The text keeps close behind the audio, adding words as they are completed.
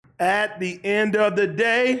at the end of the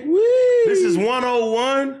day. This is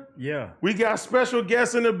 101. Yeah. We got special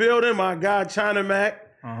guests in the building. My guy, China Mac.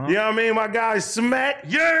 You know what I mean? My guy, Smac.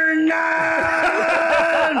 You're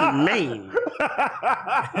not mean.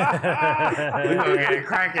 We're going to get it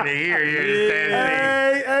cracking in here.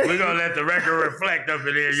 Hey. We're going to let the record reflect up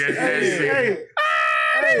in here.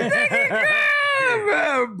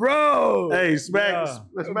 Bro. Hey, Smac.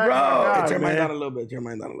 Bro. God, Turn mine man. down a little bit. Turn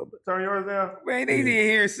yours down. Man, they didn't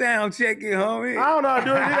hear sound checking, homie. I don't know how to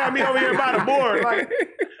do it. You got me over here by the board. Like,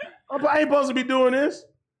 I ain't supposed to be doing this.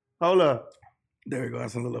 Hold up. There we go.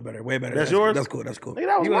 That's a little better. Way better. That's yours? That's cool. Hey,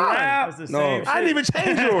 that was mine. No. I didn't even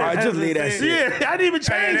change yours. I just leave that shit. Yeah, I didn't even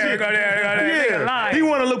change it. Yeah. He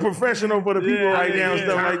want to look professional for the people right now and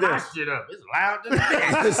stuff like Turn my that. shit up. It's loud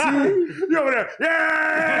as a You over there. Yeah.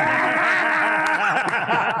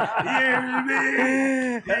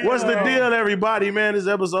 What's the deal, everybody, man? This is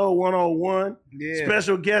episode 101. Yeah.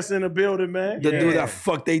 Special guest in the building, man. The dude that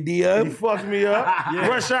fucked they D up. He fucked me up.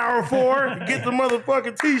 Rush Hour 4. Get the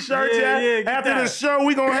motherfucking t-shirts out. After the show,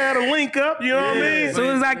 we gonna have a link up. You know what I mean? As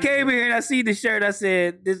soon as I came here and I see the shirt, I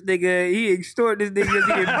said, "This nigga, he extort this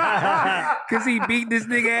nigga because he beat this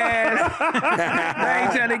nigga ass. I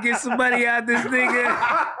ain't trying to get some money out this nigga.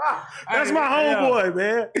 That's my homeboy,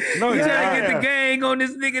 man. No, he's trying to get the gang on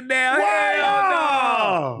this nigga now. Hell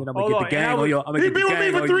no. I'm gonna get the gang on your. He been with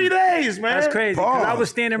me for 3 days, man. That's crazy. 'Cause I was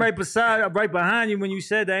standing right behind you when you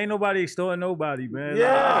said that. Ain't nobody extorting nobody, man.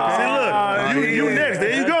 Yeah. See, look, you next.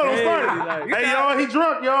 There you go. Don't start it. Hey, y'all, he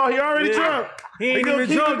drunk, y'all. He already drunk. He ain't even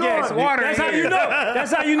drunk yet. It's water. That's how you know.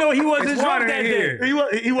 That's how you know he wasn't drunk that day.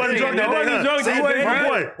 He wasn't drunk that day. See, my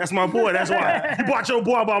boy. That's my boy. That's why. You brought your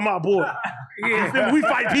boy about my boy. Yeah. We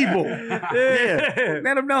fight people. Yeah.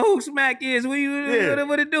 Let them know who Smac is. What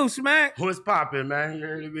it do, Smac? What's poppin', man? You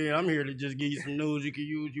heard me? I'm here to just give you some news you can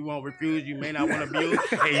use. You won't refuse. You may not want to abuse.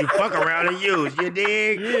 And you fuck around and use. You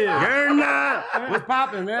dig? Yeah. You're not. What's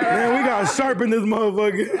poppin', man? Man, we gotta sharpen this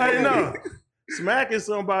motherfucker. Hey, no. Smac is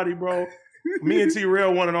somebody, bro. Me and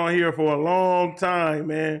T-Rail wanted on here for a long time,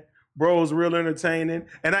 man. Bro was real entertaining.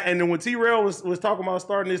 And then when T-Rail was talking about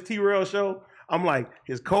starting this T-Rail show, I'm like,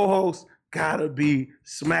 his co-host gotta be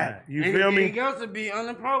Smac. You feel me? Anything else would be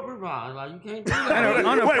unappropriate. Like, you can't do that.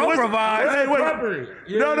 Unappropriate.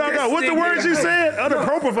 No. What's the words you said?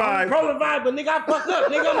 Unappropriate. Unappropriate, but nigga, I fuck up.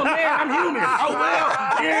 Nigga, I'm a man. I'm human. Oh, well.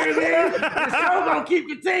 You hear me? The show gonna keep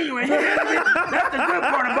continuing. You hear me? That's the good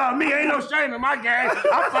part about me. Ain't no shame in my game.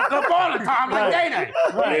 I fuck up all the time like Day-Day.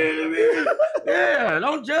 You hear me? Yeah,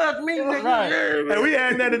 don't judge me, nigga. Right. You hear me? And we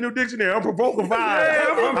adding that in the new dictionary. Unprovoked vibe. I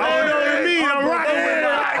don't know what it means. I'm rocking with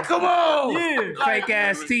it. Come on. Yeah. Fake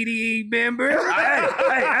ass TDE member. Hey,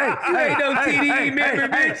 You ain't no TDE member,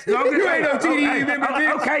 bitch. You ain't no TDE member,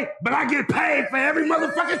 bitch. Okay, but I get paid for every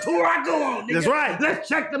motherfucking tour I go on, nigga. That's right. Let's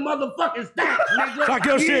check the motherfucking stats, nigga. Talk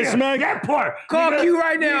your shit, Smac. That part. Call nigga. Q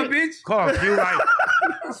right now, bitch. Call Q right.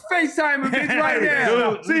 It's FaceTime, bitch, right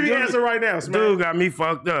now. Dude, see if he answer right now, Smac. Dude got me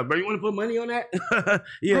fucked up. Bro, you want to put money on that?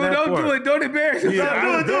 Yeah, Bro, that don't part. do it. Don't embarrass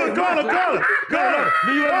yourself. Do it. Call him.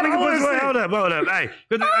 Do you want to hold up. Hey,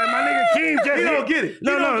 because my nigga Keem just He don't get it.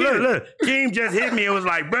 No, look. Keem just hit me and was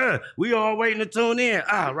like, bruh, we all waiting to tune in.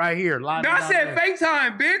 Right here. Live. No, I said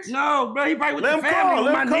FaceTime, bitch. No, bro, he probably with Let the him family call,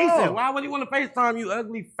 with let my him niece. call. Why would he want to FaceTime you,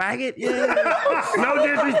 ugly faggot? Yeah. No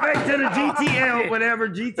disrespect to the GTL, whatever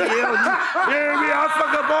GTL. You hear me? I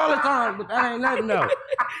fuck up all the time, but that ain't nothing though.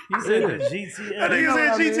 He said the GTL. That nigga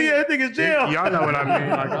said GTL. That nigga's jail. Y'all know what I mean.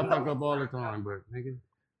 Like, I fuck up all the time, but nigga,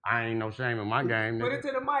 I ain't no shame in my game, nigga. Put it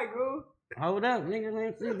to the mic, bro. Hold up, nigga.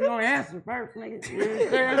 Man, see if you don't answer first, nigga. You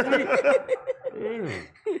understand me? Yeah.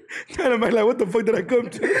 Trying to make like, what the fuck did I come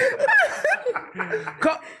to?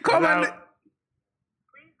 Call my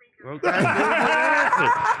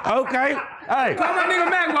Okay. Hey. Call my nigga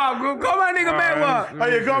Macwalk, bro. Call my nigga Macwalk. Oh,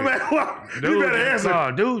 yeah, call Mac. You better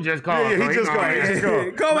answer. Dude just called. Yeah, he just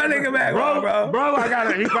called. Call my nigga Macwalk, bro.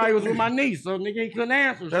 Bro, he probably was with my niece, so nigga, he couldn't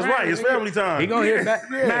answer. That's right. It's family time. He gonna hit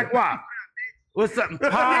Mac Wop. What's up?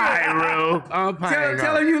 Pyro.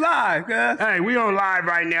 Tell him you live, cuz. Hey, we on live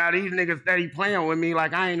right now. These niggas steady playing with me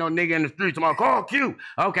like I ain't no nigga in the streets. I'm like, call Q.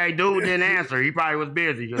 Okay, dude didn't answer. He probably was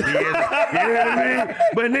busy. Cause he is, you know what I mean?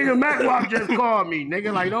 But nigga, Mac Wop just called me.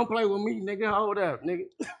 Nigga, like, don't play with me. Nigga, hold up, nigga.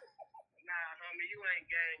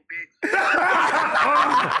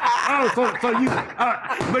 So you,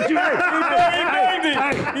 but you, he banged it.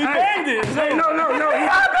 He banged it. Hey, no.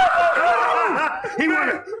 He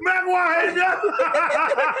wanted Mac Wine.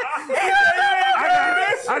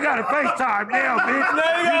 I got a FaceTime now, bitch.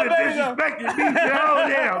 You disrespected me, yo,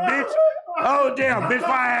 yeah, bitch. Oh, damn, bitch, if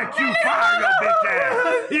I had you fire your bitch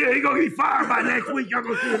ass. Yeah, he gonna get fired by next week. Y'all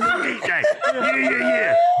gonna see a new DJ.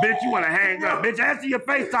 Yeah. Bitch, you wanna hang up. Bitch, answer your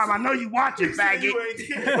FaceTime. I know you watching, faggot.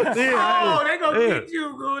 Oh, they gonna get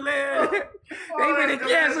you, Goulet. They gonna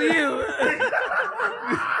cancel you.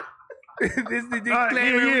 This the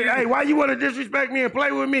disclaimer. Hey, why you wanna disrespect me and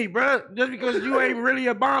play with me, bruh? Just because you ain't really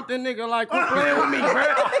a Bompton nigga, like, quit playing with me,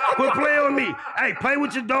 bruh. Quit playing with me. Hey, play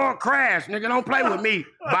with your dog Crash, nigga. Don't play with me.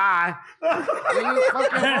 Bye.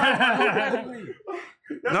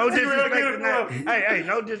 No disrespect to nobody. Hey,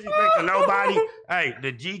 no disrespect to nobody. Hey,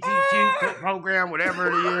 the GTQ program,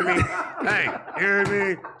 whatever it is, you hear me? Hey, you hear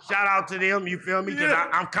me? Shout out to them, you feel me? Because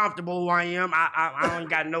I'm comfortable who I am. I don't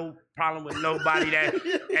got no problem with nobody that,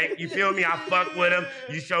 hey, you feel me? I fuck with them.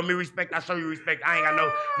 You show me respect, I show you respect. I ain't got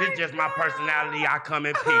no, this is just my personality. I come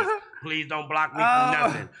in peace. Please don't block me for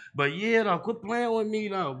nothing. But yeah, though, quit playing with me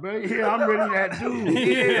though, bro. Yeah, I'm really that dude.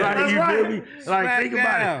 Like, you feel me? Like, think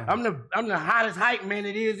about it. I'm the hottest hype man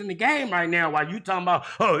it is in the game right now. While you talking about,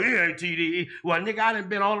 oh, he ain't TDE. Well, nigga, I done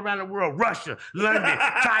been all around the world. Russia, London,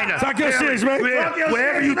 China. Talk your shit, man.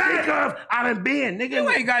 Wherever you think of, I done been, nigga. You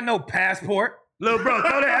ain't got no passport. Little bro,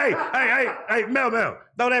 throw that, hey, Mel,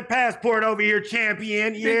 throw that passport over here,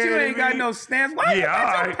 champion. Bitch, you ain't got no stamps. Why you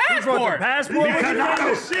got your passport? Passport? Because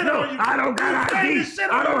I don't got ID.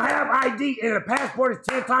 I don't have ID, and a passport is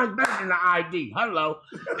 10 times better than an ID. Hello.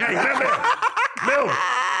 Hey, Mel,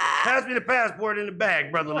 pass me the passport in the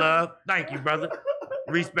bag, brother love. Thank you, brother.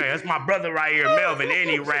 Respect. That's my brother right here, Melvin.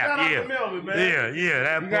 Any rap, Shout out to Melvin, man. Yeah,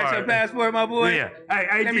 that You part. got your passport, my boy? Yeah.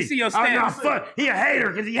 Hey, let me see your stamps. He a hater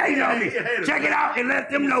because he hated on me. Check it out and let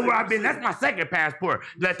them know where I've been. That's my second passport.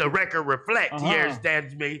 Let the record reflect. He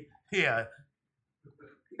understands me. Yeah.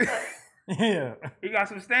 Yeah. You got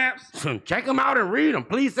some stamps? Check them out and read them.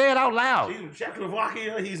 Please say it out loud. He's in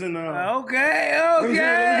Czechoslovakia. He's in Okay.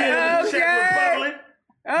 Czech Republic.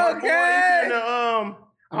 Okay. He's in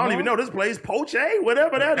I don't even know this place, Poche,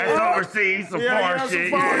 whatever that is. That's overseas, some foreign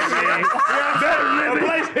shit. It's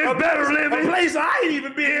better living. A place I ain't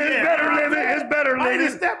even been in. It's better living. It's better living. I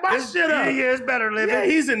didn't step my shit up. Yeah, it's better living. Yeah,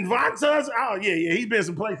 he's in Vantas. Oh, yeah, he's been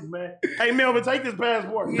some places, man. Hey, Melvin, take this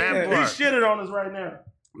passport. Yeah. He shitted on us right now.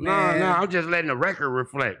 No, I'm just letting the record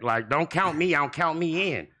reflect. Like, don't count me out, count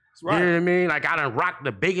me in. Right. You know what I mean? Like, I done rocked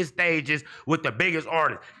the biggest stages with the biggest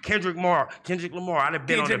artists. Kendrick Lamar. I done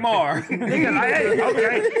been Kendrick on Lamar. Nigga, like, hey,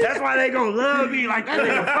 okay. That's why they gonna love me. Like, that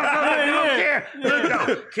nigga fuck up. They don't care. Look,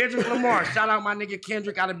 though. Kendrick Lamar. Shout out my nigga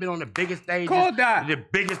Kendrick. I done been on the biggest stages. Call Dot. The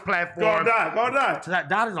biggest platform. Call Dot.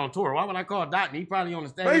 Dot is on tour. Why would I call Dot? He probably on the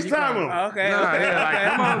stage. FaceTime him. Okay. Like,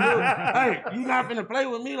 come on, dude. Hey, you not finna play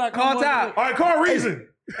with me? Like, call Dot. All right, call Reason.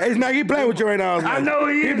 Hey, Smac, he playing with you right now. I know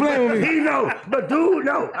he is. playing with me. He know, but dude,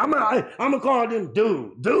 no. I'm gonna call him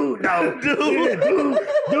dude. Dude, no.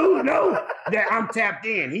 Dude, know that I'm tapped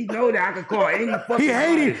in. He know that I can call any fucking. He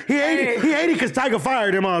hated because Tiger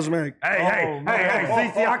fired him on Smac.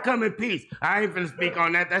 Hey, see, I come in peace. I ain't finna speak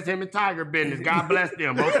on that. That's him and Tiger business. God bless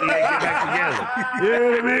them. Both of them get back together. You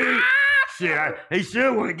know what I mean? Shit, he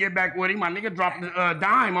should want to get back with him. My nigga dropped the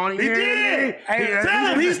dime on him. He did.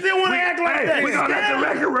 Tell him he still want to act like that. We gonna let the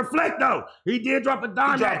record reflect though. He did drop a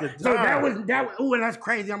dime. So that was. Ooh, and that's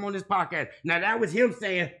crazy. I'm on this podcast now. That was him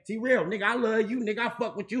saying, "T-Real, nigga, I love you, nigga. I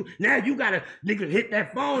fuck with you. Now you gotta, nigga, hit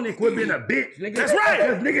that phone and quit being a bitch, nigga. That's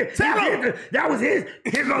right, nigga. That was his.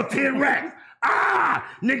 Here go 10 racks.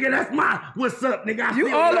 Nigga, that's my what's up, nigga.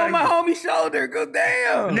 You all on my homie's shoulder. Go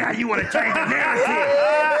damn. Now you want to change the narrative.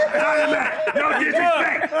 No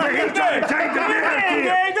disrespect, but he trying to change the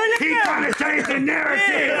narrative. He trying to change the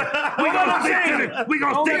narrative. We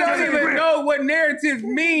gonna stick to the even know what narratives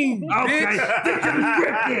mean. Okay, bitch. stick to the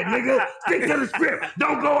script then, nigga. Stick to the script.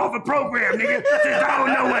 Don't go off a program, nigga.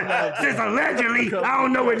 Since allegedly I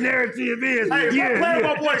don't know what narrative is. Hey,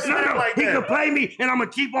 my boy like he that. can play me, and I'm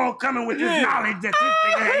gonna keep on coming with this knowledge that this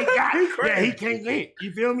nigga ain't got. Yeah, he can't think.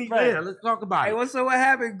 You feel me? Right. Yeah, let's talk about it. What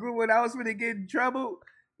happened, Group, when I was finna get in trouble?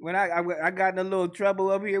 When I got in a little trouble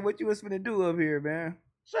up here, what you was finna do up here, man?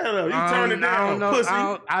 Shut up. You turn it down, pussy.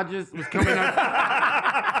 I just was coming up.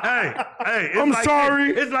 Hey, I'm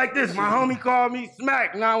sorry. It's like this. My homie called me,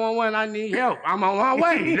 Smac 911. I need help. I'm on my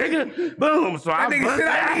way, nigga. Boom. So I said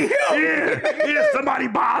I need help. Yeah, somebody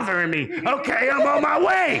bothering me. Okay, I'm on my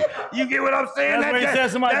way. You get what I'm saying? That's when he said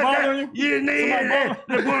somebody bothering you? You need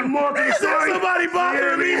the more to the story. Somebody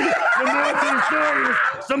bothering me. The more to the story is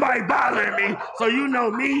somebody bothering me. So you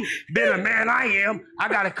know me, being a man I am, I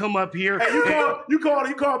gotta come up here. Hey, you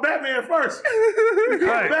call Batman first. You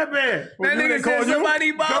call Batman. That nigga said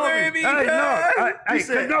somebody bothering bothering me. When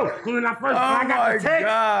I first I got the text,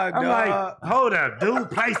 God, I'm like, hold up, dude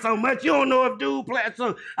play so much. You don't know if dude play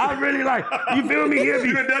so. I really like, you feel me? You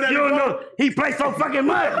don't know he play so fucking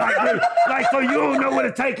much. Like, so you don't know what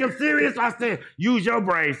to take him serious. I said, use your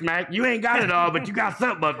brain, Smac. You ain't got it all, but you got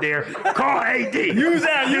something up there. Call AD. Use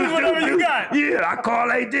that. Use whatever you got. Yeah, I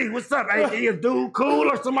call AD. What's up, AD? Is dude cool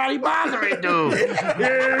or somebody bothering dude? You know what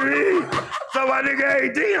I mean? So my nigga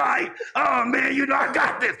AD like, oh man, you know I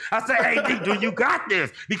got this. I said, AD, do you got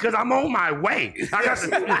this? Because I'm on my way. I got this.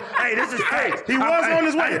 Hey, this is fake. He was on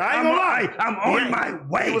his way. I ain't gonna lie. I'm on my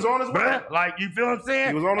way. He was on his way. Bruh. Like, you feel what I'm saying?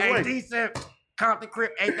 He was on his way. AD said, count the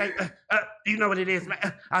crib. You know what it is,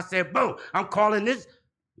 man. I said, boom, I'm calling this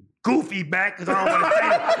Goofy back because I don't want to say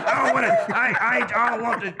it. I don't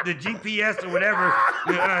want the GPS or whatever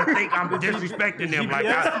think I'm disrespecting them like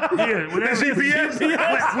that. Yeah, whatever. The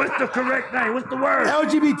GPS? What's the correct name? What's the word?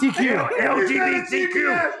 LGBTQ.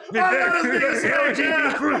 LGBTQ. The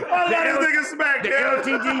LGBT crew. The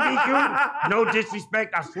LGBTQ. No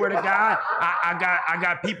disrespect. I swear to God, I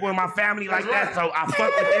got people in my family like that, so I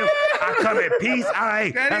fuck with them. I come in peace.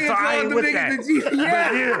 I ain't with that.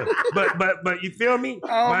 But you feel me?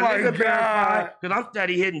 Oh my God. Because I'm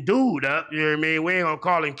steady hitting dude up. You know what I mean? We ain't gonna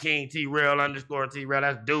call him King T-Rail_T-Rail.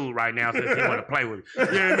 That's dude right now since he wanna play with me. You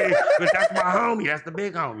know what I mean? But that's my homie. That's the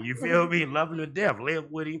big homie. You feel me? Love him to death.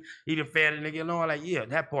 Live with him. He done fed a nigga and all that. Yeah,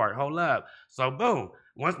 that part. Hold up. So boom.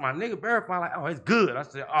 Once my nigga verified, like, oh, it's good. I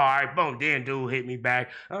said, all right, boom. Then dude hit me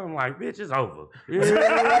back. I'm like, bitch, it's over. I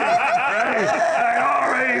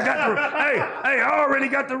already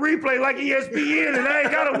got the replay like ESPN, and I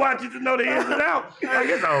ain't gotta watch it to know the ins and outs. Like,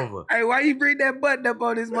 it's over. Hey, why you bring that button up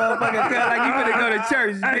on this motherfucker? Feel like you finna go to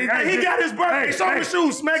church. Hey, he got his birthday. Show the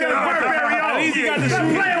shoes. Smack his Burberry on. He got the shoes.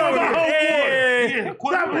 Playing with my homeboy.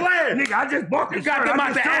 Stop playing. Nigga, I just bought this. You got them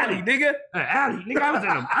out the alley, nigga. Alley. Nigga, I was in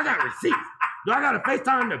them. I got receipts. Do I gotta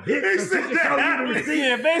FaceTime the bitch? He said to show you the receipt?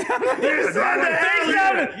 Yeah, FaceTime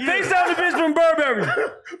the bitch from Burberry.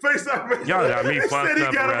 FaceTime. Y'all got me fucked Said he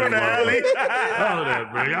up got him in the alley. Hold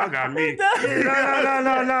up, bro. Y'all got me.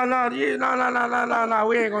 No.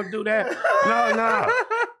 We ain't gonna do that. No.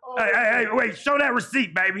 Hey, wait, show that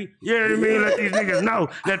receipt, baby. You know what I mean? Let these niggas know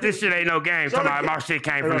that this shit ain't no game. Somebody, my shit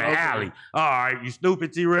came from the alley. All right, you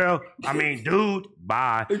stupid, T-Rail. I mean, dude,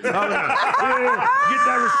 bye. Get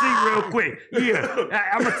that receipt real quick. Yeah,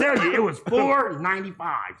 I'm gonna tell you, it was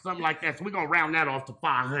 $4.95, something like that. So we're gonna round that off to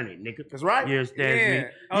 $500, nigga. That's right. You understand me?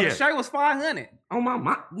 Oh, the shirt was $500. Oh my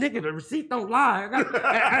nigga, the receipt don't lie. Hey,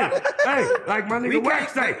 like my nigga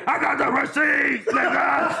Wax say, I got the receipts,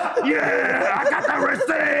 nigga. Yeah, I got the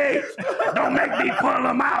receipts. Don't make me pull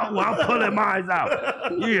them out. Well, I'm pulling mine out.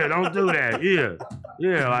 Yeah, don't do that. Yeah.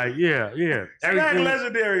 Smac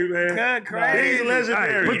legendary, man. Good, crazy. He's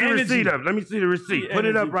legendary. Hey, put the receipt up. Let me see the receipt. Put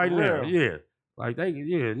it up right now. real. Yeah. Like they,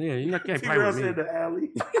 you can't play with me. Said the alley.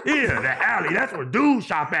 Yeah, the alley. That's where dudes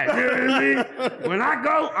shop at. You know what I mean? When I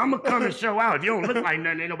go, I'm gonna come and show out. If you don't look like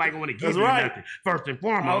nothing, ain't nobody gonna want to give you nothing. First and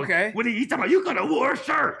foremost. Okay. What he talking about? You could have wore a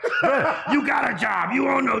shirt. You got a job. You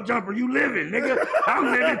own no jumper. You living, nigga.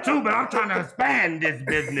 I'm living too, but I'm trying to expand this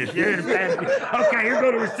business. You understand me? Okay, here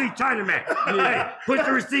go the receipt, China Mac. Hey, put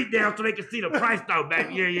the receipt down so they can see the price though,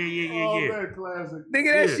 baby. Yeah. Oh, man, classic.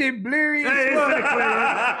 Nigga, that shit blurry as Hey, fuck.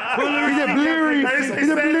 He's a blurry. He's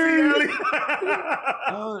a blurry.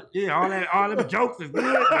 All them jokes is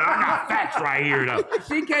good, but I got facts right here though.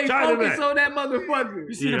 She can't China focus Mac. on that motherfucker.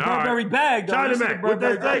 You see the Yeah, all Burberry right. bag, though. China You see the Mac, what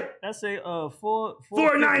Burberry that say? bag. That say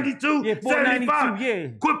 $492, Yeah, $492, yeah.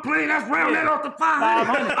 Quit playing, that's round that off to $500.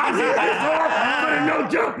 I did this for no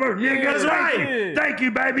jumper, nigga. That's right. Yeah. Thank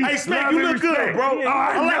you, baby. Hey, Smac, Love you and look good, respect. bro. Yeah,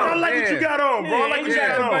 I like what you got on, bro. I like what you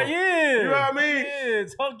got on. Yeah. You know what I mean? Yeah,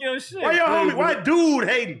 talk your shit. Why your homie? Why dude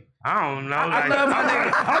hating? I don't know. I love my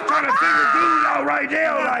nigga. I'm trying to figure dude out right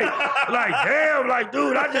now. Like,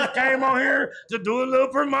 dude, I just came on here to do a little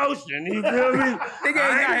promotion. You feel me?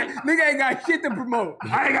 Nigga ain't got shit to promote.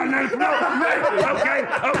 I ain't got nothing to promote.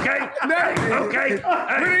 Okay.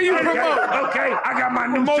 What do you promote? Okay, I got my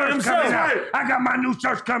new shirts coming out. I got my new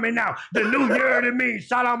shirts coming out. The new year to me.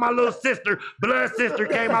 Shout out my little sister, blood sister,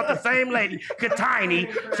 came out the same lady, Tiny.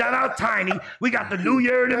 Shout out Tiny. We got the new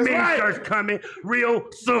year to me shirts coming real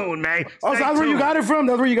soon, man. Oh, so that's where you got it from?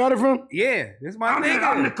 That's where you got it from? Yeah, this my I'm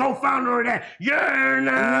nigga. the co-founder of that. Yeah.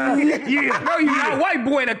 No, you not white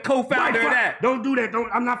boy, the co-founder of that. Don't do that.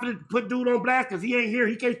 I'm not gonna put dude on blast because he ain't here.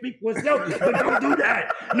 He can't speak for himself. But don't do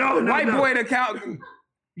that. No. White boy, the count.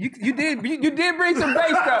 You did bring some bass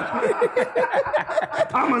stuff.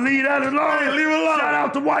 I'ma leave that alone. Hey, leave it alone. Shout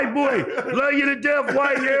out to White Boy. Love you to death,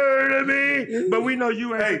 White. You heard what I mean? But we know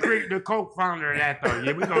you ain't the co-founder of that though.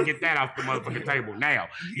 Yeah, we gonna get that off the motherfucking table now.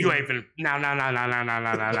 You ain't finna. No.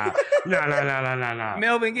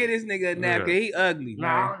 Melvin, get this nigga a napkin. He ugly, No,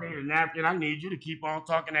 man. I don't need a napkin. I need you to keep on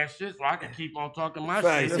talking that shit so I can keep on talking my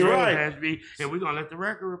Thanks. shit. That's right. And we're gonna let the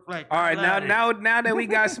record reflect. All right, now that we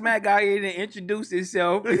got Smac out here to introduce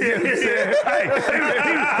himself. Hey, he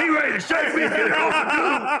ready to shake me. Get it off a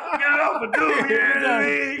dude. Get it off a dude. You know what I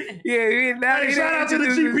mean? Yeah, now Hey, he shout out to the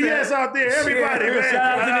introduce GPS himself. out there, everybody, man.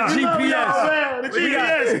 Shout out to the Love GPS. y'all, man. The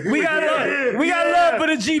GPS. We got love. We got love for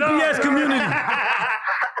the GPS community.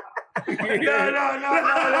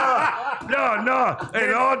 No.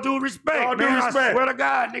 And all due respect, All due man, respect. I swear to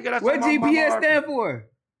God, nigga, that's What my GPS mama- stand for?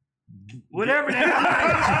 Whatever that is.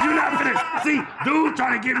 You're not finna see, dude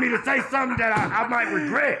trying to get me to say something that I might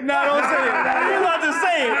regret. No, don't say it. You about to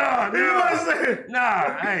say it.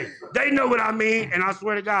 Nah, hey, they know what I mean, and I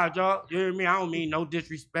swear to God, y'all, you hear me? I don't mean no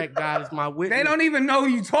disrespect. God is my witness. They don't even know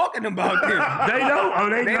you talking about them. They know. Oh,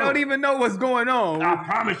 they They know. don't even know what's going on. I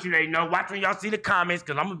promise you they know. Watch when y'all see the comments,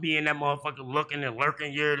 because I'm going to be in that motherfucker looking and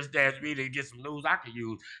lurking here to stash me to get some news I can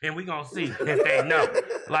use. And we going to see if they know.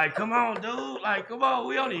 Like, come on, dude. Like, come on.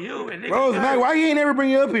 We only human. Nigga. Bro, Smac, why you ain't never bring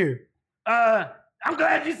you up here? I'm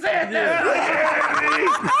glad you said that.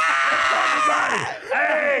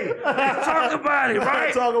 Let's talk about it, right?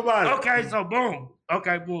 Let's talk about it. Okay, so boom.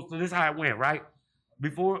 So this is how it went, right?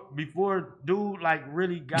 Before dude like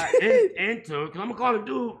really got into it, cause I'm gonna call him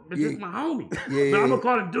dude, but this is my homie. But I'm gonna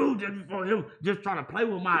call him dude just before him just trying to play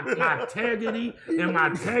with my integrity and my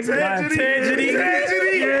integrity. Yeah,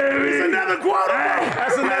 It's another quote.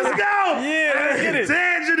 Let's go. Yeah, let's get it.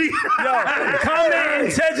 Tangity. Yo, comment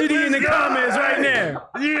integrity in the comments right now.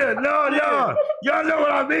 Yeah, no. Y'all know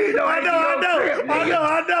what I mean? No, I know.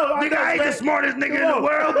 Nigga, I ain't the smartest nigga in the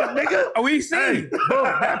world, but nigga. We see. Hey, boom,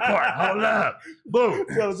 that part. Hold up. Boom.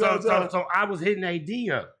 Tell. So I was hitting AD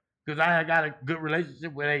up. Because I had got a good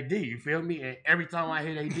relationship with AD, you feel me? And every time I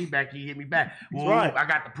hit AD back, he hit me back. Well, right. I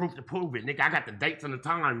got the proof to prove it, nigga. I got the dates and the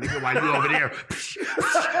time, nigga, while you over there.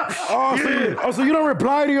 So you don't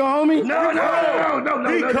reply to your homie? No.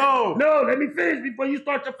 Be cold. No, let me finish before you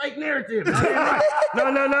start your fake narrative. No.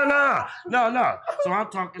 So I'm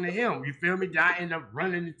talking to him, you feel me? I end up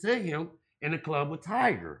running into him in the club with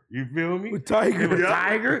Tiger. You feel me? With Tiger. It was Yeah.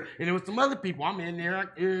 Tiger, and it was some other people. I'm in there,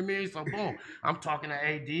 you know what I mean? So boom, I'm talking to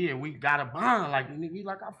AD, and we got a bond. Like, nigga, he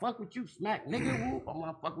like, I fuck with you, Smac, nigga, whoop, I'm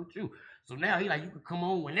gonna fuck with you. So now he like, you can come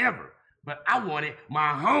on whenever. But I wanted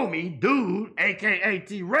my homie, dude, aka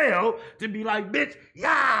T-Rail, to be like, bitch,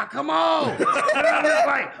 yeah, come on.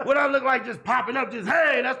 What I look like just popping up, just,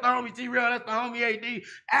 hey, that's the homie T-Rail, that's the homie AD.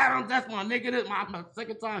 Adams, that's my nigga. This my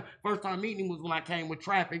first time meeting him was when I came with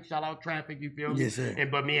Traffic. Shout out Traffic, you feel me? Yes, sir.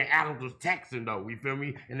 But me and Adams was texting though, you feel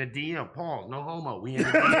me? In the DM, pause, no homo, we in the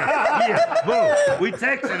DM. Yeah, boom, we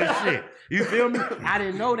texting and shit. You feel me? I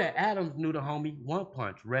didn't know that Adams knew the homie One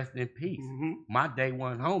Punch, rest in peace. My day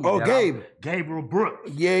one homie. Oh, Gabe. Gabriel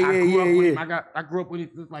Brooks. Yeah. I grew up with him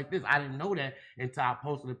just like this. I didn't know that until I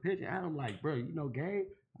posted a picture. I'm like, bro, you know Gabe?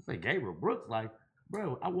 I say Gabriel Brooks, like,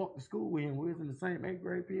 bro, I walked to school with him. We was in the same 8th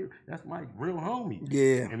grade period. That's my real homie.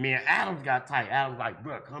 Yeah. And me and Adams got tight. Adams like,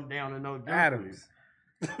 bro, come down and no jump. Adams.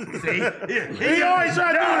 See? He always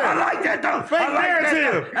try to do I that. like that though. Fake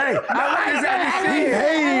narrative. Hey, I like that. He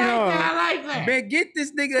hating on. I like that. Man, get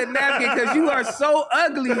this nigga a napkin because you are so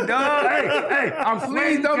ugly, dog. Hey, I'm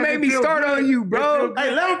Please don't make me start on you, bro.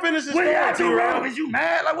 Hey, let him finish this What did I story, do wrong? T-Rail. Is you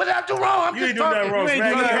mad? Like, what did I do wrong? I'm You just ain't do talking. nothing wrong, You ain't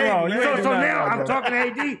Smac. do nothing wrong. You ain't So do nothing now wrong, I'm bro. talking to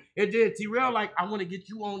AD, and then T-Rail like, I want to get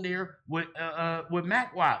you on there with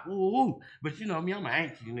Mac Watt. Ooh. But you know me, I'm an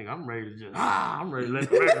anxious nigga. I'm ready to just, I'm ready to let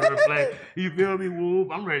the record reflect. You feel me? Woo.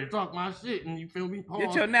 I'm ready to talk my shit, and you feel me? Pause.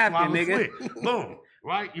 Get your napkin, nigga. Boom.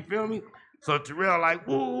 Right? You feel me? So Terrell like,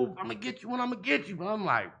 woo, I'm gonna get you when I'm gonna get you. But I'm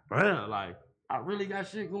like, bruh, like, I really got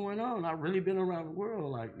shit going on. I really been around the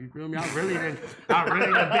world. Like, you feel me? I really done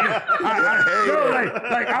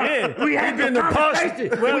been. We had this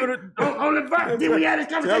conversation. On the bus, then we had this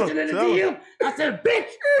conversation in the DM. I said, bitch,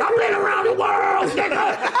 I've been around the world, nigga.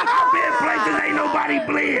 I've been places ain't nobody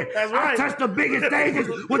blend. That's right. I touched the biggest stages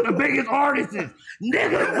with the biggest artists.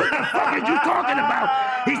 Nigga, what the fuck is you talking about?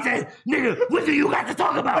 He said, nigga, what do you got to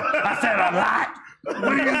talk about? I said, a lot.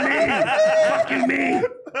 What do you mean? Fuck you mean?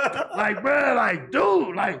 Like, bro, like,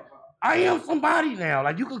 dude, like, I am somebody now.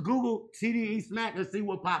 Like, you could Google TDE Smac and see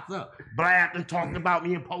what pops up. Black and talking about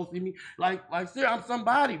me and posting me. Like, see, I'm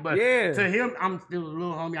somebody. But to him, I'm still a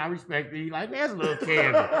little homie. I respect it. He like, there's little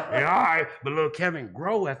Kevin. And all right, but little Kevin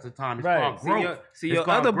grow at the time. It's called growth. See, your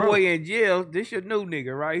other boy in jail, this your new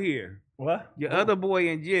nigga right here. What? Your other boy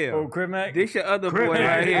in jail. Oh, Crip Mac? This your other boy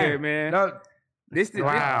right here, man. No, This nigga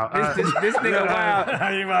wild.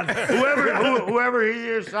 Whoever he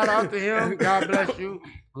is, shout out to him. God bless you.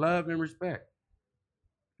 Love and respect.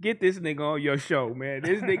 Get this nigga on your show, man.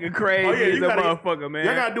 This nigga crazy as a motherfucker, man.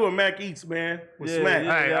 Y'all gotta do a Mac Eats, man, with Smac.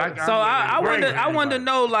 I wanted to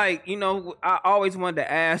know, like, you know, I always wanted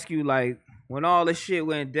to ask you, like, when all this shit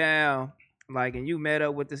went down, like, and you met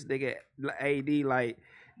up with this nigga AD, like,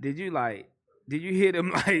 did you hit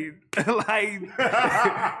him like Shut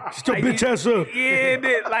your bitch ass up. Yeah,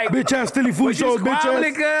 like Bitch ass Philly food show, bitch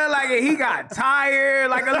ass. Like, and he got tired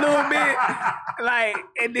like a little bit, like,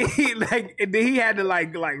 and then he had to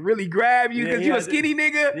like really grab you because you a skinny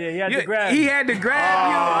nigga. Yeah, he had to grab. He had to grab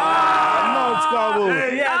you. No, it's called.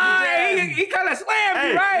 He kind of slammed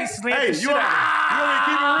you, right? He slammed the shit You want me to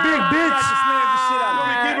keep it real? Big bitch. You want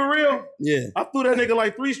me to keep it real? Yeah. I threw that nigga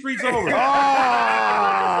like 3 streets over.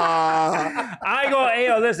 I ain't gonna,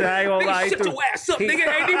 yo, listen, I ain't gonna lie. Shut your ass up, nigga. Ain't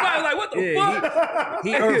anybody like, what the fuck?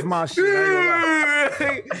 He earthed my shit. I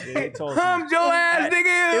ain't gonna lie. Hummed your ass,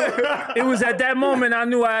 nigga. It was at that moment I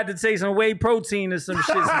knew I had to take some whey protein or some shit,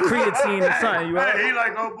 some creatine or something. You right? Hey, he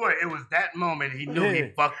like, oh boy, it was that moment he knew he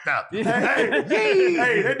fucked up. Hey,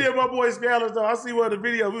 they did my boy Scalers though. I see one of the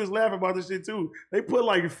videos. We was laughing about this shit too. They put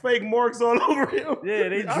like fake marks all over him. Yeah,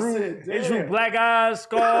 they drew black eyes,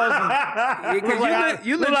 scars. And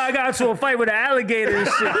you look like I got into a fight with an alligator and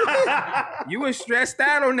shit. You was stressed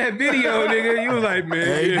out on that video, nigga. You was like,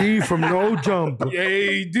 man. AD from No Jump.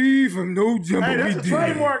 AD from No Jump. Hey, that's a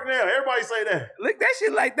trademark now. Everybody say that. Look, that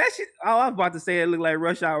shit like that shit. Oh, I was about to say it looked like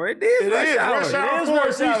Rush Hour. It is Rush Hour. Rush Hour. It is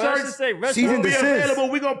Rush Hour. Let's just say Rush Season Hour. Be desist. available.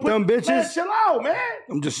 We gonna put Them bitches. Man, chill out, man.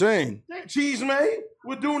 I'm just saying. Cheese made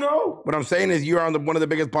with Duno. What I'm saying is you're on one of the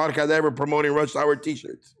biggest podcasts ever promoting Rush Hour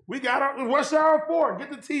t-shirts. We got our Rush Hour 4.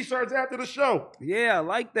 Get the t-shirts after the show. Yeah, I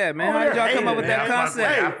like that, man. How did y'all come up with that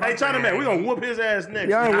concept? Hey, China Mac, we gonna whoop his ass next.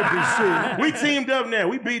 Y'all ain't whooping shit. We teamed up now.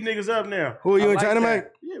 We beat niggas up now. Who are you in like China that.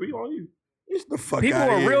 Mac? Yeah, we on you. Get the fuck People out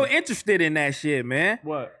were of here. real interested in that shit, man.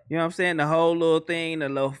 What? You know what I'm saying? The whole little thing, the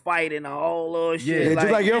little fight and the whole little shit. Yeah,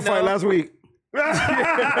 just like your you fight know. last week. Oh, you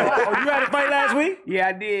had a fight last week? Yeah,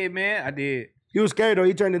 I did, man. I did. He was scared though.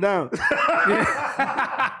 He turned it down.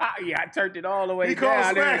 Yeah, I turned it all the way He down.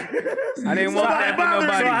 called Smac. I didn't want that for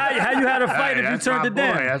nobody. So how you had a fight if you turned it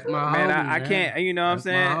down? That's my homie, Man, I can't, you know what I'm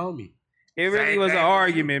saying? My homie. It really Same was an thing.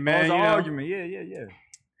 argument, man. It was you an know? argument. Yeah.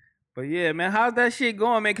 But yeah, man, how's that shit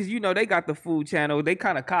going, man? Because you know they got the food channel. They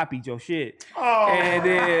kind of copied your shit. Oh. And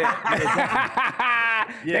then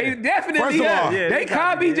they definitely, First of all, they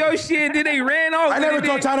copied your shit. Then they ran off. I with never it,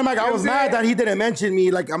 told then- China Mac I You know was what I'm mad saying? that he didn't mention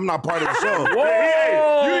me like I'm not part of the show.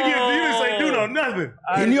 Hey, you didn't say Duno nothing.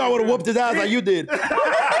 He knew I would have whooped his ass like you did.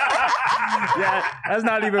 Yeah, that's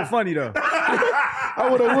not even funny though. I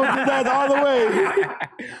would have whooped his ass all the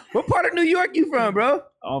way. What part of New York you from, bro?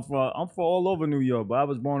 I'm from all over New York, but I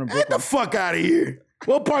was born in Get Brooklyn. the fuck out of here.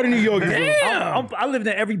 What part of New York you from? I lived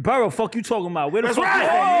in every borough. Fuck you talking about? Where the That's fuck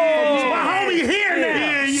right. you from? My homie here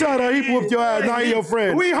now. Shut up. He whooped your ass. Now he your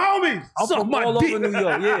friend. We homies. I'm Suck from my all dick. over New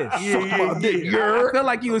York. Yeah. Suck my dick. I felt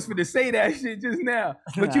like you was finna say that shit just now.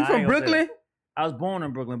 But Nah, you I from ain't gonna say Brooklyn? I was born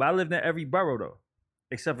in Brooklyn, but I lived in every borough though,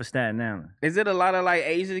 except for Staten Island. Is it a lot of like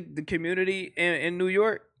Asian community in New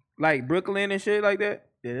York? Like Brooklyn and shit like that?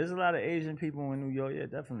 Yeah, there's a lot of Asian people in New York. Yeah,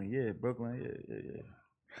 definitely. Yeah, Brooklyn. Yeah.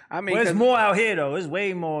 I mean, Well, it's 'cause- more out here though. It's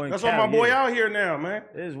way more. In That's why Cali, my boy yeah. out here now, man.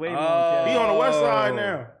 There's way more. In He Cali. on the west side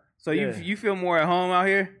now. So Yeah. you feel more at home out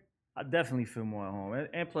here? I definitely feel more at home,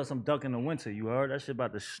 and plus I'm ducking the winter. You heard that shit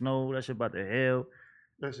about the snow. That shit about the hail.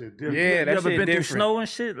 That shit different. Yeah, You that ever shit been different. through snow and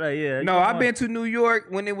shit? Like yeah. No, you I've know, been to New York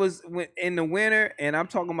when it was in the winter, and I'm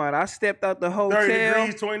talking about I stepped out the 30 hotel.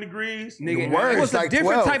 degrees, 20 degrees. Nigga, worst, it was a like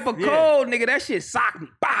different 12. type of Yeah. cold, nigga. That shit socked me.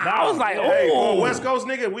 Bah! I was like, Hey, for a oh, West Coast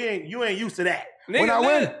nigga, you ain't used to that. When I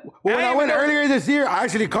went earlier this year, I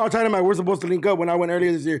actually called China Mac. We're supposed to link up when I went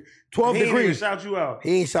earlier this year. 12 He ain't even degrees. shout you out.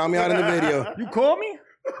 He ain't shout me out in the video. You call me?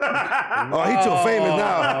 Oh, he too famous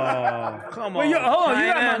now. Come Wait, on. hold on. You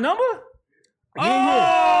got China. my number?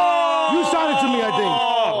 Yeah. You shot it to me, I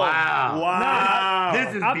think. Wow.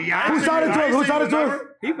 This is I- beyond. Who shot it to us? Who shot it to us?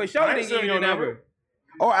 He for sure I ain't didn't seen give you your the number. number.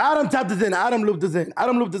 Oh, Adam tapped us in. Adam looped us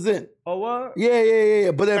in. Oh what?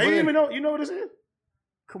 Yeah. But then, Hey, you know what this is?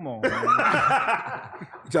 Come on, man.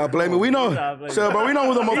 Try to play me. We know. Sure, bro. We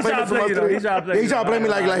know who the most famous from us three. He try to play me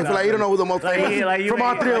like you don't know who the most famous from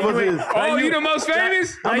all three of us is. Oh, you the most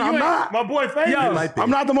famous? I'm not. My boy famous. I'm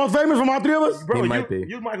not the most famous from all three of us. Bro, He might be.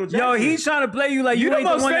 you Michael Jackson. Yo, he's trying to play you like you the ain't the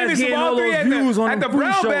most one that's famous of getting all all three those at views the, on at the the food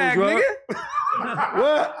brown shows, bag, bro. nigga.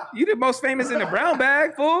 What? You the most famous in the brown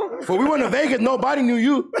bag, fool. Before we went to Vegas, nobody knew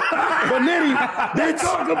you. But Nitty, Let's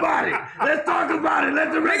talk about it. Let's talk about it.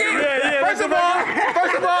 Let the record. First of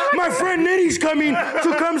all, my friend Nitty's coming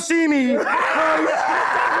to come see me.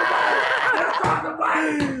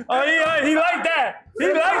 Oh, yeah, he like that. He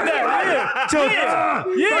like that. Yeah.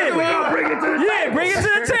 Bring it to the Bring it to the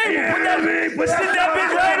table. Sit that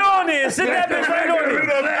bitch right on there. Sit that bitch right on there.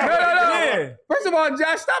 no. First of all,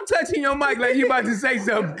 Josh, stop touching your mic like you about to say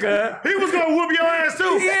something, cuz. He was gonna whoop your ass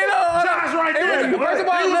too. Josh right there. First of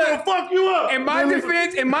all, He was look, gonna fuck you up. in my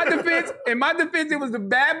defense, it was the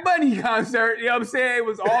Bad Bunny concert. You know what I'm saying? It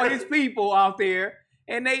was all his people out there,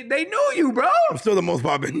 and they knew you, bro. I'm still the most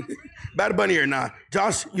poppin'. Bad Bunny or not?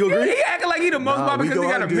 Josh, you agree? He acting like he the most popular because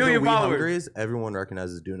he got a million followers. Everyone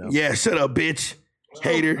recognizes Duno. Yeah, shut up, bitch.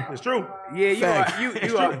 Hater. It's true. Yeah,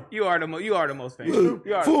 you are the most famous. You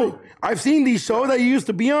are Fool, I've seen these shows that you used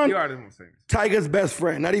to be on. You are the most famous. Tiger's best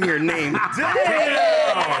friend, not even your name.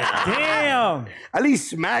 Damn. At least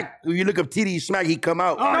Smac, when you look up TD Smac, he come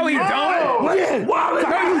out. No, he don't. Yeah. No, you don't.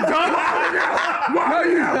 No,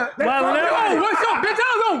 you don't. Yo, what's up, bitch? I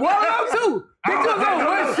was on World Up too. Bitch, I was on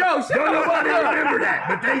one show. Shut Don't the fuck nobody up. remember that,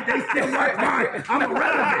 but they still like mine. I'm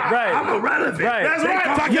irrelevant. Right. I'm irrelevant. Right. That's right.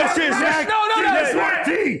 Talk your shit, Smac. No. Season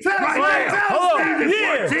 14. Right there. Hold on.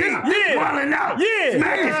 Season 14. Wildin' out. Yeah.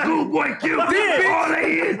 Smack is Schoolboy Q. All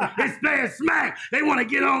they is playing Smack. They want to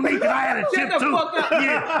get on me because I had a chip the too. fuck up.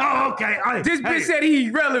 Yeah. Oh, okay. This bitch said he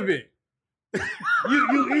irrelevant.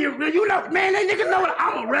 You know, man, they niggas know what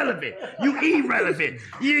I'm irrelevant. You irrelevant.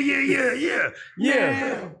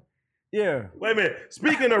 Yeah. Wait a minute.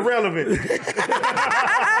 Speaking of relevant, hey,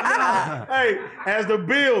 as the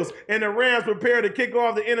Bills and the Rams prepare to kick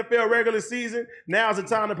off the NFL regular season, now's the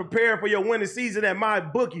time to prepare for your winning season at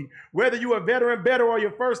MyBookie. Whether you're a veteran bettor or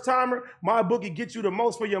your first timer, MyBookie gets you the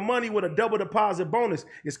most for your money with a double deposit bonus.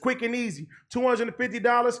 It's quick and easy.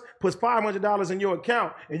 $250 puts $500 in your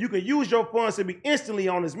account, and you can use your funds to be instantly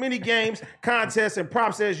on as many games, contests, and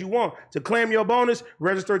props as you want. To claim your bonus,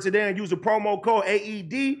 register today and use the promo code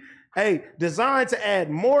AED. Hey, designed to add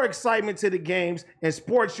more excitement to the games and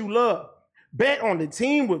sports you love. Bet on the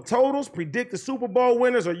team with totals, predict the Super Bowl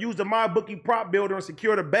winners, or use the MyBookie prop builder and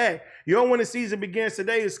secure the bag. Your winning season begins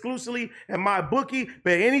today exclusively at MyBookie.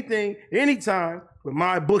 Bet anything, anytime with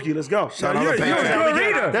MyBookie. Let's go. Shout out to You're a good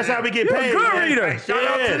reader. That's how we get You're paid. a good man. reader. Shout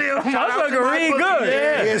out to them. Shout out fucking to my read bookie. good.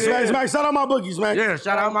 Yeah, Smac. Shout out my bookies, man. Yeah,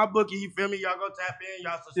 shout out my bookie. You feel me? Y'all go tap in.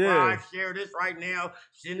 Y'all subscribe. Share this right now.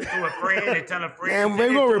 Send it to a friend and tell a friend. Man,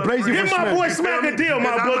 they gonna replace you for Give my Smac. boy Smack a deal,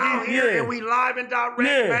 my bookie. Here and we live and direct,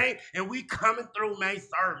 Yeah. man. And we coming through, man,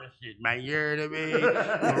 serving shit, man. You hear what I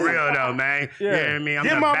mean? For real though, man. You hear what I mean? I'm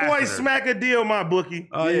Give the my boy ambassador. Smack a deal, my bookie.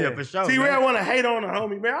 Oh yeah, for sure. T-Rail man. want to hate on the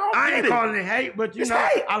homie, man. I I don't ain't get it. calling it hate, but you It's know,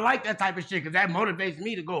 hate. I like that type of shit because that motivates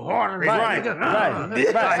me to go harder. Right, Like,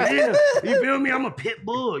 yeah. You feel me? I'm a pit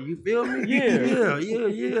bull. You feel me?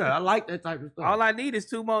 Yeah. I like that type of stuff. All I need is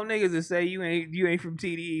two more niggas to say you ain't from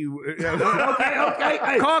TDE. Okay.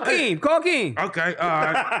 Hey, Call King. Okay, all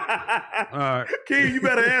right. King, you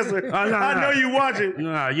better answer. no. I know you watching.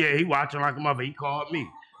 Yeah, he watching like a mother. He called me.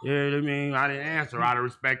 You know what I mean? I didn't answer out of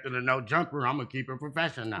respect to the no jumper. I'm gonna keep it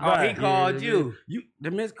professional. Oh, he called you. The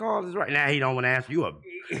missed call is right. Now he don't want to answer you.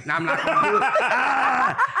 Now I'm not gonna do it.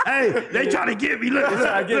 Hey, they trying to get me. Look,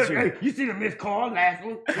 hey, you see the missed call last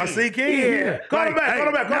one? I see King. Yeah. Call him back. Call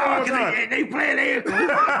him No, one time. they playing their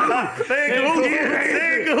Stay in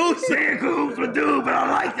cahoots. Stay in cahoots with dude, but I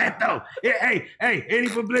like that though. Yeah, hey, any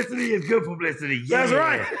publicity is good publicity. Yeah. That's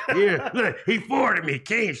right. Yeah, look, he forwarded me.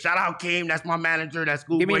 Keem, shout out Keem. That's my manager. That's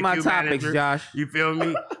Schoolboy Give me my Q topics, manager. Josh. You feel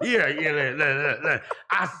me? Yeah. Look.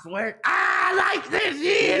 I swear, I like this.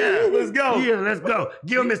 Yeah. Let's go. Yeah, let's go.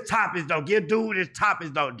 Give him his topics though. Give dude his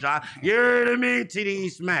topics though, Josh. You heard what I mean? TDE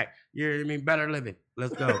Smac. You heard what I mean? Better living.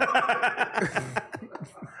 Let's go.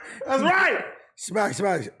 That's right. Smac.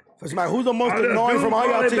 Who's the most Oh, look, annoying dude, from all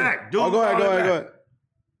call y'all it teams? back. Dude, Oh, go call it ahead. back.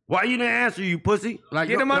 Why you didn't answer, you pussy? Like,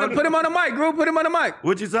 Put him on the mic, Group. Put him on the mic.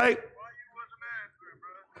 What'd you say?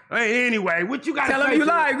 Hey, anyway, what you got to say? Tell him you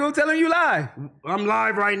live, Group. Tell him you live. I'm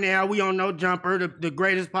live right now. We on No Jumper, the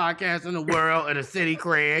greatest podcast in the world of the city,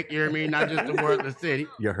 Craig. You hear me? Not just the world, the city.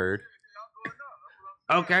 You heard.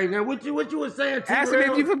 Okay, now what you was saying? Ask him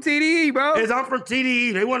if you from TDE, bro. Is I'm from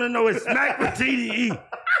TDE. They want to know is Smac from TDE.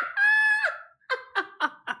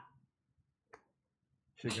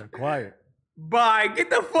 Shit got quiet. Bye. Get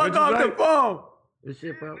the fuck off the phone. This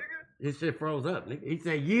shit froze up, nigga. He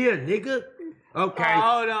said, yeah, nigga. Okay.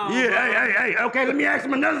 Hold on. Yeah, hey. Okay, let me ask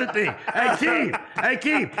him another thing. Hey,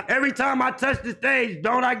 Keem. Every time I touch the stage,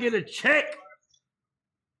 don't I get a check?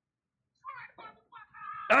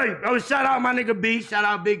 Hey, shout out my nigga B. Shout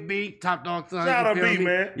out Big B, Top Dog Son. Shout out B,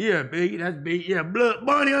 man. Yeah, B. That's B. Yeah, blood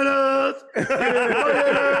bunny on us.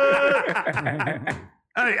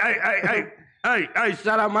 Hey,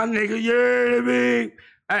 shout out my nigga. Yeah, B.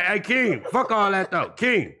 Hey, King. Fuck all that though.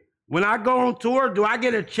 King, when I go on tour, do I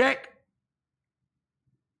get a check?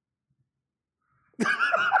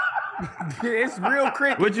 It's real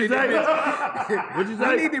cricket. What'd you say? What'd you say?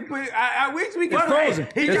 I need to put. I wish we could. It's frozen.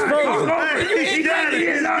 It's frozen. No.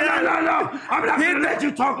 I'm not gonna let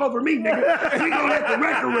you talk over me, nigga. We gonna let the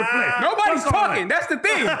record reflect. Nobody's talking. That's the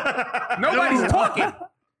thing. Nobody's talking.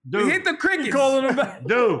 Dude. Hit the crickets. Calling him back.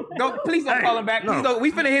 Dude. Please don't call him back. Please don't.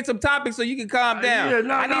 We finna hit some topics so you can calm down.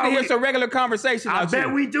 I need to hear some regular conversation. I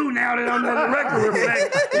bet we do now that I'm on the record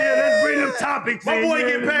reflect. Yeah, let's bring them topics in. My boy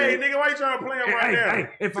get paid, nigga. Why you trying to play him right now? Hey,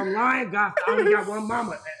 if I'm lying, God, I only got one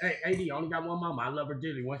mama. Hey, AD, I only got one mama. I love her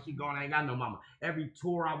dearly. Once she gone, I ain't got no mama. Every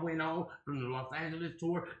tour I went on, from the Los Angeles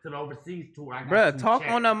tour to the overseas tour, I got Bruh, talk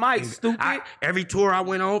on the mic, stupid. Every tour I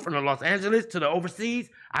went on, from the Los Angeles to the overseas,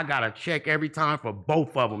 I got a check every time for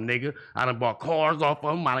both of them, nigga. I done bought cars off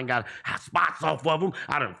of them. I done got spots off of them.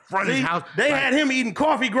 I done front his house. They had him eating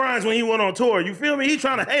coffee grinds when he went on tour. You feel me? He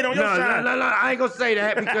trying to hate on your shine. No. I ain't gonna say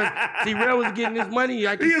that because T-Rail was getting his money.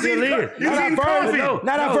 Like he's still in. Not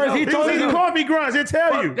at first. He told you coffee grinds. He'll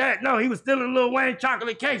tell you. No, he was stealing Lil Wayne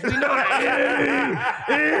chocolate cakes. We know that.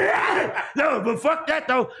 No, but fuck that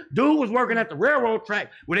though. Dude was working at the railroad track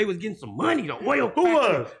where they was getting some money. The oil. Who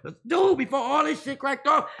was? Dude, before all this shit cracked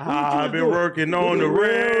off. I've been working on the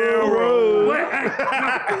railroad.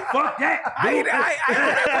 Fuck that. I want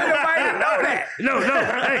nobody to know that. No.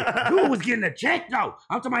 Hey, dude was getting a check though.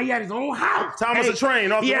 I'm talking about he had his own house. Thomas a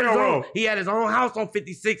train off the railroad. He had his own house on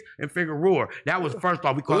 56 in Figueroa. That was first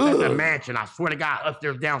off. We called that the mansion. I swear to God,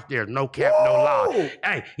 upstairs, downstairs, no cap, no lie.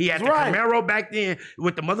 Hey, he had the Camaro back then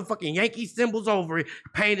with the motherfucking Yankee symbols over it,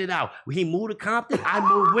 painted out. When he moved to Compton, I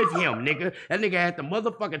moved with him, nigga. That nigga had the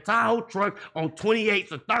motherfucking Tahoe truck on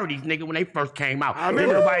 28s or 30s, nigga, when they first came out. I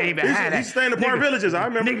remember. Nobody even had that. He stayed in the Park Villages. I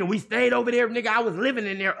remember. Nigga, we stayed over there, nigga. I was living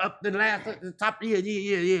in there up the top.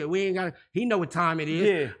 Yeah. We ain't got. He know what time it is.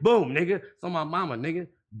 Yeah. Boom, nigga. So my mama, nigga,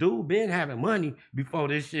 dude been having money before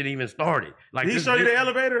this shit even started. Like, did he show you the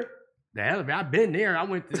elevator? The elevator. I've been there. I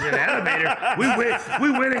went to the elevator.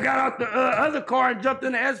 We went and got out the other car and jumped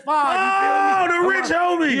in the S5. Oh, the rich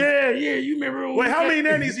homie. Yeah. You remember? Wait, how many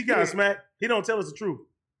nannies he got, Smac? He don't tell us the truth.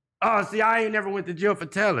 Oh, see, I ain't never went to jail for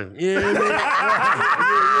telling. Yeah. No.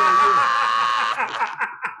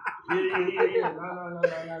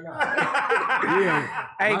 Yeah.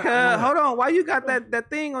 Hey, cuz, hold on. Why you got that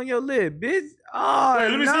thing on your lip, bitch? Oh, hey,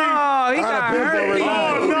 let me see. He got hurt.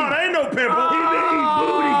 Oh, no, there ain't no pimple.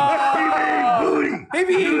 He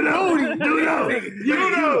be eating booty. Dudo.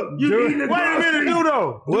 Wait a minute,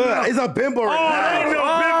 Dudo. What? It's a pimple right now. There ain't no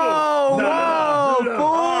pimple.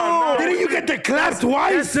 Whoa, Didn't you get the clap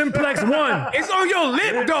twice? That's Simplex 1. It's on your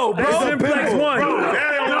lip, though, bro. That's Simplex 1. Bro,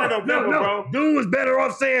 that ain't no pimple, bro. Dude was better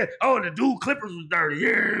off saying, "Oh, the dude clippers was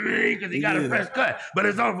dirty," because he got a fresh cut. But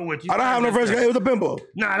it's over with. I don't have no fresh cut. It was a pimple.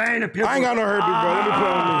 Nah, that ain't a pimple. I ain't got no herpes,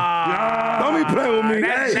 bro. Don't be playing with me.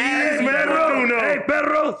 Hey,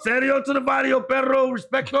 perro. Serio to the barrio, perro.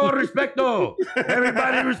 Respecto.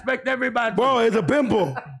 Everybody respect everybody. Bro, it's a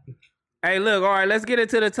pimple. Hey, look, all right, let's get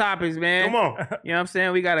into the topics, man. Come on. You know what I'm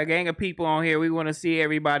saying? We got a gang of people on here. We want to see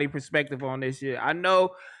everybody's perspective on this shit. I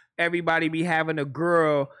know everybody be having a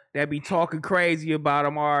girl that be talking crazy about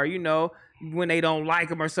them or, you know, when they don't like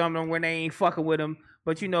them or something, when they ain't fucking with them.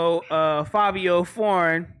 But, you know, Fabio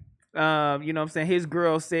Foreign, you know what I'm saying? His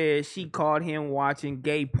girl said she caught him watching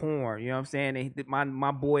gay porn. You know what I'm saying? And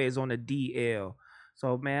my boy is on the DL.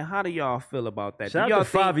 So, man, how do y'all feel about that? Shout out to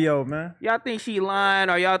Fabio, man. Y'all think she lying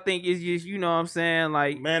or y'all think it's just, you know what I'm saying?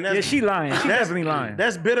 Like, man, yeah, she lying. She definitely lying.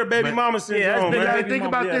 That's bitter baby mama syndrome, man. Think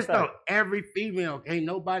about this, though. Every female, can't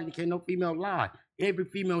no female lie. Every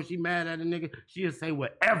female she mad at a nigga, she'll say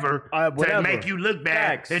whatever to make you look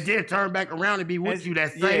bad. And then turn back around and be with you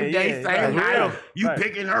that same day, same night. You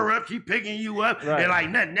picking her up, she picking you up, and like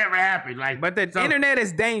nothing never happened. Like, but the internet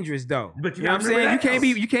is dangerous though. But you know what I'm saying?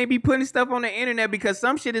 You can't be putting stuff on the internet because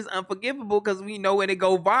some shit is unforgivable because we know when it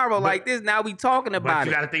go viral like this. Now we talking about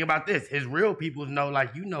it. You got to think about this. His real people know,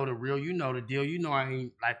 like, you know the real, you know the deal. You know I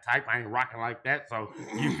ain't like type, I ain't rocking like that. So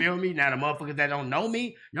you feel me? Now the motherfuckers that don't know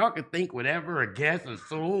me, y'all can think whatever or guess BS and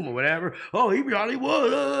assume or whatever. Oh, he probably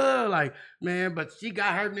was. Like, man, but she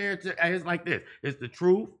got her narrative. It's like this. It's the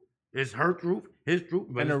truth. It's her truth, his truth,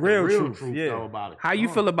 but and it's the real truth though about it. How you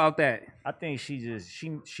feel about that? I think she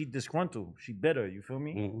disgruntled. She bitter. You feel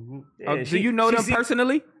me? Mm-hmm. Yeah, do you know them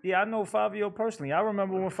personally? Yeah, I know Fabio personally. I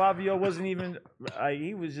remember when Fabio wasn't even like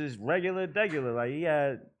he was just regular. Like he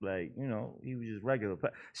had like he was just regular.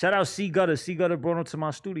 Shout out C Gutter. C Gutter brought him to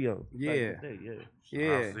my studio. Yeah.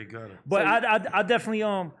 Yeah. But I definitely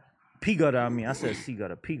P Gutter. I mean I said C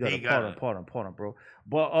Gutter. P Gutter. Pardon, bro.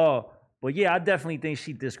 But yeah, I definitely think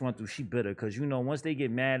she disgruntled. She bitter because once they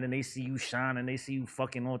get mad and they see you shining, they see you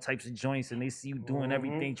fucking all types of joints, and they see you doing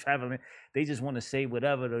everything, traveling, they just want to say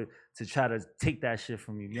whatever to try to take that shit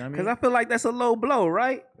from you. You know what I mean? Because I feel like that's a low blow,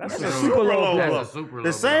 right? That's a super low blow.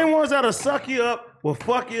 The same ones that'll suck you up will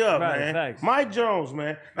fuck you up, man. Thanks. Mike Jones,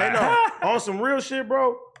 man. Hey, no, on some real shit,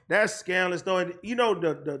 bro. That's scandalous, though. And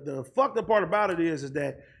the fucked up part about it is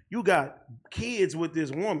that you got kids with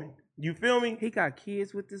this woman. You feel me? He got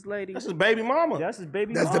kids with this lady. That's his baby mama. That's the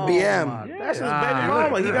BM. That's his baby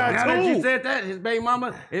mama. He got now two. that you said that, his baby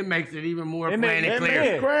mama, it makes it even more plain and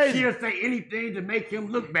clear. Crazy. She'll say anything to make him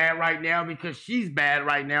look bad right now because she's bad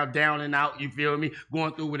right now, down and out. You feel me?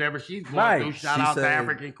 Going through whatever she's going through. Shout out to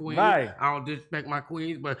African Queen. I don't disrespect my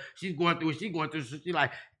queens, but she's going through what she's going through. So she's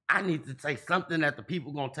like, I need to say something that the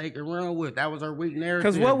people gonna take her around with. That was her weak narrative.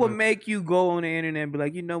 Because what would make you go on the internet and be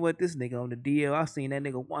like, you know what, this nigga on the DL, I seen that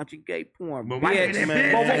nigga watching gay porn. But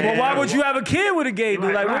why would you have a kid with a gay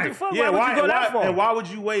dude? Like, what the fuck? Yeah, why would you go that far? And why would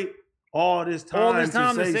you wait all this time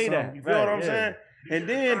to say that? You feel what I'm saying? And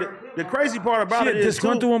then the crazy part about it is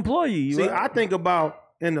disgruntled employee. See, I think about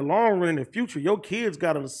in the long run, in the future, your kids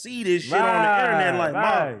gotta see this shit on the internet. Like,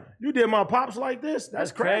 Mom, you did my pops like this?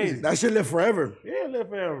 That's crazy. That should live forever. Yeah, live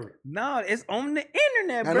forever. No, it's on the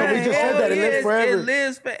internet, bro. I know, we just said that. It lives forever. It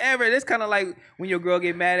lives forever. It's kind of like when your girl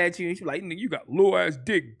get mad at you and she's like, you got little ass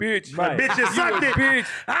dick, bitch. Right. Bitch, you sucked it. Bitch.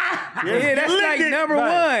 Yeah, that's like number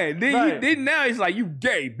one. Then now it's like, you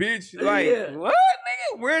gay, bitch. Like, what,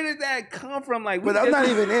 nigga? Where did that come from? Like, but that's not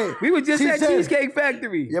even it. We were just at Cheesecake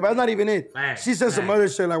Factory. Yeah, but that's not even it. She said some other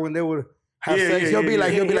shit like when they would have sex. He'll be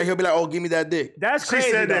like, oh, give me that dick. That's crazy.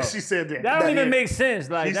 She said that. That don't even make sense.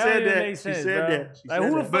 Like, she that said don't even that. make sense, She said bro. that. Like,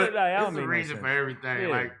 who the fuck? Like, it's a reason for everything.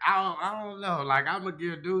 Like, I don't know. Like, I'm gonna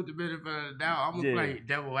give dude the benefit of the doubt. I'm gonna play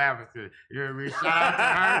devil advocate. You know what I mean?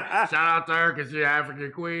 Shout out to her because she's an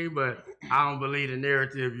African queen, but I don't believe the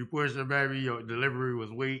narrative. You push her, baby. Your delivery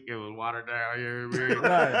was weak. It was watered down. You know what I mean?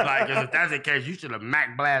 Like, if that's the case, you should have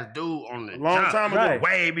Mac blast dude on the long time ago,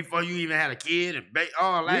 way before you even had a kid and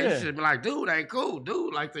all that. You should have been like, dude, ain't cool.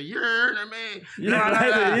 Dude, like the year, I mean.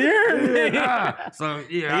 So,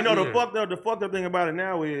 yeah. And the fucked up thing about it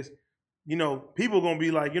now is, people gonna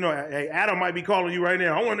be like, hey, Adam might be calling you right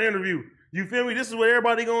now. I want an interview. You feel me? This is what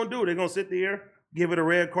everybody gonna do. They're gonna sit there, give it a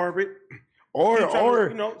red carpet. Or if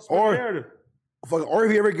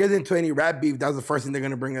you ever get into any rap beef, that's the first thing they're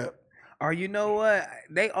gonna bring up. Or you know what?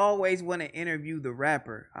 They always want to interview the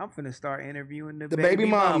rapper. I'm finna start interviewing the baby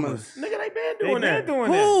mamas. Nigga, they been doing that.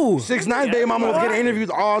 Who? 6ix9ine baby mama was getting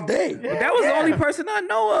interviews all day. Yeah, that was the only person I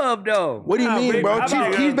know of, though. What do you mean, bro?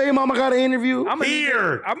 Chief Keef's baby mama got an interview. I'm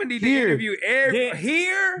gonna need to interview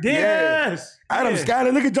here. Yes. Adam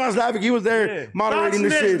Skyler, look at Josh Lavick. He was there moderating the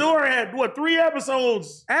shit. Next Door had 3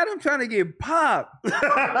 episodes. Adam trying to get popped.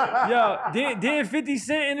 Yo, did 50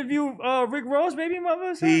 Cent interview Rick Ross baby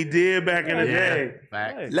mama? He did back in the day.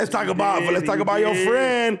 Let's talk about your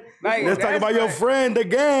friend. Let's talk about your friend, the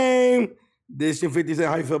game. This shit 50 Cent,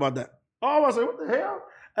 how you feel about that? Oh, I was like, what the hell?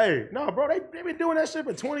 Hey, no, bro, they been doing that shit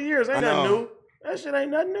for 20 years. Ain't nothing new. That shit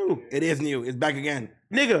ain't nothing new. It is new. It's back again.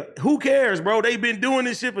 Nigga, who cares, bro? They been doing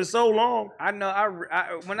this shit for so long. I know.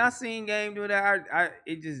 I when I seen Game do that, I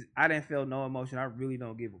didn't feel no emotion. I really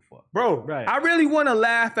don't give a fuck, bro. Right. I really want to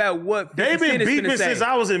laugh at what they've been beefing since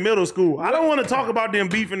I was in middle school. I don't want to talk about them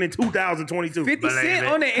beefing in 2022. 50 Cent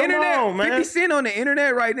on the internet. On, man. 50 Cent on the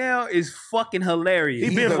internet right now is fucking hilarious.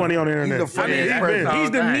 He been funny on the internet. He's the funniest person.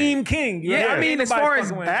 He's the meme king. Yeah, I mean, as far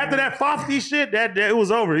as after that Fofty shit, that it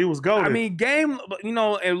was over. He was golden. I mean, Game,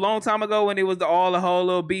 a long time ago when it was all the whole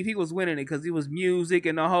little beef, he was winning it because it was music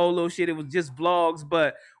and the whole little shit. It was just vlogs,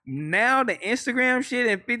 but now the Instagram shit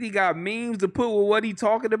and 50 got memes to put with what he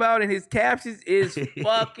talking about and his captions is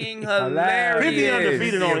fucking hilarious. 50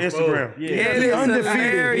 undefeated on Instagram. Yeah, he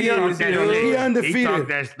undefeated. He undefeated. He talked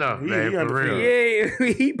that stuff, man, for real.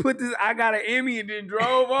 Yeah, he put this, I got an Emmy and then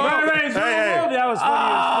drove off. That was funny as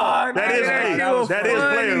fuck. That is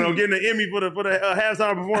playing though, getting an Emmy for the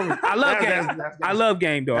halftime performance. I love Game. I love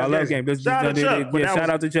Game though. I love Game. Shout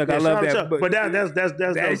out to Chuck. I love that. But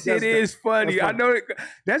that shit is funny. I know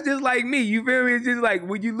that's that's just like me. You feel me? It's just like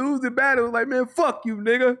when you lose the battle, it's like, man, fuck you,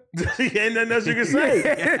 nigga. Ain't nothing else you can say.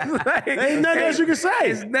 Ain't nothing else you can say.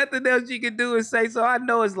 It's nothing else you can do and say. So I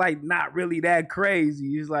know it's like not really that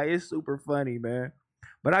crazy. It's like it's super funny, man.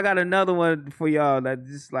 But I got another one for y'all that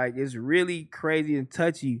just like it's really crazy and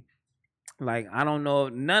touchy. Like I don't know,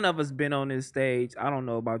 none of us been on this stage. I don't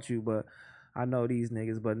know about you, but I know these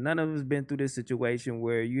niggas. But none of us been through this situation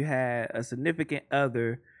where you had a significant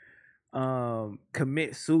other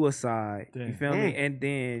commit suicide. Damn. You feel me? And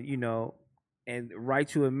then and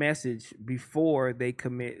write you a message before they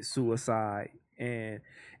commit suicide. And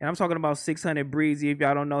I'm talking about 600 Breezy. If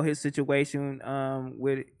y'all don't know his situation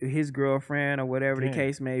with his girlfriend or whatever the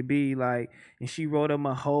case may be, like, and she wrote him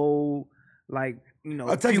a whole like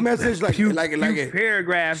a text message like a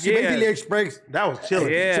paragraph. She basically expressed that was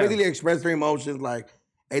chilling. Yeah. She basically expressed her emotions like,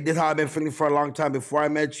 hey, this is how I've been feeling for a long time before I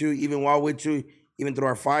met you, even while with you, even through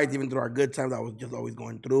our fights, even through our good times. I was just always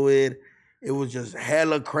going through it. It was just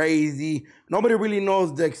hella crazy. Nobody really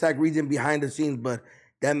knows the exact reason behind the scenes, but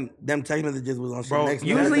them text messages was on some next.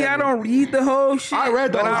 Usually I don't read the whole shit. I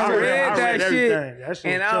read that shit,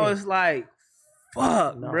 and I was like,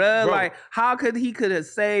 "Fuck, bro! Like, how could he have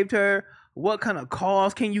saved her? What kind of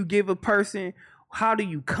cause can you give a person? How do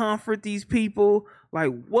you comfort these people? Like,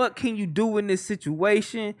 what can you do in this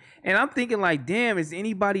situation?" And I'm thinking, like, damn, is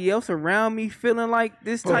anybody else around me feeling like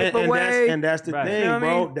this type of way? That's the thing, you know bro.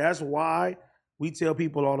 I mean? That's why we tell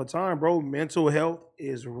people all the time, bro, mental health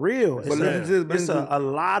is real. It's a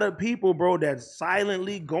lot of people, bro, that's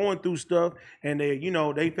silently going through stuff and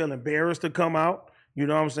they feel embarrassed to come out. You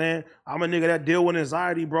know what I'm saying? I'm a nigga that deal with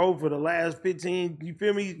anxiety, bro, for the last 15, you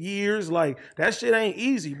feel me, years. Like, that shit ain't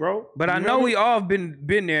easy, bro. But I know we all been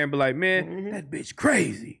there and be like, man, that bitch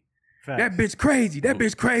crazy. Facts. That bitch crazy. That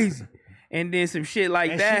bitch crazy. And then some shit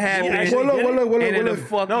like that happened. She did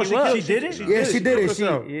it? Yeah, she did it.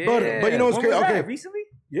 But you know what's crazy? Okay. Recently?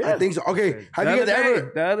 Yeah. I think so. Okay. Have you guys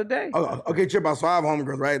ever? The other day. Oh, okay, Chip, so I have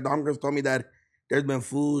homegirls, right? The homegirls told me that there's been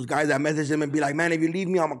fools, guys that message them and be like, man, if you leave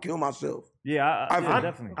me, I'm going to kill myself. Yeah,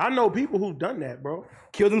 definitely. I know people who've done that, bro.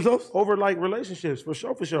 Kill themselves? Over, like, relationships, for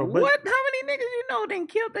sure. But what? How many niggas you know didn't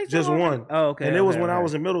kill themselves? Just one. Oh, okay. And it was when I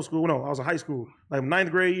was in middle school. No, I was in high school. Like,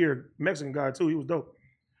 9th grade year, Mexican guy, too. He was dope.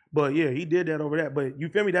 But, yeah, he did that over that. But you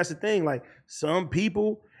feel me? That's the thing. Like, some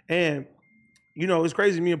people, and, it's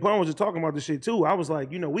crazy. Me and Pun was just talking about this shit, too. I was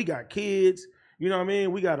like, we got kids. You know what I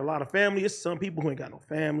mean? We got a lot of family. It's some people who ain't got no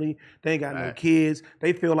family. They ain't got no kids.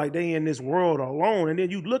 They feel like they in this world alone. And then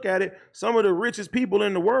you look at it, some of the richest people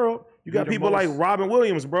in the world, you got people like Robin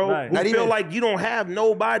Williams, bro, who feel like you don't have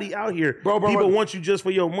nobody out here. People want you just for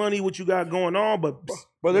your money, what you got going on. But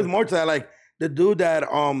there's more to that. Like the dude that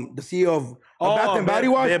the CEO of Bath and Body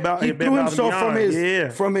Works, he threw himself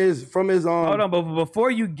from his Hold on, but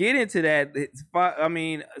before you get into that,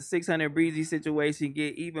 600 Breezy situation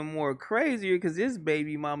get even more crazier because this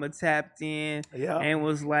baby mama tapped in and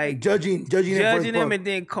was like judging him and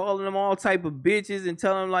then calling them all type of bitches and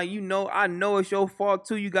telling them like, I know it's your fault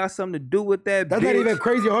too. You got something to do with that. That's bitch. Not even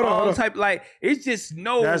crazy. Hold on. Type like it's just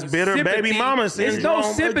no. That's bitter sympathy. Baby mama syndrome. It's no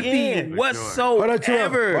sympathy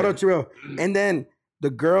whatsoever. Hold on, Terrell. And then the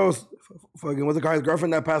girls, fucking what's the guy's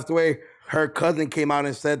girlfriend that passed away? Her cousin came out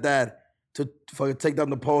and said that to fucking take down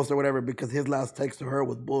the post or whatever because his last text to her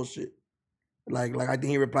was bullshit. Like I think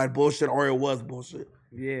he replied bullshit or it was bullshit.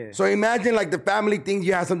 Yeah. So imagine like the family thinks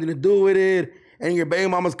you have something to do with it, and your baby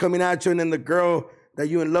mama's coming at you, and then the girl that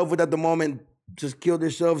you're in love with at the moment just killed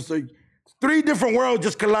herself. So 3 different worlds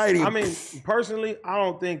just colliding. I mean, personally, I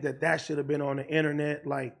don't think that should have been on the internet.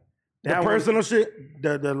 Like. That personal shit?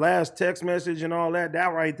 The last text message and all that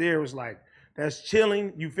right there was like, that's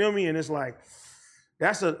chilling, you feel me? And it's like,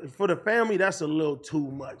 for the family, that's a little too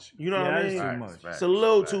much. You know what I mean? Too much. It's a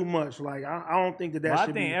little too much. Like, I don't think that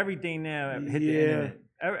should be. I think everything now hit the internet.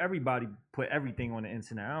 Everybody put everything on the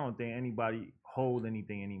internet. I don't think anybody hold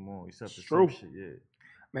anything anymore except for some shit. Yeah.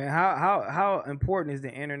 Man, how important is the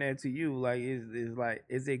internet to you? Like,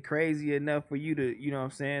 is it crazy enough for you to, you know what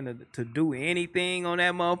I'm saying, to do anything on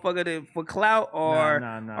that motherfucker for clout or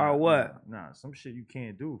or what? Nah, some shit you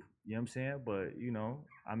can't do. You know what I'm saying? But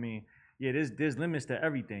there's limits to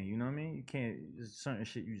everything. You know what I mean? You can't. There's certain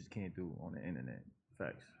shit you just can't do on the internet.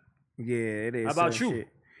 Facts. Yeah, it is. How about you? Shit.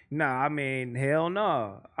 Nah, hell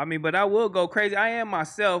no. But I will go crazy. I am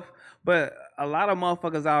myself, but a lot of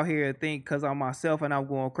motherfuckers out here think because I'm myself and I'm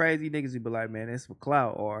going crazy, niggas will be like, man, it's for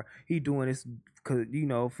clout, or he doing this cause you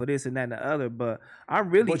know, for this and that and the other. But I'm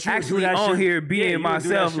really But you would do actually that on shit- here yeah, being you would do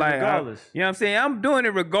that myself, shit like regardless. you know what I'm saying. I'm doing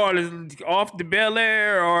it regardless, off the Bel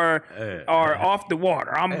Air or off the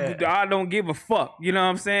water. I don't give a fuck. You know what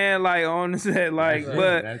I'm saying? Like on the set, like,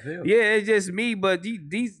 but yeah, it's just me. But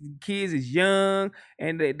these kids is young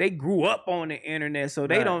and they grew up on the internet, so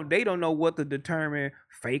they don't know what to determine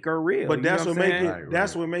fake or real. But that's you know what make I'm it. saying?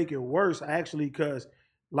 That's what make it worse, actually, because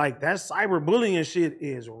like that cyberbullying shit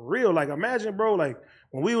is real. Like imagine, bro, like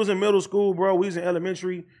when we was in middle school, bro, we was in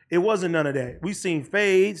elementary, it wasn't none of that. We seen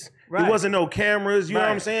fades. Right. It wasn't no cameras. You know what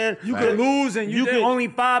I'm saying? You could lose and you could- only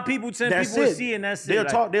 5 people, 10 That's people will it. see, and that's it. They'll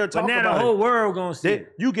talk But now about the whole it. world gonna see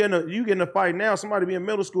it. You get in a fight now. Somebody be in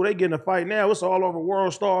middle school, they get in a fight now. It's all over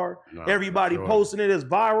World Star. Everybody posting it. It's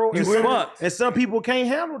viral. You fucked. And some people can't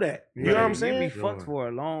handle that. You know what I'm saying? You be fucked for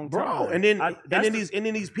a long time, Bro, and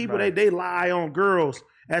then these people they lie on girls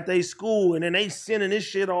at their school, and then they sending this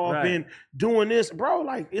shit off and doing this, bro.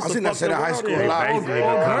 Like it's I seen that shit in high school a lot.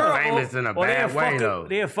 Famous in a bad way though.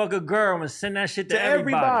 They'll fuck a girl and send that shit to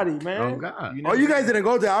everybody, man. Oh God. Oh, you guys didn't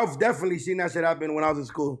go there. I've definitely seen that shit happen when I was in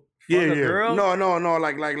school. Yeah. Girl? No,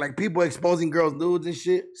 like people exposing girls' nudes and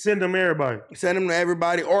shit. Send them to everybody. Send them to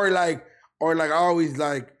everybody, or like I always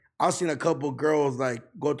like. I've seen a couple girls like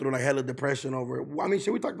go through like hella depression over it. I mean,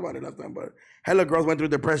 shit, we talked about it last time, but hella girls went through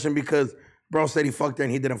depression because bro said he fucked her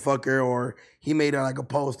and he didn't fuck her, or he made like a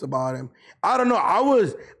post about him. I don't know. I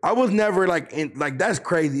was never like like that's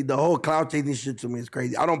crazy. The whole cloud chasing shit to me is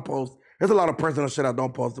crazy. I don't post. There's a lot of personal shit I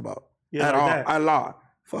don't post about at all. that. A lot.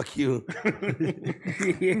 Fuck you.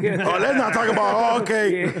 Oh, let's not talk about. Oh,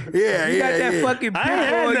 okay. Yeah. You got that fucking I ain't had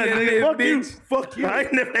pimple on nothing, your nigga. lip, Fuck you. bitch. I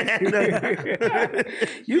ain't never had nothing.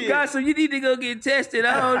 You got some. You need to go get tested.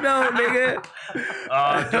 I don't know, nigga.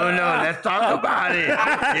 Oh, don't know. Let's talk about it.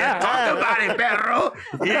 Let's talk about it, perro.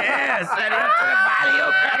 Yes, send it to the body,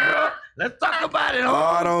 oh, perro. Let's talk about it. Oh,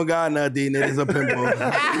 I don't got nothing. It is a pimple.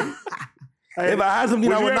 Hey, if I had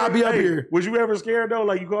something, I would not be up here. Was you ever scared though?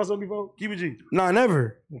 Like you caught something before? Keep it G. No,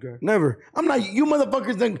 never. Okay. Never. I'm not. You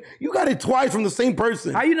motherfuckers think you got it twice from the same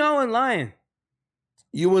person. How you know I'm lying?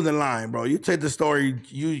 You wasn't lying, bro. You take the story.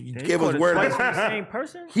 You gave us word. Twice from the same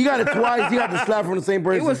person? He got it twice. He got the slap from the same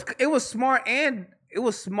person. It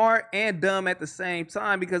was smart and dumb at the same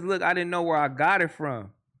time because look, I didn't know where I got it from.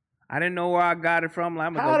 Like,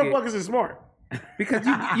 I'm How the fuck is it smart? Because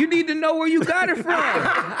you need to know where you got it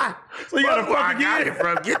from. So you gotta Fuck where I fucking got get it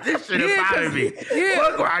from. Get this shit Yeah, up out of me. yeah.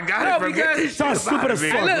 Fuck where I got it from. Get because- this shit Sounds up stupid out as of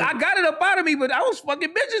me. fuck. Look, I got it up out of me, but I was fucking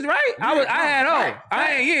bitches, right? I had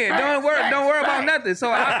hoes. Don't worry about nothing. So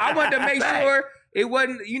I wanted to make sure it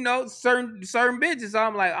wasn't, certain bitches. So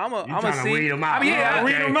I'm like, I'm gonna see. Read them out. I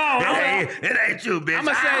read them out. It ain't you, bitch.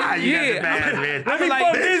 I'ma say, you got yeah. the bad bitch. I'm like,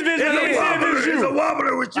 fuck this bitch. It's a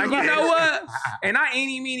wobbler with you. like, you know what? And I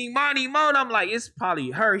eeny, meeny, miny, moan. I'm like, it's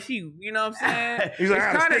probably her. She, you know what I'm saying? He's like,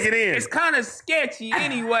 I gotta stick it in. It's kind of sketchy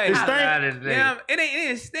anyway. It stank. Yeah, it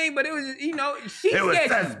didn't stink, but it was, she It was sketchy.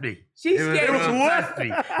 suspect. She It was sketchy.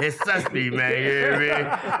 suspect. It's suspect, man. You hear me?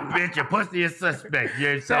 Bitch, your pussy is suspect.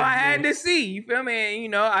 So I had to see, you feel me?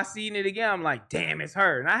 And, I seen it again. I'm like, damn, it's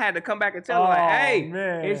her. And I had to come back and tell her, like, hey,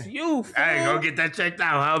 man. it's you, fool. Hey, go get that checked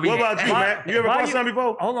out, homie. What about you, man? You ever Why caught something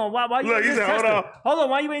before? Hold on, why you Look, ain't he just said, test hold it? on. Hold on,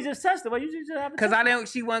 why you ain't just test it? Why you just have it Because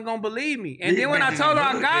she wasn't going to believe me. And These then when I bitches told her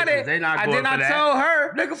I is got bitches. it, They not going I for that. told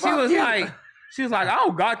her, Nigga, she fuck was you. like, I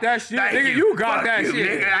don't got that shit. Thank Nigga, you got Fuck that you,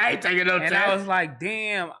 shit. Nigga. I ain't taking no And test. I was like,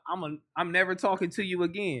 damn, I'm never talking to you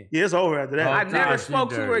again. Yeah, it's over after that. I God, never she spoke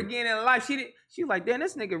to her dirty. again in life. She was like, damn,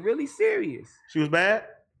 this nigga really serious. She was bad?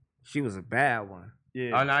 She was a bad one.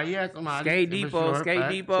 Yeah. Oh, no, yeah, somebody. Skate for Depot, sure, Skate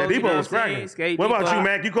fact. Depot. Skate you Depot know was what I'm saying? cracking. Skate What about Depot. you,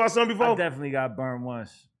 Mac? You caught something I before? definitely got burned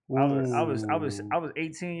once. I was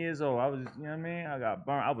 18 years old. I was, you know what I mean? I got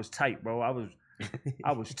burned. I was tight, bro. I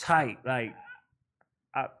was tight. Like,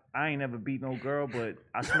 I ain't never beat no girl, but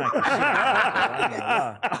I smacked the shit out of her, bro. I ain't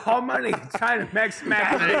gonna lie. All my niggas China Mac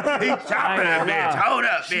smack. He chopping that bitch. Hold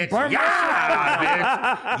up, bitch. burned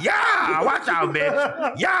Yeah, bitch. Yeah, watch out,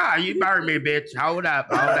 bitch. Yeah, you burned me, bitch. Hold up.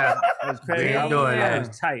 It was crazy. ain't I doing that.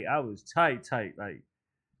 was tight. I was tight. Like,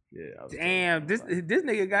 yeah. I was tight. Damn, this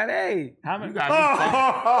nigga got AIDS. How many? You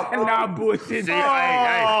got me. Nah, bullshit. See, see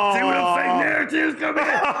where them fake narratives come in?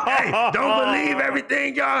 Hey, don't believe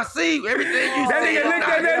everything y'all see. Everything you That see nigga is looked not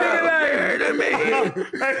at that nigga compared to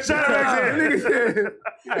me. Hey, shout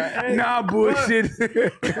out to Nah, bullshit.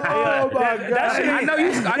 Oh my God. I know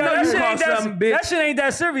you caught something, bitch. That shit ain't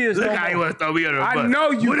that serious. Look no how he more. wants to throw me under the bus. I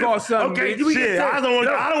know you What if- caught something, Okay, bitch. do we Shit, get I don't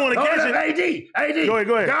want to catch it. AD.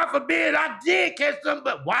 Go ahead. God forbid I did catch something,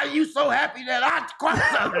 but why Why are you so happy that I caught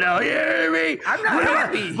something though? You know what I mean? I'm not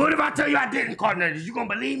happy. What if I tell you I didn't caught nothing? Is you gonna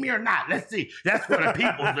believe me or not? Let's see. That's for the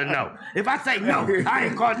people to know. If I say no, I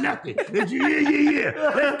ain't caught nothing. Yeah.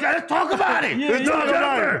 Let's talk about it. Let's talk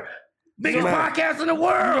about it. Biggest podcast in the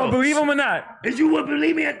world. You gonna believe him or not? If you would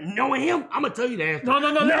believe me knowing him, I'm gonna tell you the answer. No.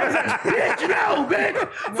 Bitch, no, bitch.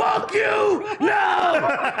 Fuck you.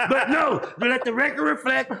 No. But no, to let the record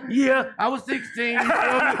reflect, yeah, I was 16. You feel me?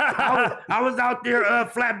 I was out there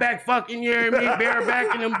flat back fucking, you know what I mean?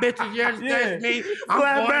 Bareback and them bitches, you understand me?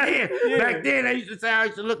 I'm going in. Yeah. Back then, they used to say I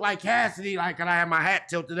used to look like Cassidy, like, and I had my hat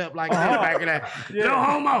tilted up like this back in that. Yeah. No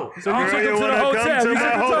homo. So you took him to the hotel. To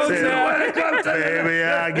my hotel. Baby,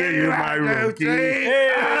 I'll give you my room key.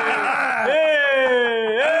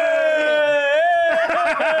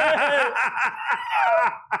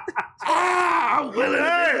 I'm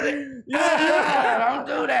willing. Don't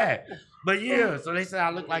do that. But yeah, so they said I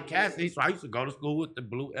look like Cassidy, so I used to go to school with the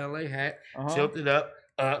blue LA hat, tilted up,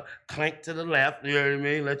 clank to the left, you know what I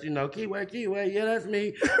mean? Let you know, Keyway, yeah, that's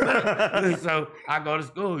me. So I go to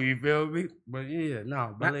school, you feel me? But yeah,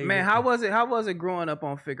 no, believe Man, how was it growing up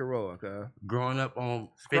on Figueroa, cuz? Growing up on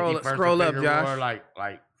Scroll 51st up, and Figueroa, Josh.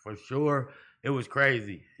 like for sure, it was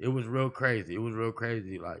crazy. It was real crazy.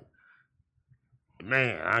 Like,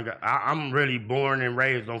 man, I'm really born and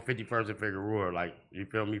raised on 51st and Figueroa. Like, you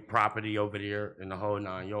feel me? Property over there in the whole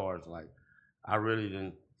 9 yards. Like, I really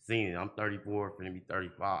didn't seen it. I'm 34, finna be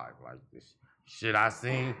 35. Like, this shit I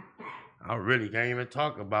seen, I really can't even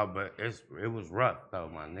talk about, but it was rough though,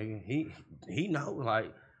 my nigga. He know,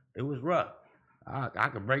 like, it was rough. I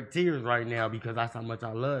could break tears right now because that's how much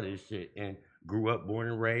I love this shit. And grew up, born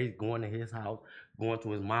and raised, going to his house, going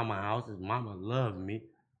to his mama's house. His mama loved me.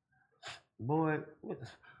 Boy,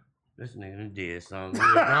 this nigga did something.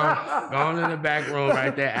 Gone in the back room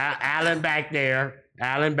right there. Alan back there.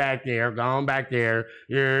 Gone back there.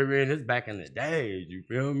 You know what I mean? It's back in the days, you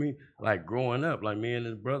feel me? Like growing up, like me and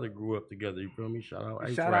his brother grew up together, you feel me? Shout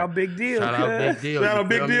out Big Deal. Shout out Big Deal. Shout out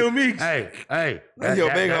Big Deal Meeks. Hey. That's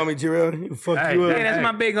your big homie, Terrell. He'll fuck you up. Hey, that's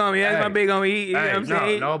my big homie. That's my big homie. You know what I'm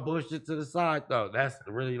saying? No bullshit to the side, though. That's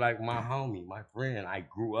really like my homie, my friend I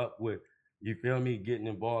grew up with. You feel me? Getting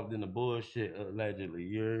involved in the bullshit, allegedly.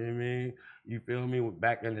 You know what I mean? You feel me?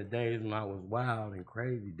 Back in the days when I was wild and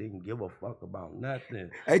crazy, didn't give a fuck about nothing.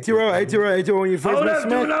 Hey, Terrell, when you first met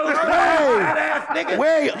Smac.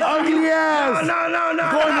 Wait, ugly ass. No.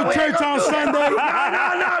 Going to church on Sunday.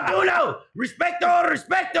 No. Respect all.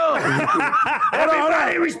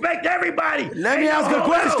 Everybody respect everybody. Let me ask a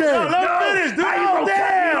question. Finish, dude.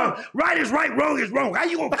 Damn. Right is right, wrong is wrong. How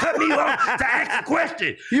you gonna cut me off to ask a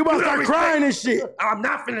question? You about to start crying and shit. I'm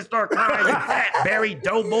not finna start crying, you fat berry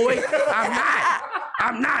doughboy.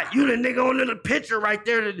 I'm not. You the nigga on the picture right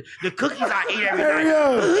there, the cookies I eat every night.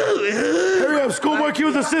 Hurry up, Schoolboy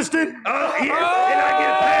Q's assistant. Yeah, and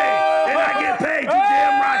I get paid. You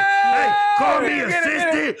damn right. Hey, call me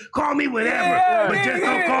assistant, call me whatever, but just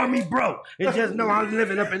don't call me broke. And just know I'm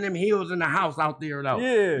living up in them hills in the house out there though.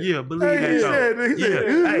 Yeah, believe that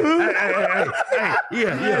though.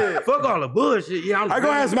 Yeah. Fuck all the bullshit. Yeah, I go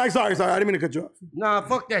ask Smac. Sorry, I didn't mean to cut you off. Nah,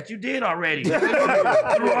 fuck that. You did already. You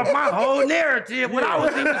threw off my whole narrative, what I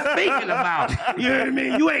was even speaking about. You know what I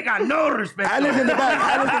mean? You ain't got no respect. I live in the back.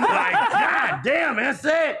 Like, God damn, that's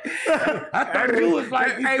it. I thought you was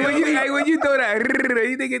like, when you throw that,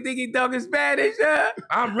 you think he talking Spanish, huh?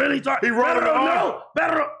 I'm really talking. He wrote it on.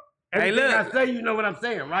 Better. Hey, look. I say, you know what I'm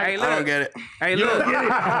saying, right? Hey, look. I don't get it. Hey, You look. don't get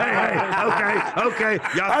it? Okay.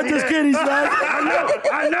 Y'all I'm see just that? kidding, Smac.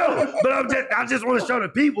 I know, but I just want to show the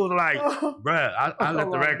people, like, bruh, I let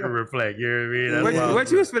the record reflect. You know what I mean?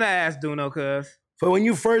 What you was finna ask, Duno, cuz? For when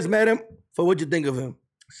you first met him, what'd you think of him?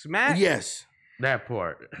 Smac? Yes. That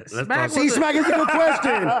part. Smac See, Smac is a good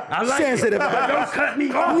question. I like Sensitive. Don't cut me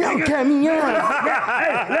off. Don't cut me off.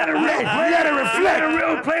 Hey, let a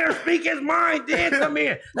real player speak his mind, then come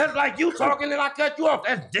in. That's like you talking and I cut you off.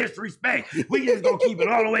 That's disrespect. We just gonna keep it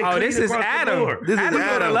all the way clean. This is across Adam. The board. This is Adam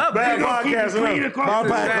Adam. gonna love Bad it. podcast.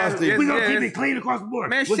 We gonna keep it clean across the board.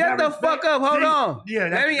 Man, With shut that the respect, fuck up. Hold see? on. Yeah,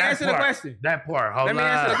 Let me answer the question. That part. Hold on. Let me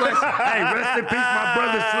answer the question. Hey, rest in peace, my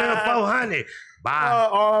brother Slim 400. Bye.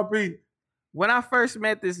 R.I.P. When I first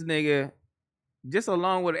met this nigga, just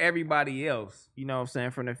along with everybody else, you know what I'm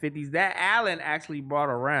saying, from the 50s, that Allen actually brought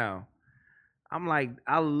around. I'm like,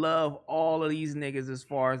 I love all of these niggas as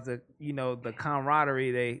far as the, you know, the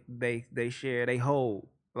camaraderie they share, they hold.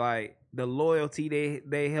 Like the loyalty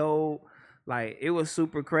they hold. Like it was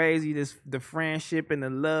super crazy. The friendship and the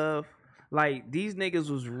love. Like these niggas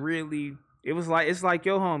was really, it's like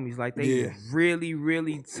your homies. Like they really,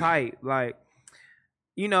 really tight. Like,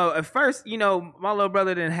 you know, at first, you know, my little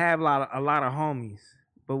brother didn't have a lot of homies.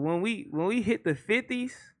 But when we hit the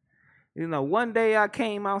 50s, you know, one day I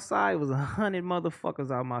came outside, it was 100 motherfuckers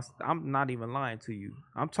out my. I'm not even lying to you.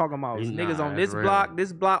 I'm talking about niggas on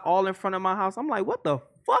this block, all in front of my house. I'm like, what the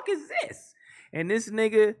fuck is this? And this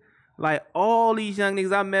nigga, like all these young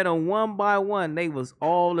niggas, I met them one by one. They was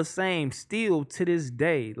all the same, still to this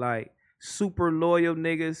day. Like super loyal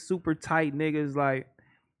niggas, super tight niggas.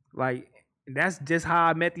 Like that's just how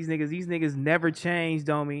I met these niggas. These niggas never changed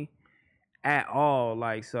on me at all.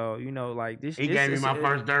 Like, so, you know, like this. He gave me my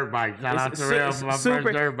first dirt bike. Shout out to Terrell for my first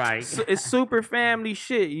dirt bike. It's super family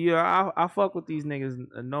shit. You know, I fuck with these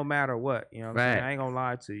niggas no matter what. You know what I'm saying? I ain't gonna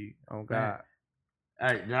lie to you. Oh God.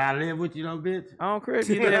 Hey, did I live with you though, bitch? I don't care if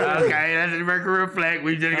you live with me. Okay, that's the record reflect.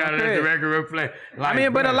 We just got to let the record reflect. Like, I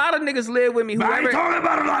mean, but a lot of niggas live with me. But I ain't talking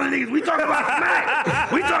about a lot of niggas. We talking about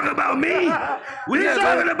Smac. We talking about me. We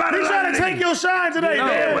talking about He's trying to take your shine today,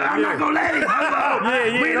 man. But I'm not gonna let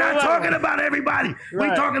him. We're not talking about everybody. We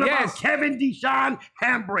talking about Kevin Deshaun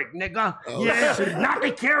Hambrick, nigga. Yes, not the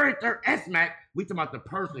character Smac. We talking about the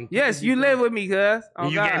person. Yes, you live with me, cuz. Oh,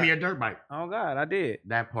 you gave me a dirt bike. Oh God, I did.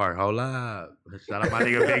 That part. Hold up. Shout out my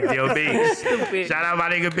nigga Big Deal Beach. Stupid. Shout out my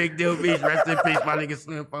nigga Big Deal Beach. Rest in peace, my nigga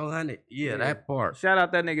Slim 400. Yeah, that part. Shout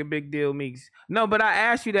out that nigga Big Deal Meeks. No, but I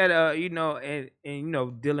asked you that, you know, and you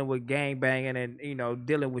know, dealing with gang banging and you know,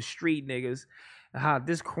 dealing with street niggas. How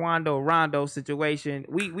this Quando Rondo situation,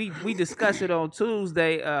 we discussed it on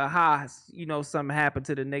Tuesday. How, you know, something happened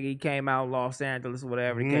to the nigga. He came out Los Angeles,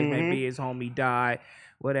 whatever the case may be. His homie died,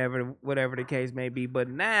 whatever the case may be. But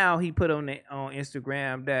now he put on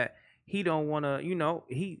Instagram that he don't want to, you know,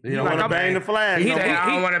 he don't want to bang the flag. I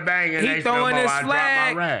don't want to bang it. He throwing his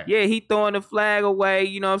flag. Yeah, he throwing the flag away.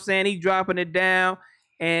 You know what I'm saying? He dropping it down.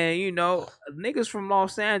 And, you know, niggas from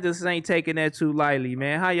Los Angeles ain't taking that too lightly,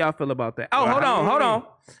 man. How y'all feel about that? Oh, hold on.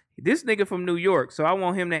 This nigga from New York, so I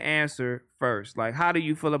want him to answer first. Like, how do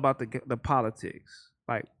you feel about the politics?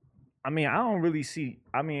 Like, I mean, I don't really see.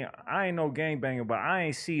 I mean, I ain't no gangbanger, but I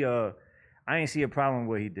ain't see a problem with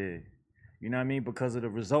what he did. You know what I mean? Because of the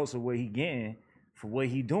results of what he getting for what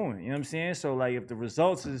he doing. You know what I'm saying? So, like, if the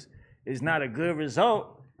results is not a good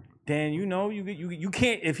result, then you know you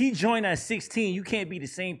can't. If he joined at 16, you can't be the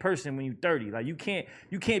same person when you're 30. Like you can't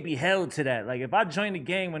be held to that. Like if I joined the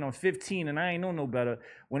gang when I'm 15 and I ain't know no better,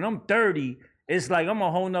 when I'm 30, it's like I'm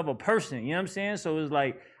a whole nother person. You know what I'm saying? So it's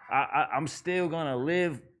like I'm still gonna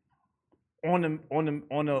live on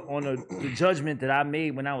the judgment that I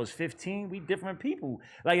made when I was 15. We different people.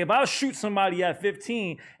 Like if I shoot somebody at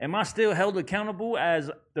 15, am I still held accountable as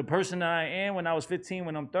the person that I am when I was 15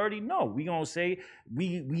 when I'm 30? No, we gonna say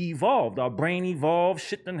we evolved. Our brain evolved,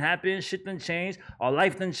 shit done happened, shit done changed, our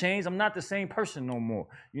life done changed. I'm not the same person no more.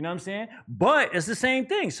 You know what I'm saying? But it's the same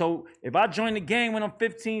thing. So if I join the gang when I'm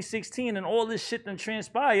 15, 16 and all this shit done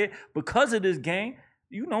transpired because of this gang,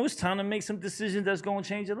 you know, it's time to make some decisions that's going to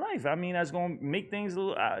change your life. I mean, that's going to make things a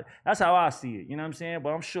little, that's how I see it. You know what I'm saying? But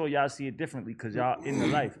I'm sure y'all see it differently because y'all in the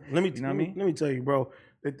life. Let me tell you, bro.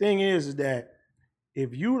 The thing is that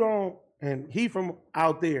if you don't, and he from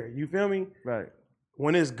out there, you feel me? Right.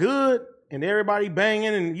 When it's good and everybody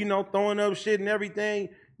banging and, you know, throwing up shit and everything,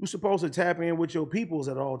 you're supposed to tap in with your peoples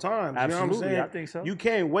at all times. Absolutely, you know what I'm saying? I think so. You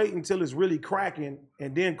can't wait until it's really cracking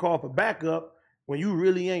and then call for backup when you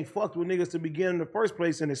really ain't fucked with niggas to begin in the first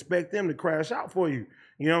place and expect them to crash out for you.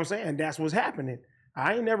 You know what I'm saying? That's what's happening.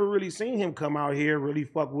 I ain't never really seen him come out here really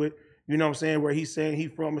fuck with, you know what I'm saying, where he's saying he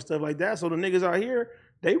from and stuff like that. So the niggas out here,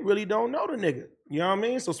 they really don't know the nigga. You know what I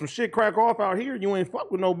mean? So some shit crack off out here, you ain't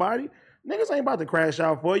fuck with nobody. Niggas ain't about to crash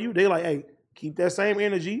out for you. They like, hey, keep that same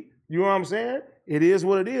energy. You know what I'm saying? It is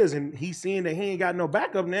what it is. And he's seeing that he ain't got no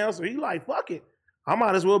backup now, so he like, fuck it. I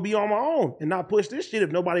might as well be on my own and not push this shit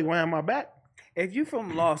if nobody gonna have my back. If you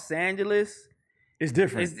from Los Angeles, it's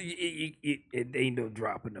different. It ain't no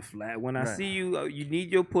dropping the flag. When I see you, you need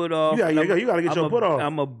your put off. You gotta get your put off.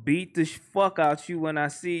 I'm going to beat the fuck out you when I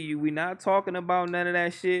see you. We not talking about none of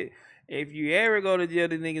that shit. If you ever go to jail,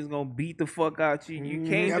 the niggas going to beat the fuck out you. You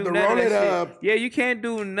can't do none of that shit. Yeah, you can't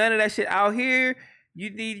do none of that shit. Out here,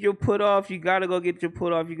 you need your put off. You got to go get your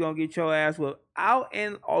put off. You're going to get your ass whooped. Out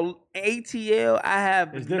in ATL, I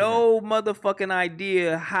have no motherfucking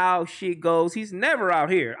idea how shit goes. He's never out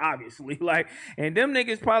here, obviously. Like, and them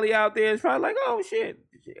niggas probably out there is probably like, oh shit.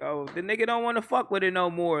 Oh, the nigga don't want to fuck with it no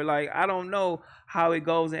more. Like, I don't know how it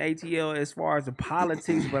goes in ATL as far as the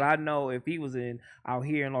politics, but I know if he was out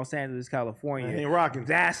here in Los Angeles, California, ain't rocking.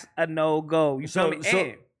 That's a no-go. You feel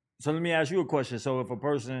me? So let me ask you a question. So if a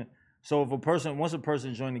person, once a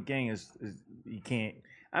person join the gang, he can't.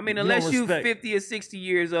 I mean, You unless don't you respect. 50 or 60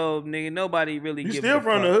 years old, nigga, nobody really You gives still a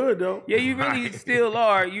from fuck. the hood though. Yeah, you really still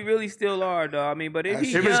are. You really still are, though. I mean, but if he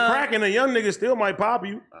If young, it's cracking, a young nigga still might pop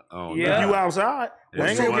you. Yeah. If you outside. They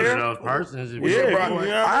ain't If gonna you're one care. of those persons, if Yeah, you- bro.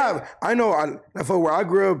 Yeah. I know. For where I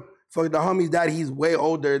grew up, for the homie's dad, he's way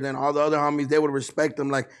older than all the other homies. They would respect him,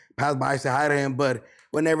 like pass by, say hi to him. But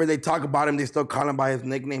whenever they talk about him, they still call him by his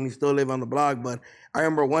nickname. He still live on the block. But I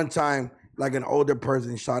remember one time, like an older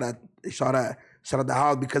person shot at the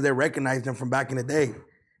house because they recognized him from back in the day,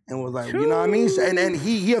 and was like, you know what I mean? And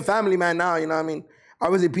he a family man now. You know what I mean?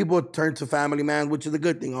 Obviously, people turn to family man, which is a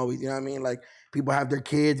good thing always. You know what I mean? Like people have their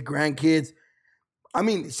kids, grandkids. I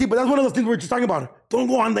mean, see, but that's one of those things we're just talking about. Don't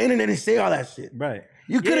go on the internet and say all that shit. Right.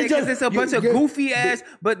 You could have because just. it's a bunch of goofy ass,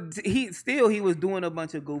 but he was doing a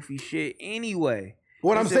bunch of goofy shit anyway.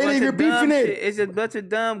 What I'm It's a saying bunch is you're of dumb beefing it. shit. It's a bunch of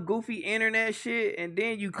dumb, goofy internet shit, and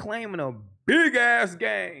then you claiming a big ass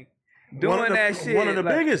gang doing that shit. One of the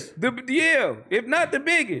biggest. If not the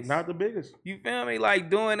biggest. Not the biggest. You feel me? Like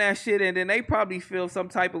doing that shit, and then they probably feel some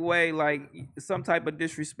type of way, like some type of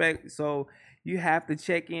disrespect. So you have to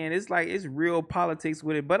check in. It's like it's real politics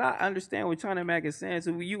with it. But I understand what China Mac is saying.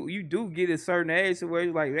 So you do get a certain age to where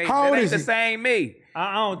you're like, hey, How that old ain't is the he? same me.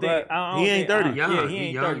 I don't think He ain't 30. Yeah, he He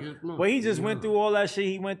ain't young, 30. just young. But he just He went young. through all that shit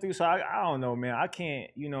he went through. So I don't know, man. I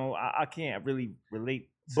can't, I can't really relate.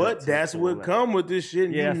 But that's all what that. come with this shit.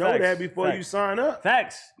 And Yeah, you know facts, that before you facts. sign up.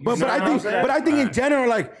 Facts. But I know think, what I'm but I think in general,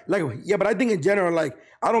 but I think in general, like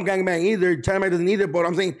I don't gangbang either. China Mac doesn't either. But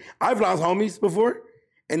I'm saying I've lost homies before,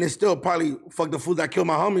 and it's still probably fuck the fools that killed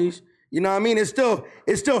my homies. You know what I mean? It still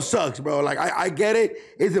sucks, bro. Like I get it.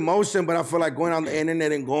 It's emotion, but I feel like going on the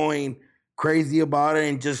internet and going crazy about it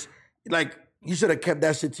and just like you should have kept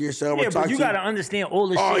that shit to yourself. Yeah, or talk but you to gotta understand all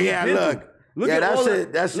the Oh shit yeah, he's been look. through. Look Yeah, at that's all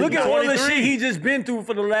it. That's look it. at all the 23. shit he just been through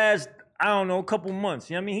for the last, I don't know, a couple months.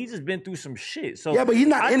 You know what I mean? He just been through some shit. So Yeah, but he's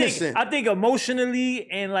not I innocent. I think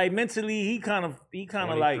emotionally and like mentally, he kind of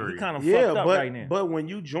fucked Yeah, up right now. but when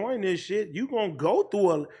you join this shit, you gonna go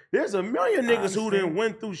through there's a million niggas who done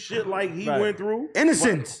went through shit like he Right. went through.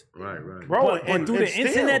 Innocence. Right. Bro, But through the still-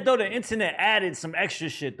 internet though, the internet added some extra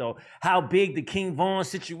shit though. How big the King Von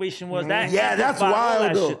situation was. That Yeah, that's amplified all wild,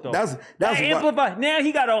 that though. shit, though. That's that wild. amplified. Now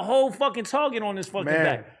he got a whole fucking target on his fucking Man.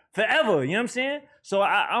 back forever. You know what I'm saying? So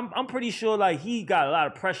I'm pretty sure like he got a lot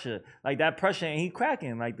of pressure, like that pressure, and he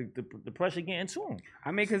cracking like the pressure getting to him. I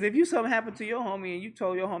mean, because if you something happened to your homie and you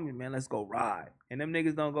told your homie, man, let's go ride, and them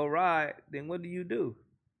niggas don't go ride, then what do?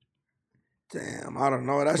 Damn, I don't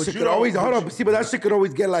know. That But shit you could don't- always but hold you- up. See, but that shit could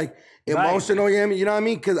always get like emotional. You know what I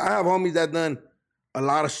mean? Because I have homies that done a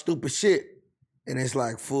lot of stupid shit, and it's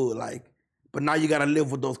like fool, like. But now you gotta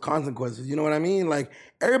live with those consequences. You know what I mean? Like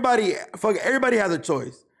everybody has a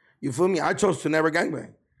choice. You feel me? I chose to never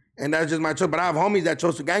gangbang, and that's just my choice. But I have homies that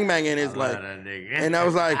chose to gangbang, and it's like, and I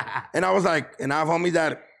was like, and I have homies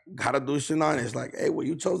that gotta do shit on. It's like, hey, well,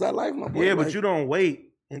 you chose that life, my boy. Yeah, but Like, you don't wait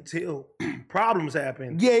until problems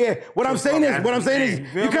happen. Yeah. What I'm saying is,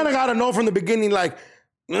 feel you me? kind of gotta know from the beginning, like,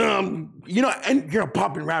 you know, and you're a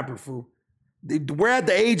popping rapper, fool. We're at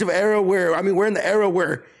the age of era where, we're in the era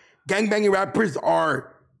where gangbanging rappers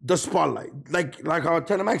are the spotlight. Like how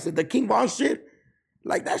China Mac said, the King Von shit,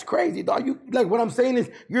 like that's crazy, dog. You like what I'm saying is,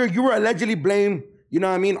 you were allegedly blamed. You know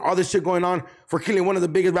what I mean? All this shit going on for killing one of the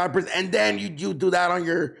biggest rappers, and then you do that on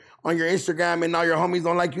your Instagram, and now your homies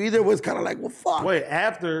don't like you either. It was kind of like, well, fuck. Wait,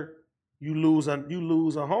 after you lose a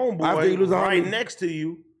homeboy After you lose a right homie. next to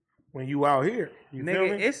you when you out here. You feel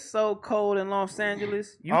Nigga, me? it's so cold in Los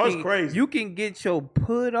Angeles. It's crazy. You can get your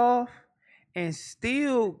put off and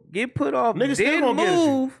still get put off. Niggas still then gonna get at you.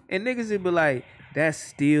 move, and niggas will be like, "That's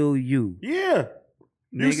still you." Yeah.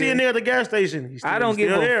 You Nigga, see him there at the gas station. He's I don't give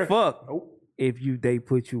still a there. fuck Nope. if they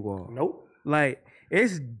put you off. Nope. Like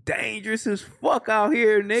it's dangerous as fuck out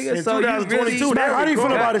here, nigga. In So you 2022, really, Smac, how do you feel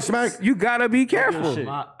Go about it, Smac? you gotta be careful. shit.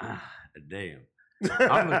 Damn.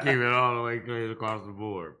 I'm gonna keep it all the way clean across the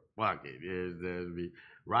board. Fuck it.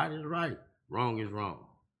 Right is right. Wrong is wrong.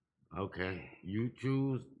 Okay. You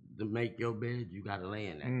choose to make your bed, you gotta lay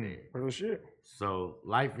in that bed. Real shit. So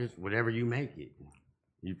life is whatever you make it.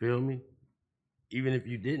 You feel me? Even if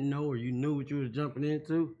you didn't know or you knew what you was jumping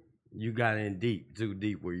into, you got in deep, too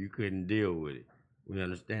deep where you couldn't deal with it. We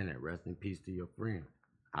understand that. Rest in peace to your friend.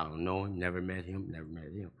 I don't know him, never met him.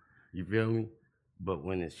 You feel me? But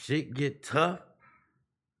when the shit get tough,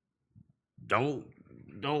 don't.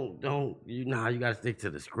 You know how you gotta stick to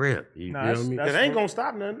the script. You Nah, feel that's- me? that's It ain't gonna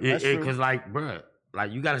stop nothing. That's true. Cause like, bruh,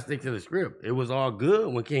 like you got to stick to the script. It was all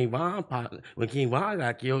good when King Von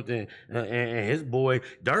got killed and his boy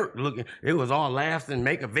Dirk looking. It was all laughs and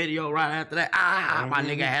make a video right after that. My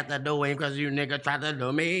nigga had to do it because you nigga tried to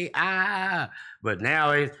do me. But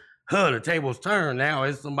now it's the tables turn. Now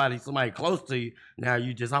it's somebody close to you. Now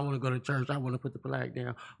you just I want to go to church. I want to put the flag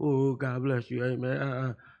down. Oh, God bless you,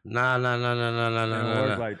 amen. Nah. It don't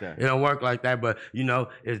work like that. It don't work like that. But you know,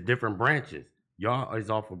 it's different branches. Y'all is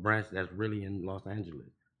off a branch that's really in Los Angeles.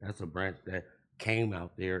 That's a branch that came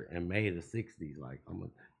out there and made the 60s. Like, I'm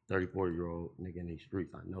a 34-year-old nigga in these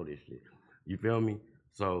streets. I know this shit. You feel me?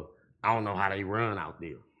 So, I don't know how they run out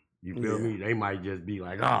there. You feel me? They might just be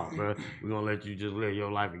like, oh, bro, we're going to let you just live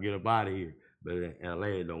your life and get up out of here. But in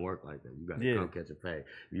L.A., it don't work like that. You got to come catch a fag. If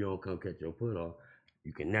you don't come catch your foot off,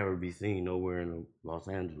 you can never be seen nowhere in Los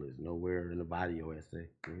Angeles, nowhere in the body USA.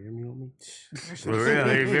 You hear me on me? For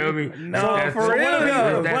real, you feel me? No, for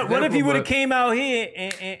real. What if he would have came out here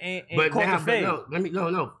and caught the fade? No.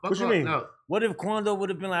 What you mean? No. What if Quando would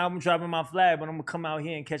have been like, I'm dropping my flag, but I'm gonna come out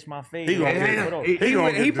here and catch my fade? He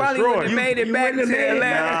probably would have made it back to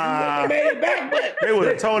Atlanta. Made it back, but They would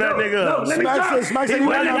have told that nigga up. Smac said he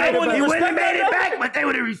wouldn't have made it back, but they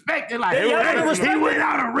would have respected. Like, he went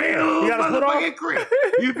out a real motherfucking crib.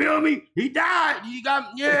 You feel me? He died. You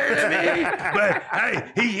got, I mean? But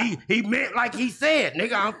hey, he meant like he said,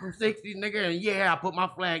 nigga, I'm from 60s, nigga, and yeah, I put my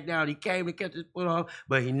flag down. He came and kept his foot off,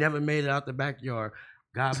 but he never made it out the backyard.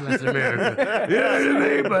 God bless America. You know what I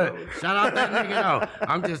mean? But shout out that nigga though.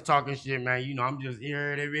 I'm just talking shit, man. You know, I'm just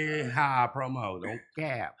here to be high promo. Don't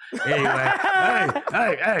cap. Anyway,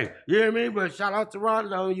 hey, you hear me? But shout out to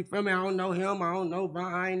Rondo. You feel me? I don't know him. I don't know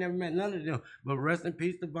Von. I ain't never met none of them. But rest in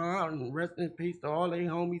peace to Von and rest in peace to all they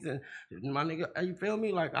homies and my nigga. You feel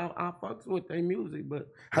me? Like I fucks with their music. But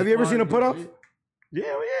have you ever seen him put up? Yeah.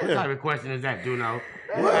 What type of question is that, Duno?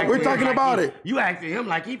 We're talking about it. You asking him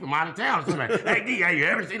like he from out of town. So like, hey, D, have you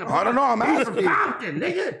ever seen him? I don't know. I'm asking. He's from Compton,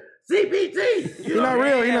 nigga. CPT. He's not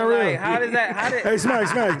real. He's not real. Like, how did Hey,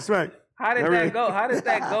 Smac. How did that go? How did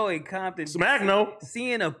that go in Compton? Smac no.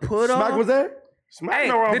 Seeing a put on. Smac was there? Smac Hey,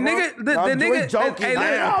 no. the nigga, joking.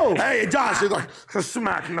 Hey, Josh, he's like,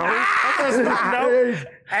 Smac no.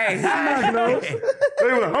 Hey, Smac no.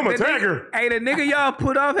 I'm a tagger. Hey, the nigga y'all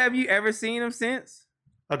put off, have you ever seen him since?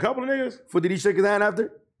 A couple of niggas? Did he shake his hand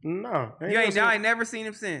after? No. Y'all ain't never seen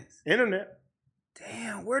him since. Internet.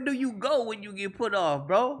 Damn, where do you go when you get put off,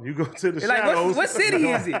 bro? You go to the Like, shadows. what city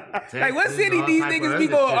is it? Like, what city all these type of niggas other be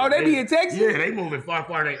going? shit. Oh, they be in Texas? Yeah, they moving far.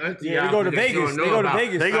 They auntie Yeah, they out go to that they Vegas. don't They know go to about.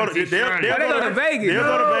 Vegas. They go Auntie to Shirley. They go to Vegas. They'll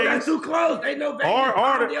go to that's Vegas. too close. They know Vegas.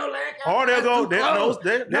 Or they'll go.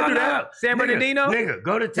 They'll do that. San Bernardino? Nigga,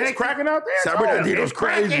 go to It's Texas. cracking out there. San Bernardino's It's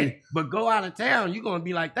cracking. crazy. But go out of town, you gonna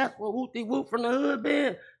be like, that's what Whoopty Whoop from the hood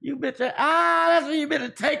been. You bitch, that's when you been to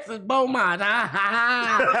Texas, Beaumont. We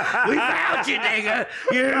found you, nigga.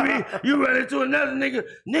 You hear me? You run into another nigga.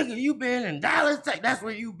 Nigga, you been in Dallas, Texas. That's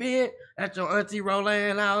where you been. At your auntie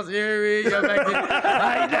Roland house here. Like,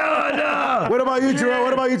 no. What about you, Jerome?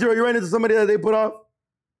 You ran into somebody that they put off?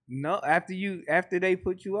 No, after they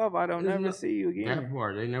put you up, I don't never see you again. That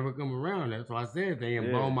part, they never come around. That's why I said they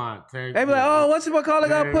in Beaumont, Texas. They be like, oh, what's it called?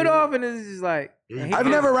 Got put off, and it's just like. I've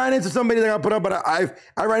never ran into somebody that got put up, but I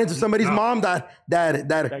ran into somebody's mom that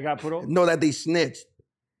got put off. No, that they snitched.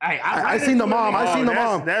 Hey, I seen the mom. I seen the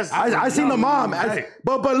mom. I seen the mom.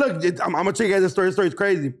 But look, I'm gonna tell you guys this story. This story's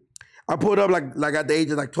crazy. I pulled up like at the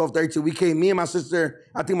age of like 12, 13. We came, me and my sister,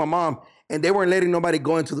 I think my mom, and they weren't letting nobody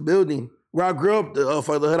go into the building. Where I grew up,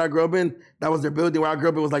 for the hood I grew up in, that was their building. Where I grew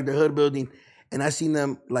up, it was like their hood building. And I seen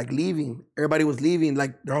them like leaving. Everybody was leaving.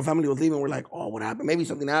 Like their whole family was leaving. We're like, oh, what happened? Maybe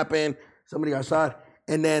something happened. Somebody got shot.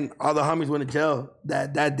 And then all the homies went to jail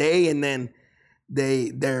that day. And then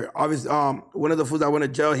they're obviously one of the fools that went to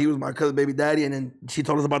jail. He was my cousin's baby daddy. And then she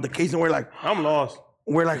told us about the case. And we're like, I'm lost.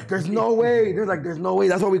 We're like, there's no way. There's no way.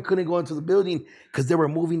 That's why we couldn't go into the building because they were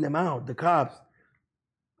moving them out. The cops.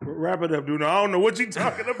 Wrap it up, dude. I don't know what you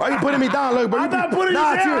talking about. Why you putting me down? Look, I'm not putting you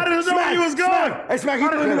down. I didn't know where you was going. Hey, Smac, he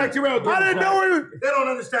doing like Terrell. I didn't know where you. They don't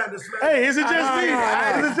understand this, man. Hey, is it just me?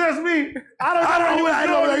 Is it just me? I don't know where you was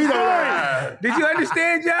going either. Did you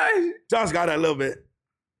understand, Josh? Josh got that a little bit.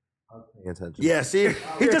 Yeah, see?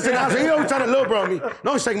 He just announced it. He always trying to little bro me.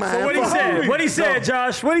 Don't shake my hand. What he said? What he said,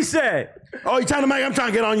 Josh? What he said? Oh, you trying to make? I'm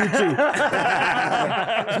trying to get on you too.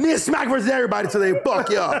 Me and Smac versus everybody today. Fuck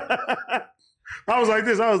y'all. I was like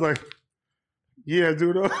this. I was like, yeah,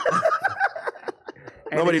 dude.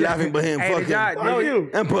 Nobody laughing but him. Fuck him. No, you.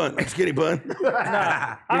 And Pun. I'm skinny Pun.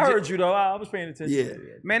 Nah, I heard you though. I was paying attention. Yeah.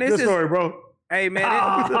 Man, Good story, bro. Hey man,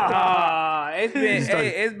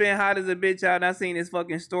 it's been hot as a bitch out. And I seen this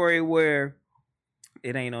fucking story where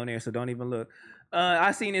it ain't on there, so don't even look.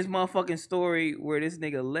 I seen this motherfucking story where this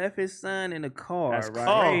nigga left his son in the car, That's right?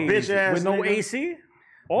 Oh, bitch ass with no nigga. AC.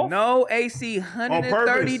 Off? No AC, 130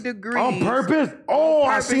 purpose. degrees. On purpose? Oh,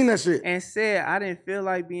 I purpose. seen that shit. And said, I didn't feel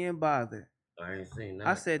like being bothered. I ain't seen that.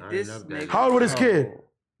 I said, this ain't know that. nigga. How old was this kid?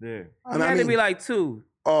 Yeah, He had to be like 2,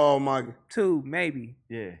 Oh my God. 2 maybe.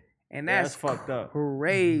 yeah. And Yeah, that's fucked up.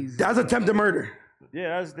 crazy. That's attempted murder.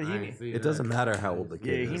 Yeah, that's the I ain't he. see It that. doesn't matter how old the kid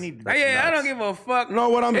Yeah, is. he need. Yeah, I don't give a fuck. No,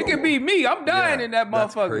 what I'm It could be me. I'm dying in that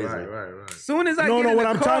that's motherfucker. crazy. Right. Soon as I No, get no, in what the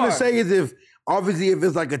I'm car, trying to say is if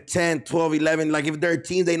it's like a 10, 12, 11, like if they're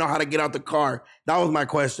teens, they know how to get out the car. That was my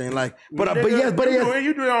question. Like, but yes.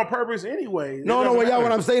 You do it on purpose anyway. No,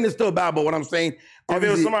 what I'm saying is still bad, but what I'm saying, If it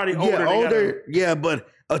was somebody older, but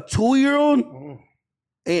a 2-year-old,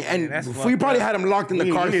 and that's we probably had him locked in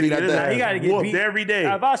the car seat at Nah, that. he gotta get whooped beat every day.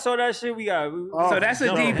 If I saw that shit, we got. so that's a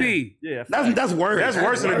DP. Yeah, That's worse. That's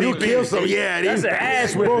worse than a You DP. kill some. Yeah, it that's is. an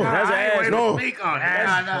ass whipping. That's an ass whipping. No, Speak on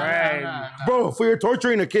That's that. crazy. bro, for you're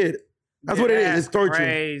torturing a kid. That's what it is. It's torture.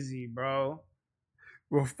 Crazy, bro.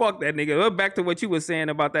 Well, fuck that nigga. Well, back to what you were saying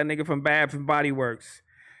about that nigga from Bath and Body Works.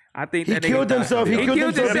 I think He that killed nigga himself. He killed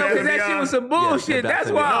himself because that shit was some bullshit. Yeah,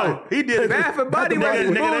 That's why. No, he did. Bath and Body Works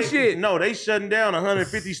is bullshit. No, they shutting down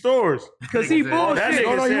 150 stores. Because he That bullshit.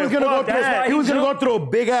 nigga No, he was said, gonna go fuck through. that. He was gonna go through a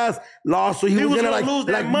big ass lawsuit. He was gonna lose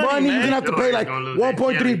that money, money. He was man. gonna have to Sure, pay he like gonna lose that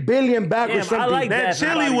 1.3 chili. billion back or Damn, I something. like That Bath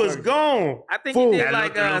and chili Body was Works. gone. I think Fool. he did That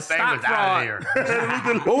like little a thing stock was out of fraud.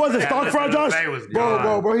 there. What was it? That Stock fraud, little Josh? thing was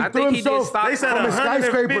Bro, gone. he I threw think he did himself stock They said from a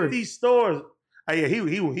skyscraper. 150 stores. Oh, yeah,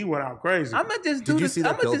 he went out crazy. I'm gonna just do Did you this. see I'm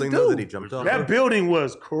that gonna just building though that he do. jumped off? That building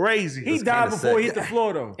was crazy. He That's died kinda before he sick. hit the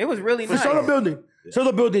floor though. It was really nice. Show the building. Show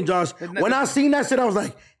the building, Josh. When I seen that shit, I was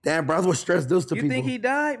like, damn, bro, that's what stress does to You people. think he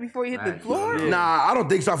died before he hit the floor? Nah, I don't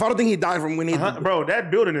think so. If I don't think he died from when he Bro,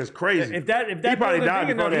 that building is crazy. If that He probably building died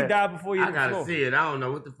big before enough, he that. died before he I hit the gotta floor. see it. I don't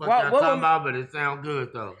know what the fuck What- y'all what talking would- about, but it sound good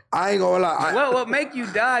though. I ain't gonna lie. What make you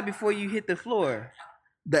die before you hit the floor?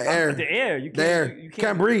 The air. The air, you can't. The air. You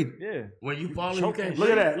Can't breathe. Yeah. When you fall, you can't.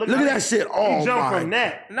 Look at that. Look at that shit. Oh, He jumped my. from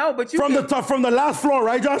that. No, but you From can, the top, from the last floor,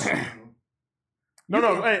 right, Josh?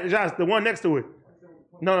 No, hey, Josh, the one next to it.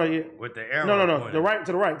 No, yeah. With the arrow. No. pointing. The right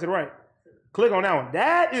to the right. Click on that one.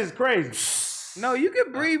 That is crazy. no, you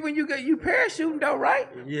can breathe when you parachuting though, right?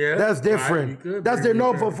 Yeah. That's right, you different. could That's breathe the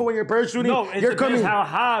with no that. for when you're parachuting. No, it you're depends coming. how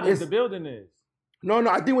high it's- the building is. No,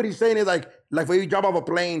 I think what he's saying is like when you drop off a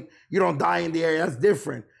plane, you don't die in the air. That's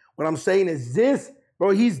different. What I'm saying is this,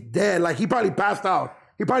 bro. He's dead. Like he probably passed out.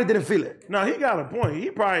 He probably didn't feel it. No, he got a point.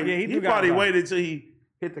 He probably do got a point. waited till he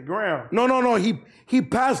hit the ground. No. He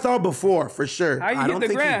passed out before for sure. How you I hit don't the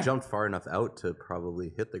think ground? he jumped far enough out to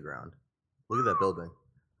probably hit the ground. Look at that building.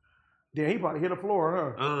 Yeah, he probably hit the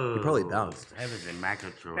floor, huh? Oh, He probably bounced. Heavens and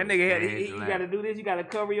Macatron. That nigga, you gotta do this. You gotta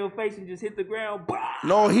cover your face and just hit the ground.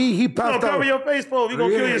 No, he You passed gonna cover out. your face, for you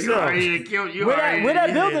gonna kill yourself. Where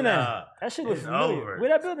that building at? That shit was It's familiar. over. Where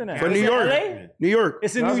that building at? For Is New it York. LA? New York.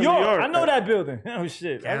 It's in That's New in New York. York. I know that building. Oh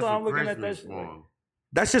shit. That's why I'm looking at that shit.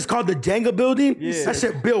 That's just called the Jenga building. Yeah. That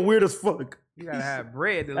shit built weird as fuck. You gotta have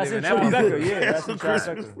bread to That's live in in that one. Tribeca. Yeah, that's in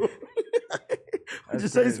Tribeca. What'd you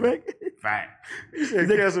say, Smac? Fact. He said,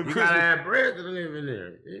 "Get some You Christmas." gotta have bread to live in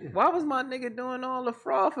there. Yeah. Why was my nigga doing all the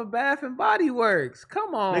fraud for Bath and Body Works?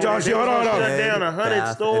 Come on. Josh, They hold on, gonna hold on. shut down 100 Bath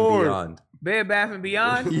and stores. beyond. Bed Bath and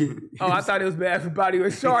Beyond? Oh, I thought it was Bath and Body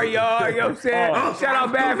Works. Sorry, y'all. You know what I'm saying? Shout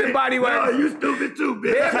out Bath and Body Oh, Works. you stupid too,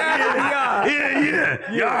 bitch. Bed Bath and Beyond.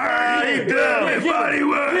 Yeah. Y'all heard he Love and Body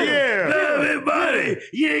Works. Yeah. Love and Body.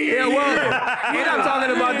 Yeah, well, and I'm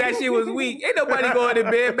talking about that shit was weak. Ain't nobody going to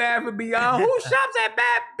Bed Bath and Beyond. Who shops at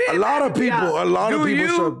Bed A lot Bath of and people. Beyond? A lot of Do people.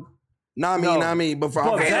 you? shop- Not me. But for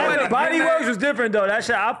But Ain't Bath nobody- and Body Works was different though. That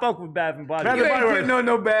shit, I fuck with Bath and Body Bath You Works. and ain't Body putting on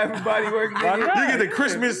no Bath and Body Works, Why nigga. not? You get the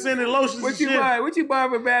Christmas scented lotions What and you shit. buy? What you buy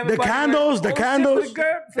for Bath and the Body candles, Works? the candles.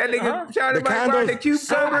 That nigga trying to The buy candles. the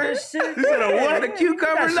cucumber. Shit. He said a what? The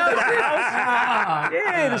cucumber lotion.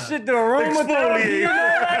 Yeah, the shit, the aromatherapy. You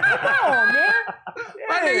know, like, come on, man.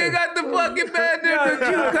 My nigga got the fucking bad the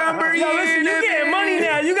cucumber. Yo, listen, you getting money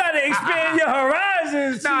now. You gotta expand your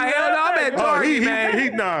horizons. Nah, hell no, I'm at Oh, Target,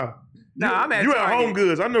 man. nah. Nah, I'm at You at Target. Home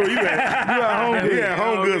Goods. I know you at. You at Home Goods. Yeah,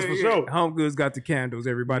 Home Goods for sure. Home Goods got the candles.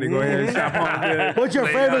 Everybody go ahead and shop Home Goods. What's your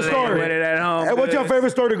favorite store? With it at Home Hey, what's your Goods. favorite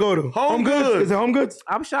store to go to? Home Goods. Is it Home Goods?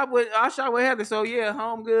 I shop with Heather, so yeah,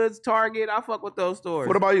 Home Goods, Target. I fuck with those stores.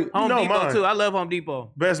 What about you? Home know Depot mine. too? I love Home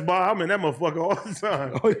Depot. Best Buy. I'm in that motherfucker all the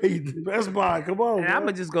time. Oh, yeah, you do. Best Buy. Come on. And man. I'm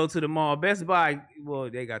gonna just go to the mall. Best Buy, well,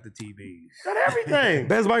 they got the TVs. Got everything.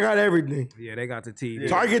 Best Buy got everything. Yeah, they got the TV.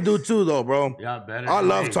 Target do too, though, bro. Y'all better. I than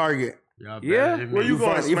love me. Target. Yeah? Where you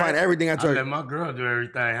going, You find everything at I church. let my girl do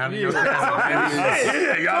everything. How many y'all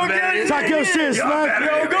better Talk your shit, Smac.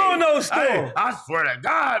 Yo, go in those stores. Hey, I swear to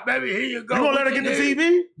God, baby, here you go. You gonna let her get the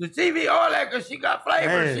TV? The TV, all that, because she got flavor.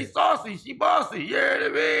 Man. She saucy. She bossy. You hear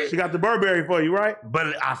what I mean? She got the Burberry for you, right?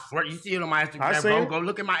 But I swear, you see it on my I Instagram, seen bro. it. Go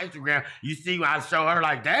look at my Instagram. You see when I show her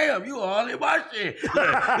like, damn, you all in my shit.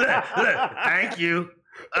 Look, thank you.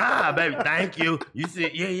 Baby, thank you. You see,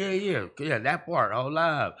 yeah, that part, whole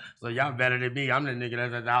live. So y'all better than me. I'm the nigga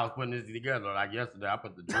that's at the house putting this together. Like yesterday, I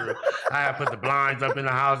put the drill, I put the blinds up in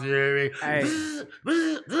the house. You hear me? Like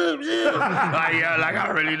I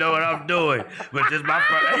really know what I'm doing. But just my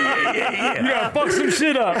first, yeah. You gotta fuck some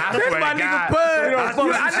shit up. I That's swear my to nigga God. Pud.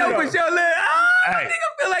 I know for sure. Hey. Nigga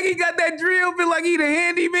feel like he got that drill. Feel like he the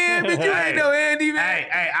handyman, but you ain't no handyman.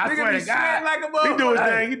 Hey, I Nigga swear be to God. sweating like a He do his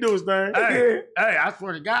motherfucker. thing. He do his thing. Hey, I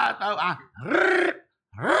swear to God, though,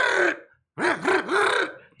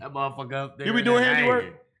 that motherfucker up there. You be doing just handiwork?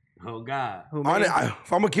 hanging. Oh God. Who, If me? I'm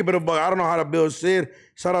gonna keep it a buck, I don't know how to build shit.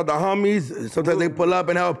 Shout out the homies. Sometimes they pull up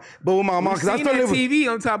and help. But with my mom, because I Seen still that live with, TV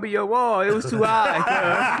on top of your wall. It was too high.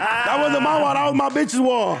 that wasn't my wall, that was my bitch's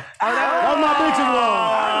wall. That was my bitch's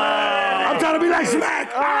wall. I'm trying to be like Smac.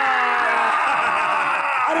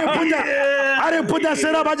 I didn't put that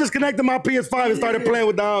shit up. I just connected my PS5 and started playing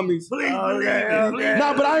with the homies. Please.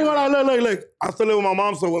 Nah, but I ain't gonna lie, look. I still live with my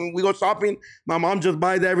mom, so when we go shopping, my mom just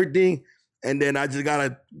buys everything, and then I just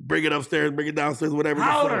gotta bring it upstairs, bring it downstairs, whatever.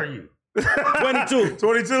 How old are you? 22.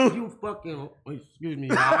 22. You fucking, excuse me,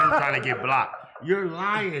 I'm trying to get blocked. You're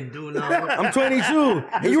lying, dude. I'm 22.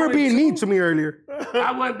 And you were being mean to me earlier.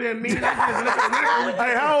 I wasn't being mean. I just looked at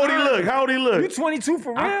Hey, how old he look? How old he You look? 22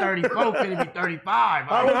 for real? I'm 34, finna be 35.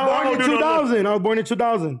 How old Born in do you look? 2000. I was born in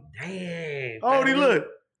 2000. Damn. How old he look?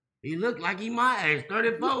 He looked like he my age,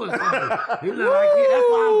 34 or something. He look like he, that's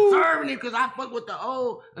why I'm serving him, because I fuck with the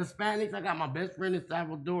old Hispanics. I got my best friend is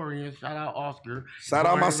Salvadorian. Shout out Oscar. Shout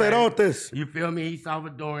out my Cerotes. You feel me? He's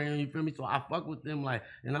Salvadorian. You feel me? So I fuck with them like,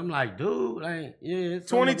 and I'm like, dude, like, yeah, it's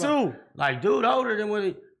something 22. about- like, dude, older than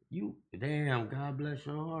what you. Damn, God bless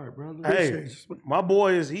your heart, brother. Hey, my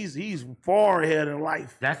boy is he's far ahead in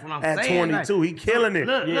life. That's what I'm At saying. 22, he killing it.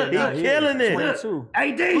 Look, He look, killing it. 22.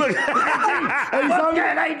 AD, Look. fuck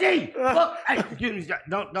that, AD. Fuck, hey, excuse me,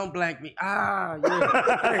 don't blank me. Yeah.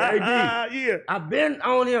 Hey, AD. Yeah. I've been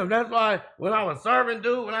on him. That's why when I was serving,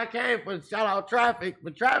 dude, when I came for shout out traffic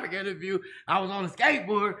interview, I was on a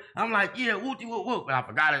skateboard. I'm like, yeah, whoopty whoop whoop, but I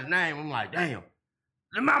forgot his name. I'm like, damn.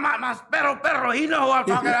 My Pedro, he know who I'm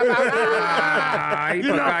talking about. He You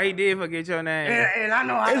know? forgot. He did forget your name. And I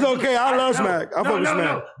know how It's to okay. I love Smac. I fuck with Smac.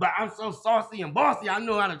 No. But I'm so saucy and bossy. I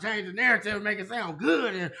know how to change the narrative and make it sound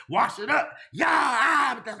good and wash it up.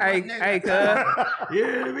 Yeah, but that's my Hey, nigga. hey, cuz. You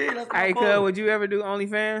know what I mean? That's my Hey, boy. cuz, would you ever do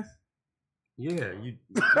OnlyFans? Yeah, you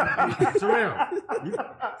Terrell.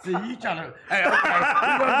 See, you trying to. Hey, okay, we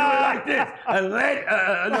gonna do it like this. A lady,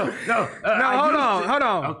 no. No, hold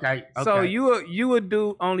on. Okay. So you would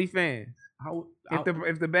do OnlyFans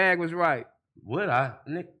if the bag was right. Would I?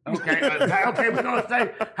 Nick? Okay, okay, we're gonna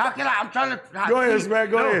say, how can I? I'm trying to. Go ahead,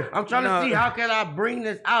 Smac, go ahead. I'm trying to see how can I bring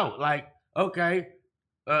this out. Like, okay,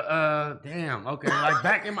 damn, okay. Like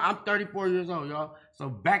back in I'm 34 years old, y'all. So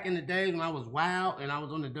back in the days when I was wild and I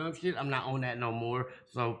was on the dumb shit, I'm not on that no more.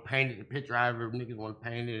 So painted the picture however niggas want to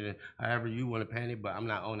paint it and however you want to paint it, but I'm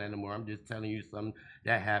not on that no more. I'm just telling you something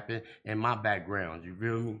that happened in my background. You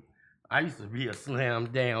feel me? I used to be a slam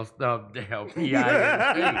down, stuff down,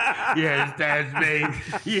 P.I.N.C. Yeah, that's me.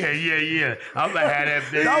 Yeah. I'm going to have that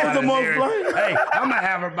bitch. That was the most fun. Hey, I'm going to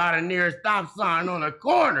have her by the nearest stop sign on the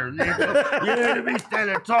corner, nigga. You hear me?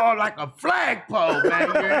 Standing tall like a flagpole, man.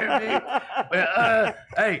 You hear me?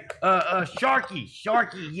 Hey, Sharky.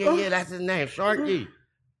 Yeah, that's his name, Sharky.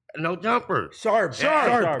 No jumper. Sharp.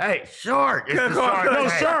 Hey, Shark. It's the Shark. No,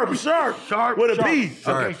 Tank. sharp. With a B.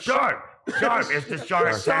 Okay, Shark. It's the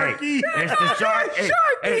Shark Tank. Sharky. It's the Shark. Hey,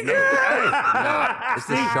 It's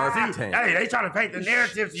the Shark Tank. Hey, they trying to paint the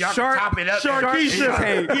narrative so y'all Shark- can chop it up. Sharkeisha.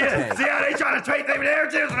 Tank. Yeah, see how they trying to paint the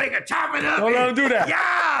narrative so they can chop it up. Don't let them do that.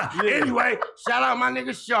 Yeah. Anyway, shout out my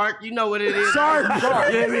nigga Shark. You know what it is. Shark. You know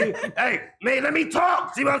what I mean? Hey, man, let me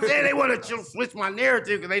talk. See what I'm saying? They want to switch my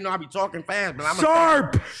narrative because they know I be talking fast. But I'm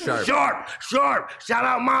Sharp. Sharp. Shout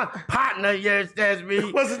out my partner. Yes, that's me.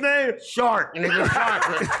 What's his name? Shark, nigga, shark.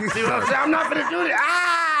 See what I'm saying? I'm not gonna do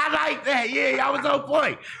that. I like that. Yeah, y'all was on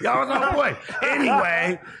point.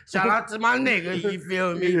 Anyway, shout out to my nigga. You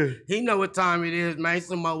feel me? Yeah. He know what time it is, man.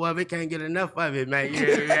 Some more of it can't get enough of it, man. You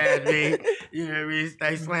hear me? You hear me?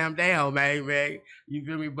 Stay slammed down, man. You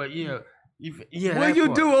feel me? But yeah, Yeah. Will you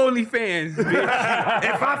do OnlyFans,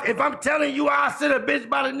 bitch? If I'm telling you I'll sit a bitch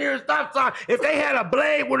by the nearest stop sign, if they had a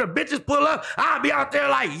blade where the bitches pull up, I'll be out there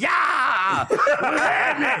like, yeah, what's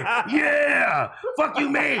happening? Yeah, fuck you,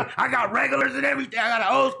 man. I got regulars and everything. I got an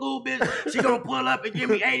old school bitch. She gonna pull up and give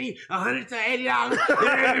me $100 to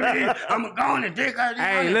 $80. I'm going to dick her.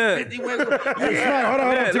 Hey, look. Yeah. Hold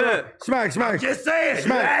on. Look. Smack. Just saying.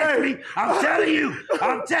 Smack. You asked me. I'm telling you.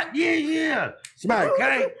 Yeah. Smack.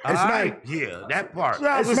 Okay. Hey, Smack. Yeah, that part. Shout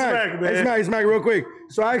out to Smack, man. Hey, Smack, real quick.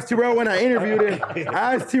 So I asked Terrell when I interviewed him.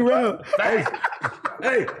 I asked Terrell. Hey,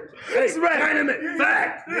 China Mac,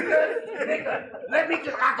 fact. Nigga, let me,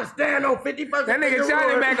 I can stand on 51st. That nigga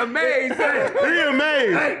China Mac amazed. He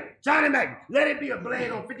amazed. Hey, China Mac, let it be a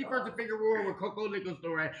blade on 51st and Figueroa where Coco liquor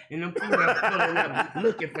store at, and them females pulling up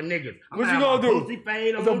looking for niggas. What you gonna do? Boosie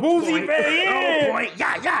fade on It's a boosie fade, yeah. On point.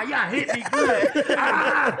 Yeah, hit me good.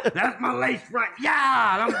 That's my lace front.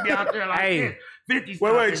 Yeah, I'm gonna be out there like this. 50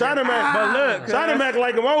 Wait, China Mac. But look, China Mac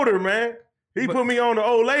like him older, man. He put me on the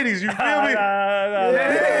old ladies. You feel me? He put me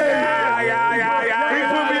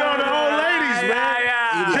on the old ladies,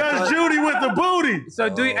 man. Judge Judy with the booty. So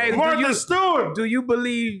Martha Stewart. do you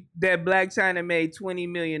believe that Black China made $20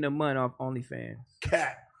 million a month off OnlyFans?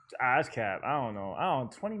 Cat. That's cap. I don't know.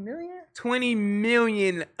 20 million? $20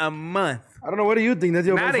 million a month. I don't know. What do you think? That's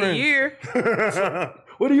your Not friend. a year.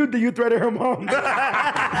 What do you think? You threatened her mom?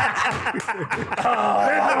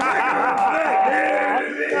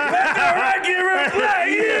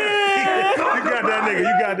 You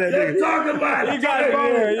got that nigga. Talk about it. You got it.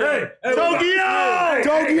 Hey, Tokyo.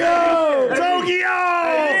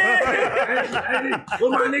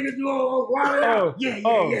 What my niggas do on Guadalajara? Yeah.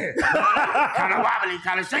 Kind of wobbly,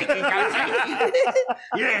 kind of shaky.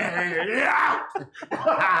 Yeah, out.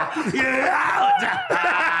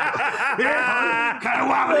 Kind of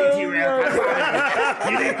wobbly, T-Rail.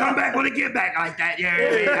 You didn't come back with a get back like that.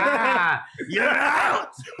 Yeah. You're out.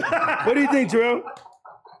 What do you think, Terrell?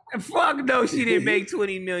 Fuck no, she didn't make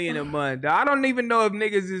 $20 million a month. I don't even know if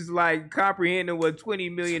niggas is like comprehending what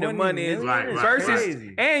 $20 million a month is. Right, Versus,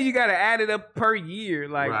 crazy. And you gotta add it up per year.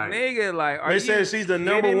 Like, nigga, like, are They you said she's the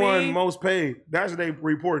number kidding one me? most paid. That's what they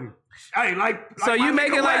reporting. Hey, So you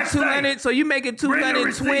making like 200? So you making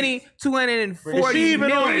 220, 240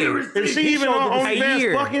 million Is she even on A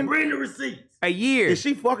year. OnlyFans fucking? Bring the receipts. a year? Is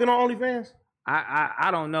she fucking on OnlyFans?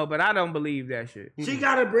 I don't know, but I don't believe that shit. She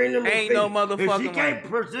gotta bring them Ain't receipts. no motherfucking If she can't way.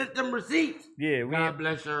 present them receipts, Yeah, we God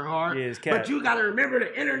bless her heart. Yeah, it's cap. But you gotta remember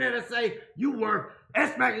the internet will say you worth,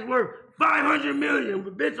 S-Mac is worth 500 million,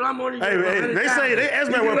 but bitch, I'm only Hey, worth they 100,000. say they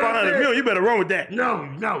estimate You worth know what I'm 500 saying? million. You better run with that. No,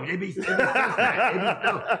 they be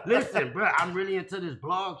no. Listen, bro, I'm really into this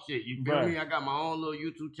blog shit. You feel me? I got my own little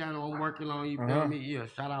YouTube channel I'm working on. You feel me? Yeah,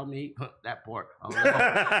 shout out me. That part.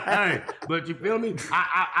 Hey, but you feel me?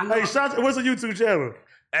 I know. Hey, what's a YouTube channel?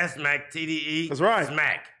 Smac TDE. That's right.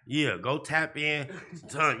 Smac. Yeah, go tap in.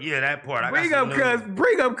 Yeah, that part. Bring up cuz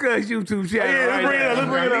YouTube channel. Yeah, right now. let's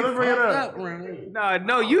bring it up.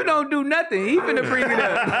 No, you don't do nothing. He finna bring it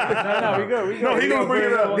up. No, we good. No, he gonna bring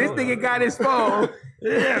it up. This nigga got his phone.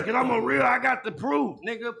 Yeah, because I'm a real, I got the proof.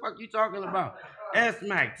 Nigga, fuck you talking about?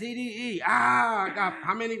 S-Mac, TDE. I got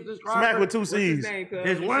how many subscribers? Smack with 2 C's.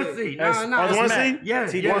 It's 1 C. Oh, it's 1 C?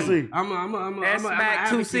 Yes, T- 1 C. I'm S-Mac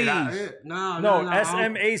 2 C's. No,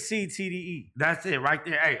 SMACTDE. That's it right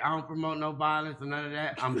there. Hey, I don't promote no violence or none of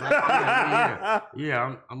that. I'm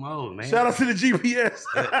old, man. Shout out to the GPS.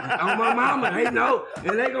 On my mama, they know.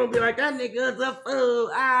 And they gonna be like, that nigga's a fool.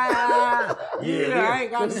 I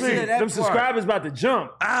ain't got to say that Them part. subscribers about to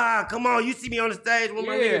jump. Come on. You see me on the stage with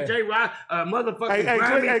my nigga J-Rock,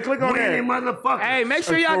 motherfucking click on that. motherfucker. Hey, make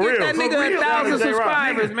sure y'all For get that real, for nigga real. 1,000 J-Rock.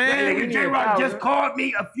 subscribers, That man. nigga J-Rock just called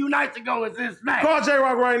me a few nights ago and said, Smack. Call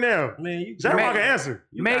J-Rock right now. Man, J-Rock can answer.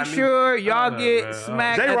 Make sure y'all get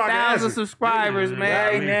Smack J-Rock 1,000 answer. subscribers,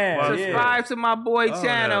 man. Right now, Subscribe to my boy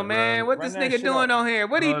channel, man. What this Run that nigga shit doing on here?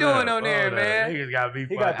 What he doing on there, man? Niggas got me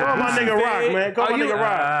got Call my nigga Rock, man. Call my nigga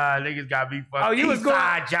Rock. Niggas got me fucked. Oh, you was going-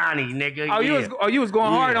 Eastside Johnny, nigga. You was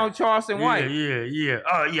going hard on Charleston White. Yeah.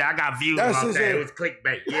 Oh, yeah, I got views That's on just that. it. It was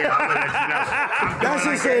clickbait. Yeah, I'm gonna let you know. That's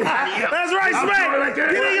just it. That's right, Smack. Get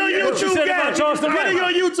in your What you YouTube said game. about Charleston Get in your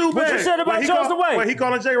YouTube What you game. said about Wait, he Charleston White? Wait, he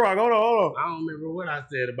calling J-Rock. Hold on. I don't remember what I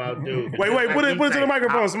said about dude. Put it to the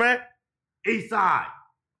microphone, Smack. Eastside.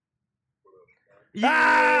 Rock.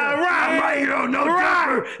 I'm right here on no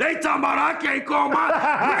jumper. They talking about I can't call my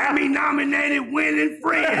Grammy-nominated winning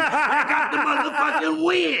friend. I got the motherfucking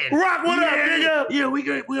win. Rock, what up, nigga? Yeah, we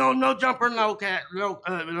on no jumper, no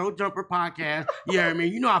jumper podcast. Yeah, I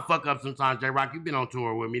mean, you know I fuck up sometimes, J Rock. You been on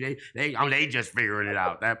tour with me. They just figuring it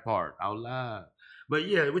out. That part. Out loud. But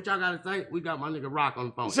yeah, what y'all gotta say? We got my nigga Rock on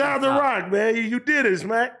the phone. Shout out to Rock, man. You did it,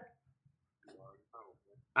 Smac.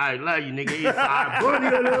 I love you, nigga. Inside Bunny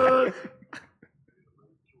alert.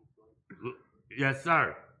 Yes,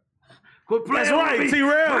 sir. Quit playing. That's right,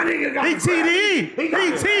 T-Rail. He TDE. He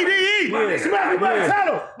TDE. Smack, you better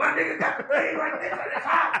tell him. My nigga got the thing right there. That's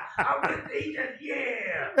hot. I'm with the just, yeah.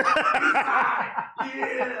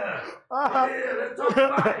 Yeah, let's talk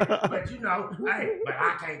about it. But you know, hey, but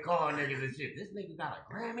I can't call niggas and shit. This nigga got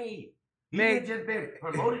a Grammy. He had just been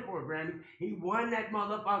promoted for a Grammy. He won that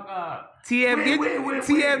motherfucker.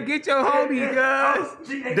 TF, get your homie, guys.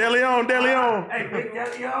 DeLeon. Hey, big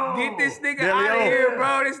DeLeon. Get this nigga out of here,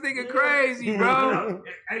 bro. This nigga crazy, bro.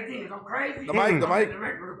 Hey, I'm crazy. The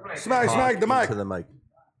mic. Smack, the mic. To the mic.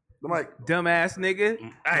 The mic. Dumbass nigga.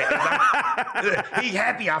 Hey, he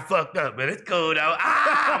happy I fucked up, but it's cool though.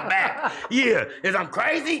 I'm back. Yeah, is I'm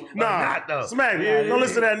crazy? Nah, I'm not though. Smack, don't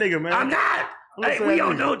listen to that nigga, man. I'm not. Hey, we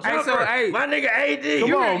on no jumper. My nigga AD.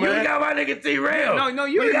 Come on, man. You got my nigga T-Rail. No,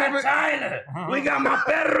 you we remember. got China. We got my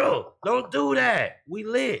federal. Don't do that. We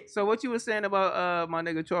lit. So what you was saying about my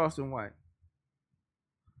nigga Charleston White?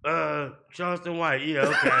 Charleston White, yeah,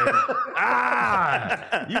 okay.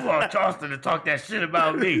 You want Charleston to talk that shit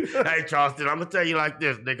about me. Hey, Charleston, I'm gonna tell you like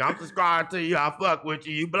this, nigga. I'm subscribed to you. I fuck with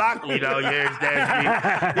you. You blocked me, though. You understand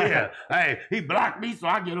me? Yeah. Hey, he blocked me, so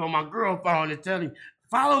I get on my girl phone and tell him,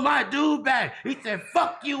 follow my dude back. He said,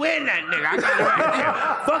 fuck you in that nigga. I got it right there.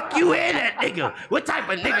 Fuck you in that nigga. What type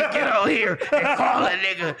of nigga get on here and call a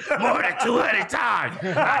nigga more than 200 times?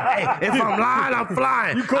 Hey, if I'm lying, I'm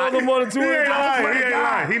flying. You called him more than 200 times? He ain't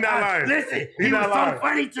lying. He not lying. Listen, he was so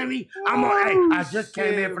funny to me. I just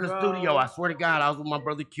came in from the studio. I swear to God, I was with my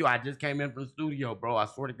brother Q. I just came in from the studio, bro. I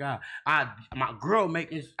swear to God. My girl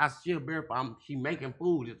making, she'll verify, she making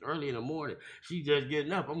food. It's early in the morning. She just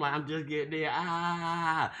getting up. I'm like, I'm just getting there.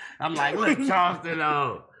 I'm like, look, Charleston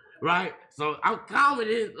on, right? So I'm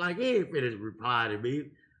commenting, like, he ain't finished reply to me.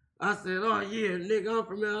 I said, oh, yeah, nigga, I'm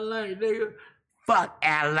from LA, nigga. Fuck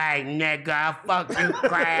LA, nigga. Fuck you,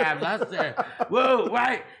 crabs. I said, whoa,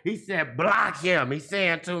 right? He said, block him. He's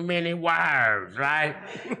saying too many words, right?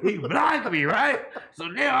 He blocked me, right? So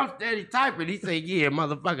now I'm steady typing. He said, yeah,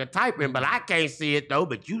 motherfucker, typing, but I can't see it, though.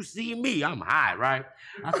 But you see me. I'm high, right?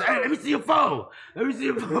 I said, hey, let me see your phone. Let me see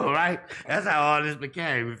your phone, right? That's how all this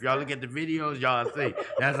became. If y'all look at the videos, y'all see.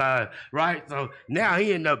 That's how, right? So now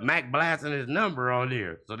he ended up Mac blasting his number on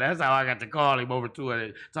there. So that's how I got to call him over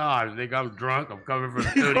 200 times. Nigga, I'm drunk. I'm coming from the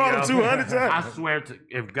studio. You called him 200 times? I swear to,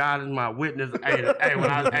 if God is my witness,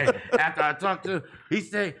 after I talked to him, he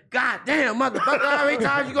said, God damn, motherfucker, how many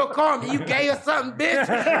times you gonna call me? You gay or something, bitch?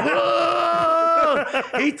 Whoa!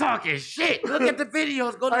 He talking shit. Look at the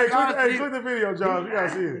videos. Go to click the video, John. You gotta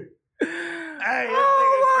see it. Hey, this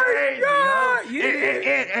nigga crazy,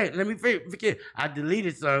 Hey, let me forget. I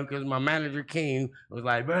deleted some because my manager King was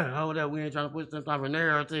like, bro, hold up, we ain't trying to put some type of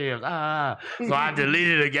narratives. So I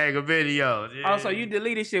deleted a gang of videos. Yeah. Oh, so you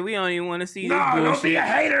deleted shit. We don't even want to see this bullshit. bullshit. Don't be a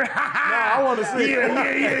hater. I want to see it.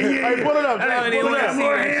 Yeah. Hey, pull it up, Jack. Pull it up.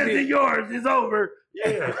 More hands than yours. It's over.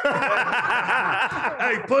 Yeah.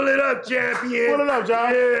 Hey, pull it up, champion. Pull it up,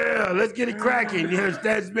 John. Yeah, let's get it cracking. Yes,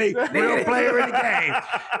 that's me. Real player in the game.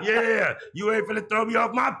 Yeah, you ain't finna throw me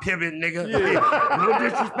off my pivot, nigga. Yeah. No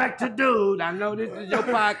disrespect to dude. I know this is your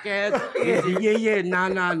podcast. Yeah. Nah,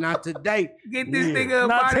 not today. Get this nigga up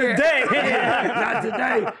Not out here. today. Not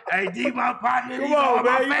today. Hey, D, my partner. Come He on,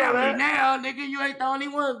 my man, you know family that. now, nigga. You ain't the only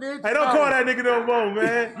one, bitch. Hey, don't call that nigga no more,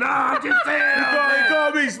 man. Nah, I'm just saying. He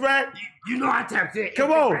called me, Smack. You know I tapped in.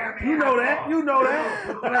 Come on. You know that. You know that.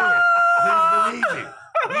 Please believe it.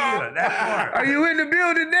 Yeah, that part. Are you in the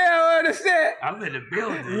building now or the set? I'm in the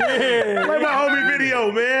building. Yeah. Play my homie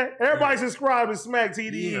video, man. Everybody subscribe to Smac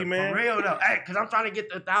TDE, man. For real though. Hey, cause I'm trying to get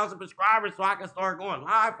to 1,000 subscribers so I can start going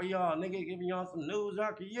live for y'all, nigga, giving y'all some news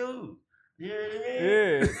I can use. You know what I mean?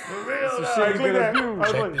 Yeah. For real Some though. shit you could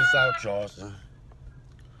abuse. Check this out, Charleston.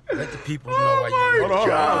 Let the people know why you.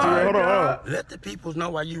 Hold on. Let the people know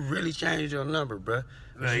why you really changed your number, bruh.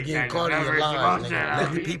 Cause you Like, getting caught in your lies, nigga.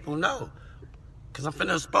 Let the people know. Cause I'm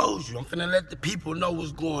finna expose you. I'm finna let the people know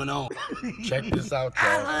what's going on. Check this out,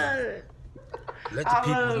 Charleston. Let the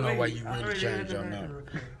people know why you really changed your number.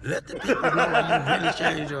 Let the people know why you really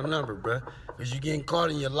changed your number, bruh. Cause you getting caught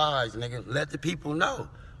in your lies, nigga. Let the people know.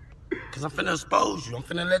 Cause I'm finna expose you. I'm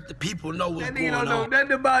finna let the people know what's That going nigga on. don't know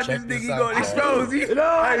nothing about Check this nigga. this He out, gonna Charles. expose you.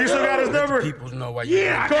 Hey, you still got his Let the number? people know why you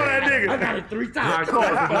Yeah, Call that nigga. I got it 3 times. Call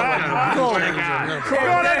that nigga, Charles.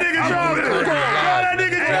 Call that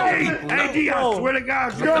nigga, Charles. G, I swear to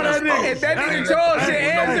God. Go that nigga. If that nigga Charles shit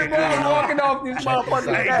answer, bro, I'm walking off this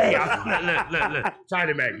motherfucker. Hey, look.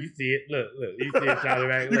 China Mac, you see it? Look. You see it, China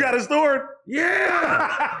Mac? You got it stored?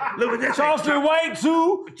 Yeah. Look at that. Charleston White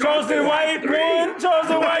 2, Charleston White 1,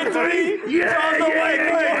 Charleston White 3. Yeah, Charleston White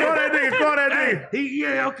Call that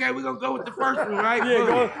nigga. Okay, we're gonna go with the first one, right? Yeah,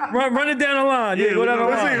 go run it down the line. Yeah, go down the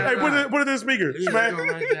Let's see. line. Hey, put it in the speaker. Yeah, Smack. we're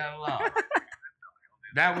gonna run it down the line.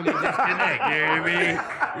 That one is disconnect, you know what I mean?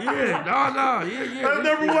 Yeah, no, yeah. That's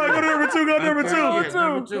number one. Go to number two. Go to number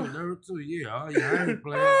two. Yeah, number two, yeah. Oh, yeah, I ain't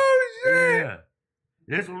playing. Oh, shit. Yeah.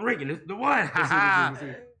 This one, Ricky, this the one.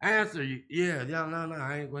 Answer you. Yeah, no,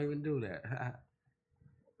 I ain't gonna even do that.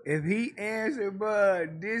 If he answered,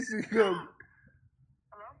 bud, this is gonna.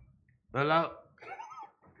 Hello?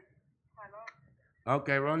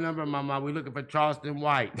 Okay, roll number, mama. We looking for Charleston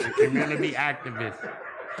White, the community activist.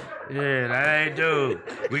 Yeah, that ain't dude.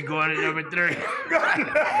 We going to number 3.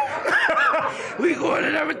 We going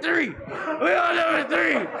to number 3. We on number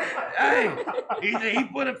 3. Hey, he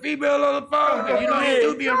put a female on the phone, because you know he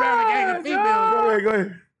do be around a gang of females. Go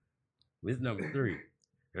ahead. This number 3.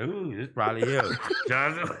 Ooh, this probably him.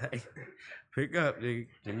 Johnson, pick up, nigga.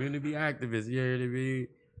 Community activist, you hear me?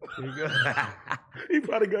 Pick up. He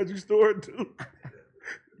probably got you stored too.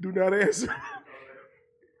 Do not answer.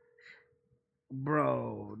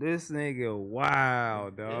 Bro, this nigga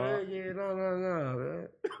wild, dog. Yeah, no, man.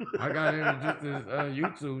 I got introduced to this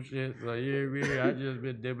YouTube shit, so you hear me? I just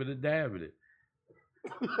been dipping and dabbing it.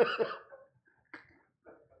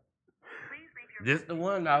 This the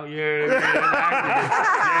one out here. Yeah,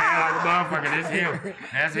 like a motherfucker. This him.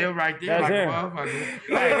 That's him right there. That's like him. a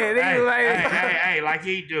motherfucker. Hey, like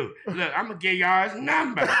he do. Look, I'm gonna give y'all his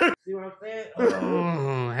number. See what I'm saying?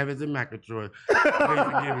 Oh, heavens and Macatroy. Please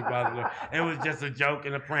forgive me, brother. It was just a joke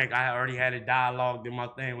and a prank. I already had it dialogued in my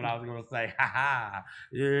thing what I was gonna say. Ha ha.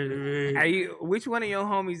 Yeah. Which one of your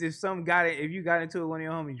homies, if you got into it with one of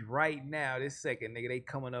your homies right now, this second, nigga, they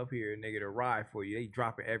coming up here, nigga, to ride for you. They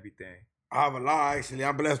dropping everything. I have a lot, actually.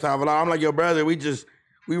 I'm blessed to have a lot. I'm like your brother. We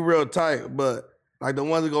real tight, but like the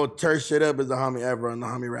ones that go tear shit up is the homie Ever and the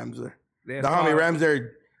homie Ramsey. The homie Ramsey,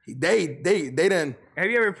 they didn't. Have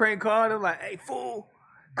you ever prank called them like, hey, fool?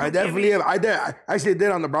 I definitely have. I did. I actually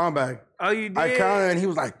did on the brown bag. Oh, you did? I counted and he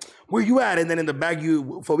was like, where you at? And then in the back,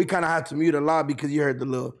 we kind of had to mute a lot because you heard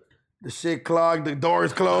the shit clogged, the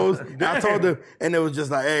doors closed. And I told them, and it was just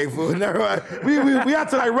like, hey, fool, never mind. We had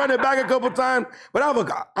to like run it back a couple times. But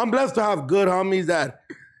I'm blessed to have good homies that,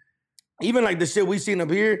 even like the shit we seen up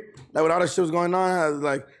here, like when all the shit was going on,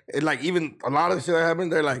 like even a lot of the shit that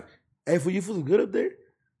happened, they're like, hey, fool, you feeling good up there?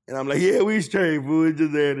 And I'm like, yeah, we straight, fool. It's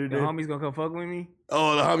just there. The homies gonna come fuck with me?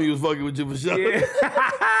 Oh, the homie was fucking with you for sure. Yeah.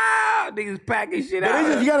 Niggas packing shit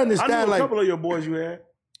out. You gotta understand, I knew a like, couple of your boys you had.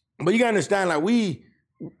 but you gotta understand,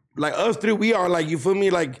 like us three, we are like, you feel me?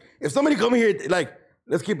 Like, if somebody come here, like,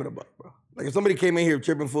 let's keep it a buck, bro. Like, if somebody came in here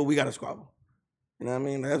tripping fool, we gotta squabble. You know what I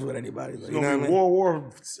mean? That's what anybody's like. It's You know gonna what be I mean?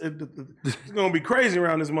 war. It's gonna be crazy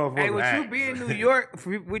around this motherfucker. Hey, with you being New York,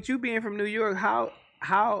 with you being from New York,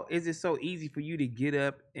 how is it so easy for you to get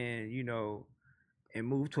up and and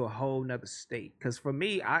move to a whole nother state? Because for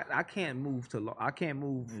me, I can't move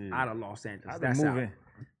out of Los Angeles.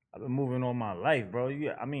 I've been moving all my life, bro.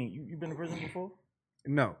 You been in prison before?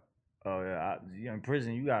 No. Oh yeah, in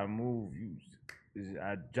prison you gotta move.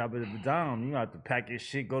 I drop it down. You have to pack your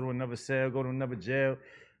shit, go to another cell, go to another jail,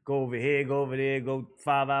 go over here, go over there, go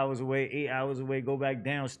 5 hours away, 8 hours away, go back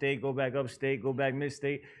downstate, go back upstate, go back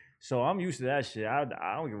midstate. So I'm used to that shit. I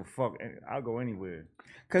don't give a fuck. I'll go anywhere.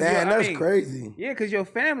 Damn, that's crazy. Yeah, because your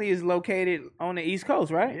family is located on the East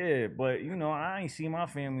Coast, right? Yeah, but I ain't seen my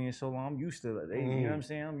family in so long. I'm used to it. You know what I'm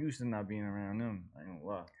saying? I'm used to not being around them. I ain't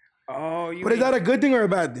gonna lie. Oh, But is that a good thing or a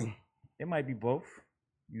bad thing? It might be both.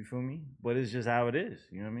 You feel me? But it's just how it is.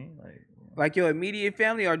 You know what I mean? Like your immediate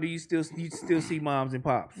family, or do you still see moms and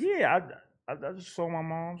pops? Yeah, I just saw my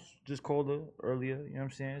mom's. Just called her earlier. You know what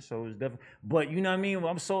I'm saying? So it's definitely. But you know what I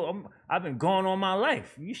mean? I've been gone all my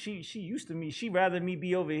life. She used to me. She rather me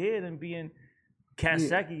be over here than be in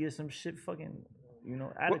Kasaki or some shit. Fucking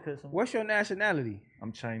Attica. What's your nationality?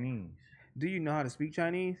 I'm Chinese. Do you know how to speak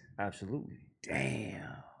Chinese? Absolutely.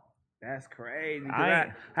 Damn. That's crazy.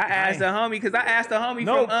 I asked the homie because I asked the homie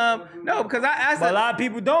because I asked. But a lot of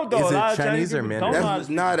people don't though. Is a lot it of Chinese or Mandarin? That's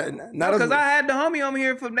not because I had the homie over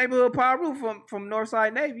here from neighborhood Paru from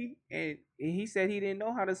Northside Navy, and he said he didn't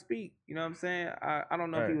know how to speak. You know what I'm saying? I don't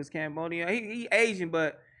know if he was Cambodian. He Asian,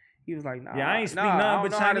 but he was like, nah. Yeah, I ain't speak nothing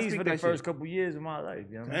but Chinese for the first couple years of my life.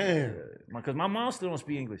 You know what I mean? Because my mom still don't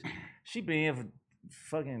speak English. She been here for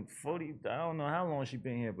fucking 40. I don't know how long she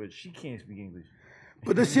been here, but she can't speak English.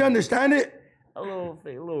 But does she understand it? A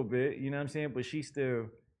little bit, you know what I'm saying? But she still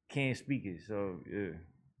can't speak it, so yeah.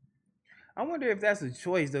 I wonder if that's a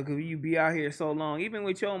choice though, cause you be out here so long. Even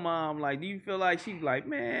with your mom, like, do you feel like she's like,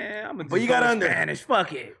 man, I'm gonna But you gotta Spanish,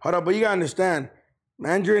 fuck it. Hold up, but you gotta understand,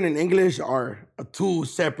 Mandarin and English are two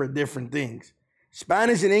separate different things.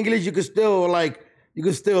 Spanish and English, you can still,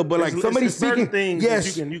 but like somebody speaking things.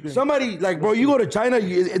 Yes, you can. Somebody like, bro, you go to China,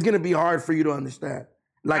 it's gonna be hard for you to understand.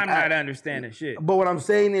 Like I'm not understanding shit. But what I'm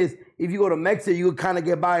saying is, if you go to Mexico, you kind of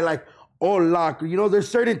get by like, hola. You know, there's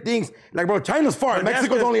certain things like, bro, China's far. But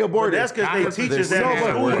Mexico's only a border. That's because they teach us that in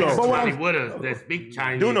school, though. But what with us that speak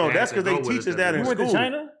Chinese. That's because they teach us that in school. You went to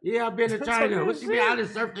China? Yeah, I've been to China. What you mean? I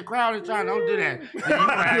just surfed the crowd in China. Don't do that. We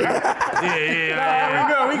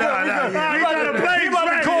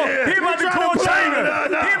about to call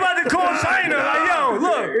China. He about to call China. Like, yo,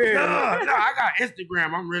 look. No, I got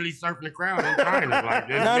Instagram. I'm really surfing the crowd in China. Like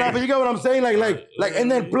this. No, but you get what I'm saying? Like,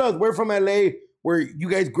 and then plus, we're from LA, where you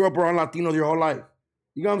guys grew up around Latinos your whole life.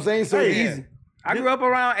 You know what I'm saying? So it's easy. I grew up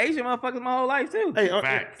around Asian motherfuckers my whole life too. Hey,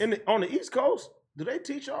 on the East Coast, do they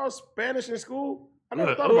teach y'all Spanish in school? I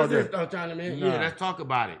never Look, thought about this that. though, China man? Nah. Yeah, let's talk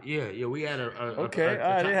about it. Yeah, we had Okay, all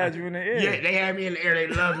right, they had you in the air. Yeah, they had me in the air. They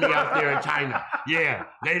love me out there in China. Yeah,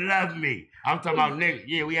 they love me. I'm talking about niggas.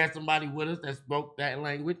 Yeah, we had somebody with us that spoke that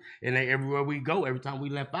language, and they everywhere we go, every time we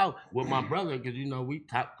left out with my brother, because you know we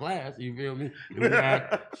top class. You feel me? And we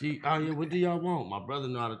had, what do y'all want? My brother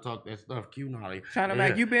know how to talk that stuff. Q know how to. China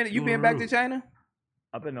Mac, you been back to China?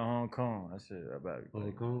 I've been to Hong Kong. I said about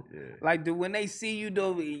Hong Kong. Yeah. Like, when they see you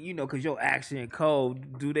though, you know, cause your accent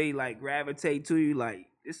cold, do they like gravitate to you? Like,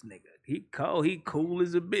 this nigga, he cold, he cool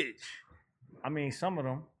as a bitch. I mean, some of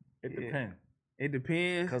them, it depends. It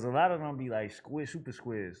depends. Cause a lot of them be like super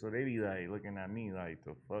squares, so they be like looking at me like,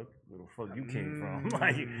 the fuck, where the fuck you came from?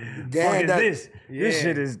 Like, fuck is this? Yeah. This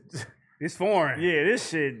shit is, it's foreign. Yeah, this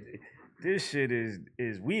shit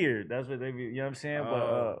is weird. That's what they be, you know what I'm saying?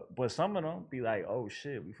 But some of them be like, oh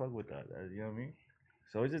shit, we fuck with that. You know what I mean?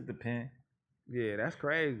 So it just depends. Yeah, that's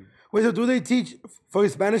crazy. Wait, so do they teach for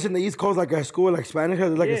Spanish in the East Coast like a school like Spanish,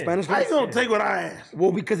 like a Spanish How class? you gonna take what I asked?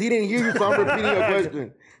 Well, because he didn't hear you, so I'm repeating your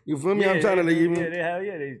question. You feel me? I'm trying to let you.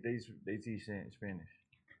 They teach Spanish.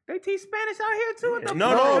 They teach Spanish out here too. What the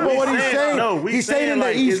No, but what he's saying, he's saying in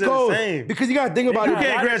the East Coast because you gotta think about it. You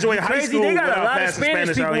can't graduate high school They got a without lot of passing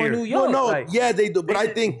Spanish Spanish people out in here. New York. Well, no, like, yeah, they do. But I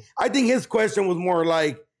think his question was more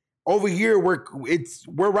like over here we're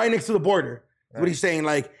right next to the border. That's what he's saying.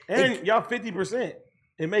 Like, And y'all 50%.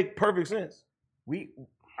 It make perfect sense.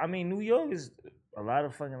 I mean, New York is a lot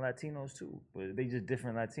of fucking Latinos too, but they just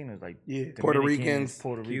different Latinos, like Puerto Dominicans,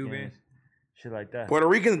 Ricans, Cubans, shit like that. Puerto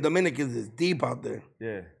Ricans and Dominicans is deep out there.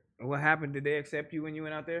 Yeah. What happened? Did they accept you when you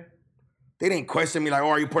went out there? They didn't question me like, oh,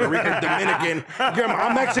 are you Puerto Rican, Dominican?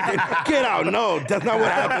 I'm Mexican. Get out. No, that's not what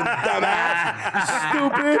happened, dumbass.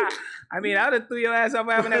 Stupid. I mean, I would have threw your ass off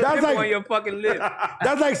having that pimple on your fucking lip.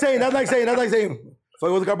 That's like saying,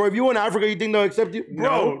 so what's up, bro? If you in Africa, you think they'll accept you?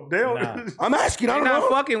 Bro, they'll. Nah. I'm asking. I They're don't know. not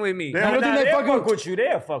fucking with me. You don't think they they'll fucking fuck with you.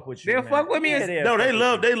 They'll fuck with you. They'll man. fuck with me. Yeah, No, they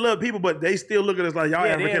love people, but they still look at us like y'all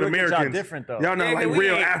Yeah, they African look at y'all Americans. different, though. Y'all not Nigga, like we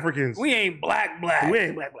real ain't- Africans. We ain't black. We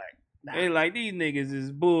ain't black. Nah. They like, these niggas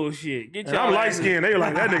is bullshit. Get And y'all I'm light ass- skinned. They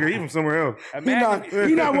like that nigga. He from somewhere else.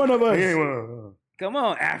 He not one of us. He ain't one of us. Come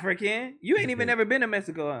on, African. You ain't even never been to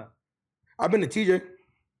Mexico, huh? I've been to TJ.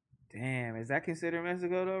 Damn, is that considered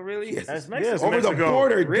Mexico though? Really? Yes. That's Mexico. Yes, Over Mexico. the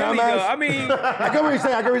border, Really? dumbass. Though? I mean, I get what you're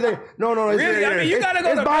saying. No. really? I mean, you gotta go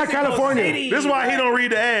it's to by Mexico California. City. This is why he don't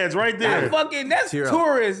read the ads right there. That's Tiro.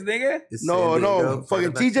 tourist, nigga. Is No, San Diego part fucking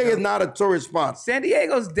of TJ Mexico? is not a tourist spot. San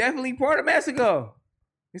Diego's definitely part of Mexico.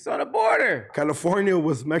 It's on the border. California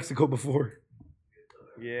was Mexico before.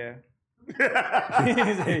 Yeah.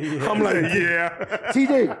 I'm like, yeah.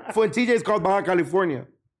 TJ is called Baja California.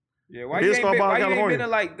 Yeah. Why It you is ain't called been, Baja why you ain't California. been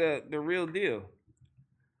to like the real deal?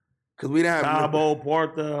 Cause we didn't have Cabo,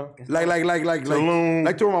 Puerto, like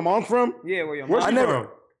Tulum. to where my mom's from. Yeah, where your Where's mom? she I never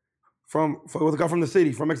was a guy from the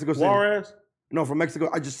city, from Mexico City. Juarez? No, from Mexico.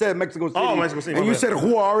 I just said Mexico City. Oh, Mexico City, And my you bad. said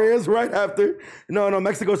Juarez right after. No,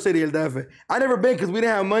 Mexico City, El DF. I never been because we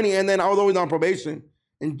didn't have money, and then I was always on probation,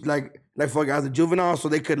 and like fuck, I was a juvenile, so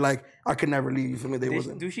they could I could never leave. You feel me? They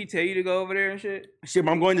wasn't. Do she tell you to go over there and shit? Shit,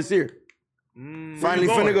 but I'm going this year. Finally Where you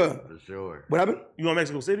finna going? go. For sure. What happened? You going to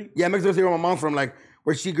Mexico City? Yeah, Mexico City where my mom's from, like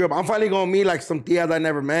where she grew up. I'm finally gonna meet like some tias I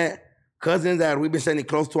never met, cousins that we've been sending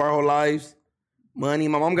close to our whole lives. Money.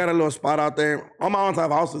 My mom got a little spot out there. All my aunts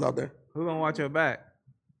have houses out there. Who gonna watch your back?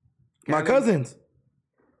 My cousins.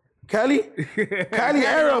 Cali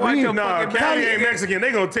Arab. watch He, your Nah, fucking Cali back, ain't nigga. Mexican.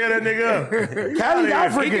 They gonna tear that nigga up. Cali's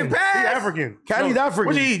African. He can pass. He African. Cali's No, African.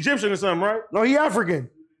 What, he Egyptian or something, right? No, he African.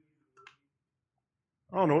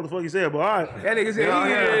 I don't know what the fuck he said, but all right. That nigga said,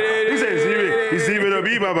 He said, he see me the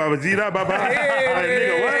beat, baba, Zita, baba.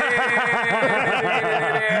 Nigga, what?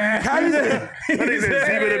 He said,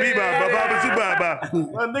 see me the beat, baba,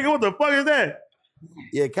 nigga, what the fuck is that?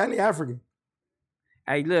 Yeah, Cali African.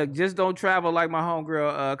 Hey, look, just don't travel like my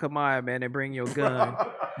homegirl Kamaya, man, and bring your gun.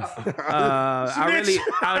 I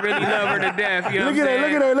really love her to death. You know what I'm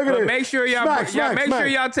saying? Look at her. Make sure y'all, make sure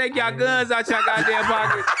y'all take y'all guns out y'all goddamn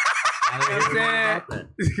pockets. You know what I'm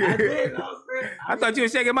saying? I thought you were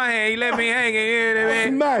shaking my hand. You let me hang in here,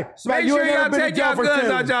 man. Smack, Make sure y'all take y'all guns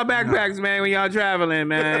out y'all backpacks, man, when y'all traveling,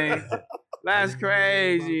 man. That's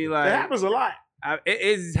crazy. Like, it happens a lot.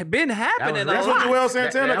 It's been happening. That's what Joel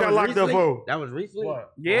Santana got locked up for. That was recently.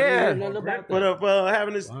 What? Yeah. For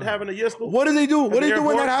having a yistle. What do they do? What do they do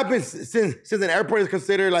when that happens? Since an airport is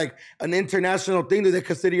considered like an international thing, do they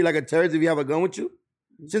consider you like a terrorist if you have a gun with you?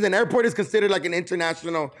 Since an airport is considered like an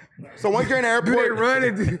international, so once you're in an airport,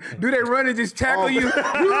 do they run and just tackle you?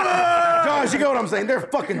 Josh, you get what I'm saying? They're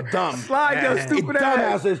fucking dumb. Slide your stupid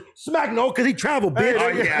ass. Dumbasses. Smack no, because he traveled, bitch. Oh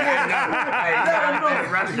yeah,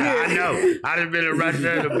 I know. I'd have been in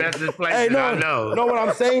Russia, the bestest place. Hey, I know. No, what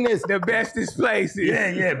I'm saying is the bestest places.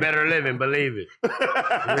 Yeah, better living, believe it.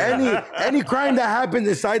 any crime that happens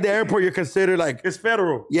inside the airport, you're considered like it's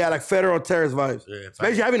federal. Yeah, like federal terrorist vibes. Yeah,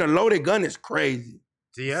 especially having a loaded gun is crazy.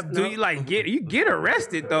 Do you like get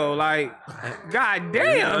arrested though? Like,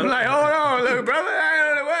 goddamn! Like, hold on, look, brother.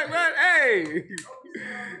 What? Hey,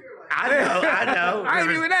 I know. I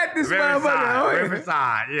ain't even at this motherfucker.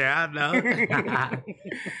 Riverside, yeah, I know.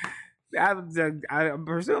 I'm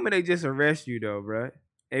presuming they just arrest you though, bro.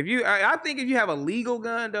 I think if you have a legal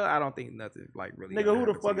gun though, I don't think nothing like really. Nigga, who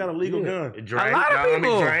the fuck got a legal gun? A lot of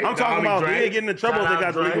people. I'm talking about they ain't getting in trouble if they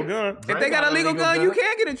got a legal gun. If they got a legal gun, you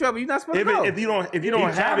can't get in trouble. You're not supposed to know. If you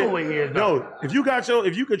don't have it, no. If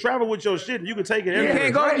you could travel with your shit, you can take it.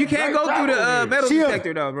 You can't go through the metal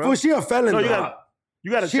detector though, bro. Well, she a felon. No, you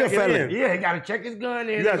gotta check it in. Yeah, he gotta check his gun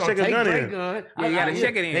in. You gotta check his gun in. Yeah, you gotta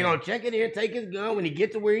check it in. They gonna check it in, take his gun. When he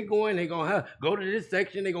gets to where he going, they gonna go to this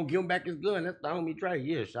section. They gonna give him back his gun. That's the homie Dre.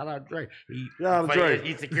 Yeah, shout out Dre.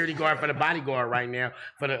 He's security guard for the bodyguard right now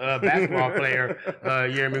for the basketball player.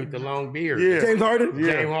 You hear me with the long beard? Yeah. James Harden.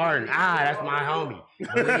 Yeah. James Harden. That's my homie. You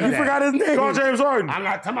forgot his name. Call James Harden. I'm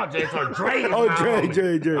not talking about James Harden. Dre is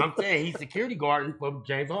Dre. I'm saying he's security guarding for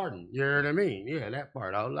James Harden. You know what I mean? Yeah, that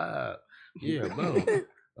part. All love. Yeah, boom.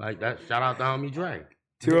 Like that. Shout out to homie Dre.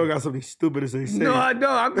 Tiro got something stupid to say. No, I don't.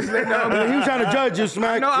 I'm just letting the homie. He was trying to judge you,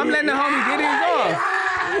 Smack. No, I'm letting the homie get his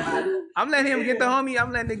off. I'm letting him get the homie.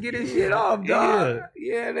 I'm letting him get his shit off, dog.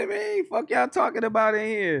 Yeah, I mean, fuck y'all talking about in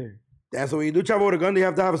here. That's when you do travel with a gun, do you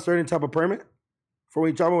have to have a certain type of permit for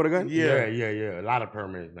when you travel with a gun? Yeah. A lot of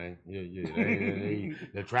permits, man. Yeah.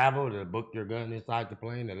 They travel, they book your gun inside the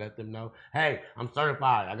plane, they let them know, hey, I'm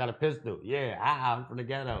certified. I got a pistol. Yeah, I'm from the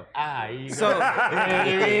ghetto. Here you go.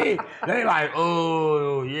 They like,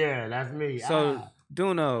 oh, yeah, that's me. So,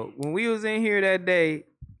 Duno, when we was in here that day,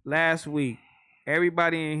 last week,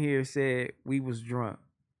 everybody in here said we was drunk.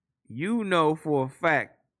 You know for a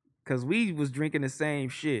fact, because we was drinking the same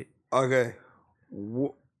shit. Okay.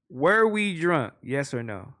 Were we drunk? Yes or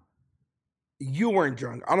no? You weren't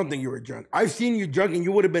drunk. I don't think you were drunk. I've seen you drunk and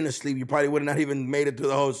you would have been asleep. You probably would have not even made it through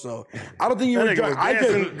the whole show. I don't think you were drunk. I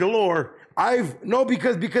just galore.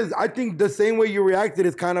 Because I think the same way you reacted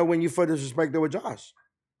is kind of when you felt disrespected with Josh.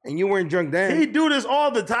 And you weren't drunk then. He do this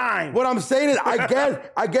all the time. What I'm saying is I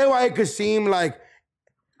get why it could seem like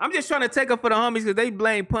I'm just trying to take up for the homies because they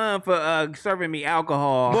blame Pun for serving me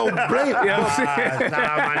alcohol. Well, blame. You know what I'm saying? Shout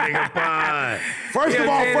out my nigga Pun. First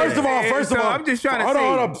of all, I'm just trying to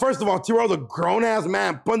hold on. First of all, T-Roll's a grown ass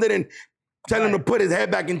man. Pun didn't tell him to put his head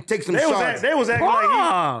back and take some shots. They was acting like he.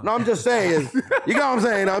 No, I'm just saying. You got what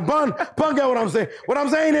I'm saying? Pun get what I'm saying. What I'm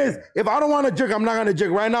saying is, if I don't want to drink, I'm not gonna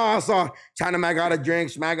drink. Right now, I saw China Mac got a drink,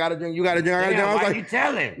 Smac got a drink, you got a drink, I got a drink. I was why like, you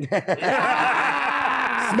telling?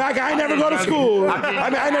 Smack, I never go to school. I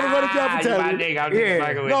never go to jail for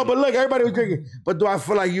telling. No, but look, everybody was drinking. But do I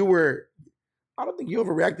feel like you were? I don't think you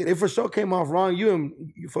overreacted. It for sure came off wrong. You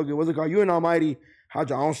fucking, what's it called? You and Almighty had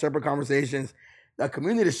your own separate conversations. That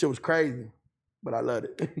community shit was crazy. But I loved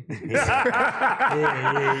it.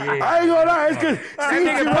 I ain't gonna lie. It's because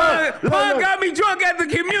Pun got me drunk at the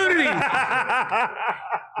community.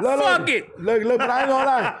 Fuck it. Look, but I ain't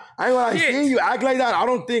gonna lie. Seeing you act like that,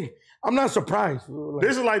 I'm not surprised.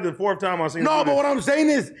 This is like the fourth time I've seen. No, but what I'm saying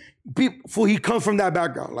is, he comes from that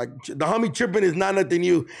background. Like the homie tripping is not nothing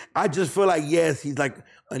new. I just feel like he's like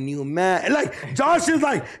a new man. And like Josh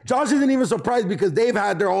isn't even surprised because they've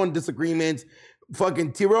had their own disagreements.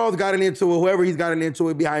 Fucking T-Roll's gotten into it, whoever he's gotten into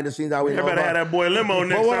it behind the scenes. I better have that boy Limo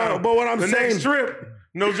next time. But what I'm saying, next trip.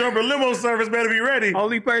 No jumper limo service better be ready.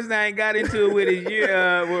 Only person I ain't got into it with is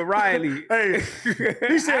with Riley. Hey,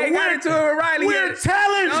 he said, I ain't got into it with Riley. We're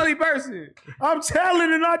telling. The only person. I'm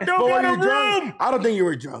telling, and I don't got a room. Drunk? I don't think you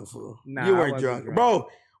were drunk, fool. Nah, you I weren't wasn't drunk. Bro.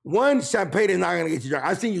 One, champagne is not gonna get you drunk.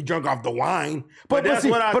 I've seen you drunk off the wine. But that's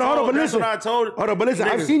what I told. That's what I told. Hold on, but listen,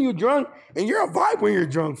 I've seen you drunk, and you're a vibe when you're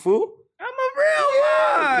drunk, fool. I'm a real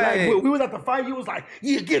vibe. Like we was at the fight, you was like,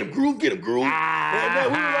 yeah, get him groove. And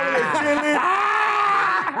then we was over there chilling.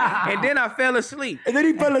 And then I fell asleep. And then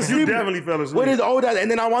he fell asleep. You definitely fell asleep. With his old ass. And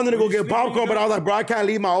then I wanted to go get popcorn, but I was like, bro, I can't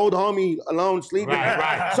leave my old homie alone sleeping.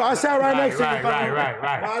 Right. So I sat right next to him. Right.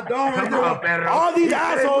 My dog right there. All these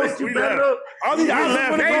assholes. All these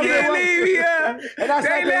assholes. They didn't leave me up. And I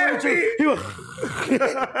sat there with you. He was.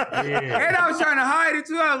 And I was trying to hide it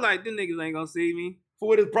too. I was like, them niggas ain't gonna see me.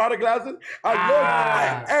 With his product glasses.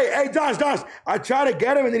 I looked. Hey, Josh. I tried to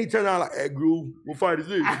get him, and then he turned around like, hey, Groove, what fight is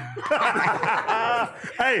this?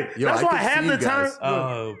 Hey, Yo, that's I why could half see the you time.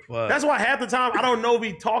 guys. That's why half the time I don't know if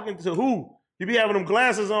he talking to who. He be having them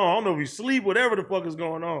glasses on. I don't know if he sleep, whatever the fuck is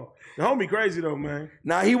going on. The homie crazy though, man.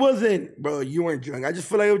 Nah, he wasn't, bro. You weren't drunk. I just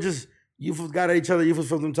feel like it was just you got at each other. You feel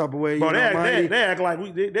some type of way. Bro, they act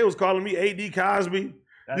like they was calling me A.D. Cosby.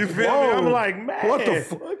 You feel me? I'm like, man. What the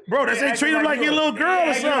fuck? Bro, they treat him like your little girl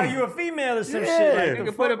or something. Like you a female or some shit. Like,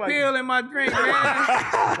 Nigga put a pill in my drink, man.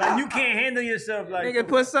 like you can't handle yourself. Like Nigga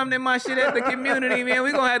put something in my shit at the community, man.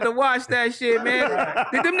 We gonna have to watch that shit, man.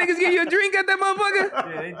 Did them niggas give you a drink at that motherfucker?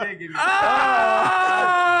 Yeah, they did give me.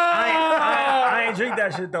 I ain't drink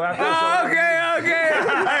that shit though. I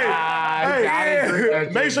Hey,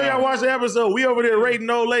 make sure y'all watch the episode. We over there rating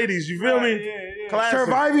old ladies. You feel me? Yeah.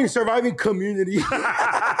 Classic. Surviving community.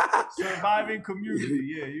 Surviving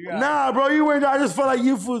community. Yeah, you got. Nah, bro, you weren't. I just feel like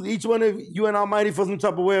each one of you and Almighty feel some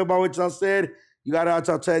type of way about what y'all said. You got out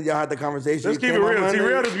y'all chat. Y'all had the conversation. Let's keep it real.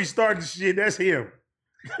 T-Real just be starting shit. That's him.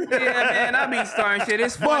 Yeah, man, I be starting shit.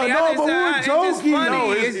 It's funny. But we were joking.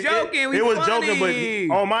 It's joking. It was joking, but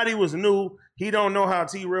Almighty was new. He don't know how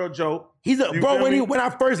T-Real joke. He's a bro. When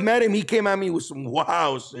I first met him, he came at me with some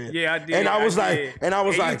wild shit. Yeah, I did. And I was like,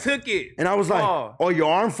 you took it. And I was like, oh,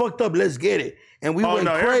 your arm fucked up. Let's get it. And we went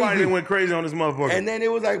crazy. Everybody went crazy on this motherfucker. And then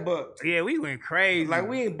it was like, but yeah, we went crazy. Like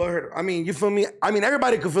we ain't butthurt. I mean, you feel me? I mean,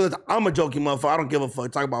 everybody could feel it. I'm a jokey motherfucker. I don't give a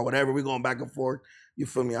fuck. Talk about whatever. We going back and forth. You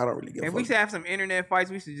feel me? I don't really give a fuck. If we should have some internet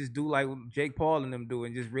fights, we should just do like Jake Paul and them do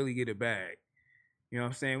and just really get a bag. You know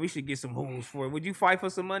what I'm saying? We should get some hools for it. Would you fight for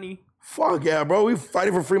some money? Fuck yeah, bro. We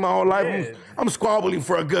fighting for free my whole life. Yeah. I'm squabbling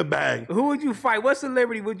for a good bag. Who would you fight? What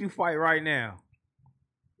celebrity would you fight right now?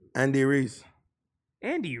 Andy Reese.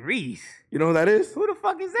 Andy Reese? You know who that is? Who the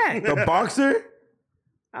fuck is that? The boxer?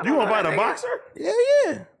 You gonna fight a boxer?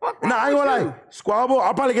 Yeah. Nah, I ain't gonna lie. Squabble.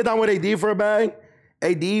 I'll probably get down with AD for a bag.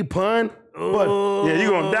 AD, pun. But yeah, you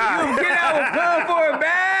gonna die. You get out with pun for a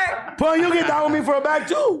bag? Pun, you get down with me for a bag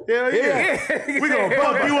too. Hell yeah. We gonna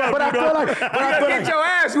fuck you up. But I feel like, get your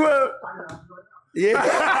ass whooped. Yeah.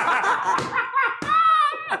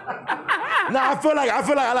 Nah, I feel like I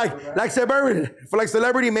like celebrity. For like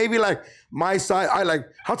celebrity, maybe like my side. I like.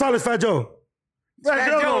 How tall is Fat Joe? Fat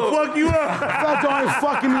Joe gonna fuck you up. Fat Joe ain't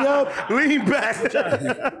fucking me up. Lean back.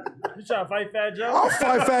 You trying to fight Fat Joe? I'll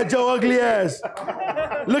fight Fat Joe ugly ass.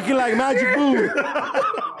 Looking like Magic Boo.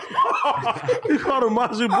 You call him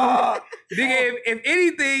Magic Boo? Nigga, if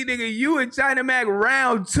anything, nigga, you and China Mac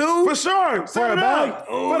round 2. For sure. For a bag?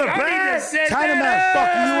 For the bag? China Mac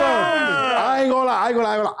fucking you up. I ain't gonna lie.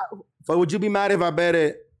 But would you be mad if I bet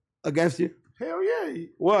it against you? Hell yeah.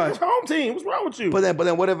 What? It's home team. What's wrong with you? But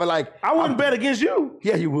then whatever, like I wouldn't bet against you.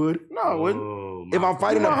 Yeah, you would. No, I wouldn't. If I'm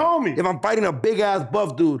fighting a big ass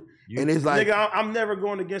buff dude, and it's like, nigga, I'm never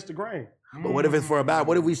going against the grain. But what if it's for a bet?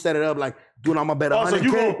 What if we set it up like, dude, I'm gonna bet 100K? So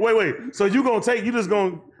you gonna wait. So you just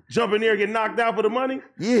gonna jump in there and get knocked out for the money?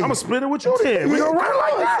 Yeah. I'm gonna split it with you then. We gonna run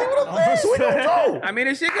like that. We gonna go. I mean,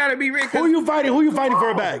 this shit gotta be rich. Who you fighting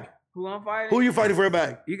for a bag? Who I'm fighting? Who you fighting for a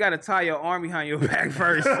bag? You gotta tie your arm behind your back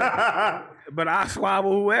first. But I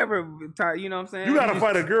squabble whoever. You know what I'm saying? You gotta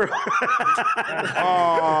fight a girl. God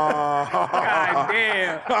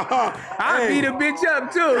damn. I beat a bitch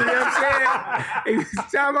up too. You know what I'm saying?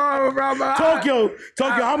 Time on around my Tokyo,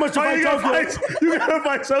 how much you fight Tokyo? You gotta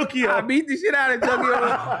fight Tokyo. I beat the shit out of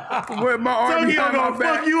Tokyo with my arm behind my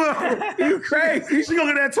back. Fuck you up. You crazy? She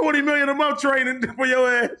gonna get that $20 million a month training for your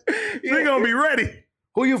ass. She gonna be ready.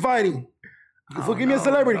 Who you fighting? Give me a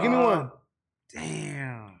celebrity. Give me one.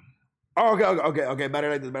 Damn. Oh, okay. Better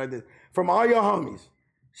like this. From all your homies,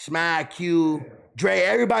 Smac, you, Dre,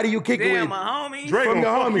 everybody you kicking with. Damn, my homies. Dre from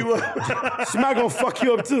gonna your fuck homies. you up. Smac gonna fuck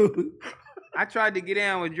you up too. I tried to get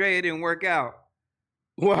down with Dre. It didn't work out.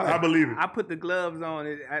 Why? I believe it. I put the gloves on,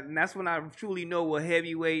 and that's when I truly know what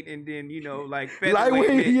heavyweight and then like Lightweight,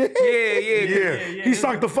 featherweight. yeah. He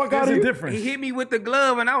socked the fuck out of you. Difference. He hit me with the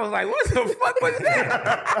glove, and I was like, "What the fuck was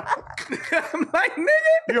that?" I'm like,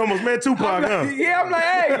 "Nigga." You almost met Tupac, huh? Yeah, I'm like,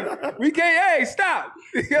 "Hey, we can't. Hey, stop."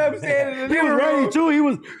 You know what I'm saying? He was ready too.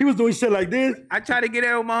 He was doing shit like this. I tried to get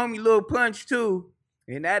out with my homie Lil Punch too.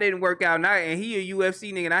 And that didn't work out. And he a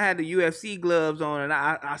UFC nigga, and I had the UFC gloves on, and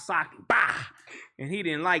I socked him. Bah! And he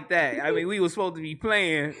didn't like that. I mean, we were supposed to be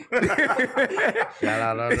playing. Shout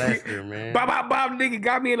out to Lester, man. Bob, nigga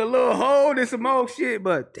got me in a little hole and some old shit.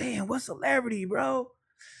 But damn, what celebrity, bro?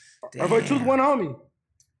 Damn. If I choose one homie.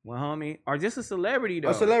 One homie. Or just a celebrity, though.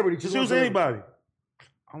 A celebrity. Choose anybody.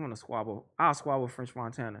 I want to squabble. I'll squabble French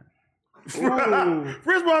Montana. Ooh.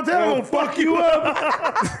 French Montana gonna fuck you up.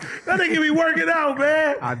 That nigga be working out,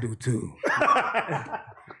 man. I do too.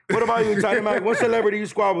 What about you, China Mac? What celebrity you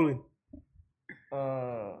squabbling?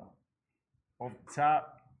 Off the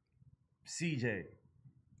top, CJ.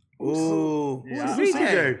 Ooh. Yeah, Who's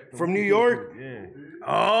CJ? From New York? Yeah.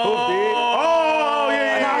 Oh,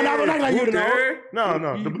 yeah. No, not like you to know.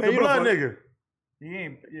 No, the blood nigga. He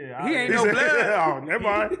ain't. He ain't no said, blood. Oh, never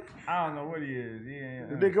mind. I don't know what he is.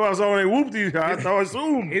 The nigga was on they whooped you. I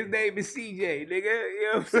assumed. His name is CJ, nigga.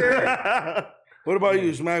 You know what I'm saying? What about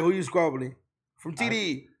you, Smack? Who you squabbling? From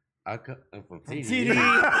TD. I'm from TD. TD.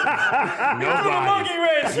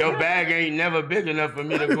 Your bag ain't never big enough for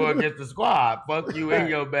me to go against the squad. Fuck you in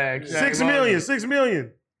your bag. 6 million. 6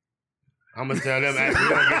 million. I'm gonna tell them, hey, we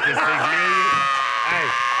gonna get this 6 million. Hey,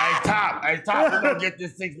 Top, we gonna get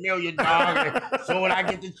this 6 million, dog. So when I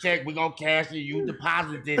get the check, we gonna cash it. You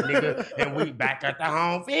deposit it, nigga, and we back at the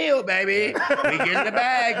home field, baby. We get the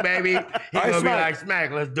bag, baby. He gonna be like,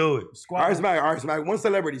 Smack, let's do it. All right, Smack. One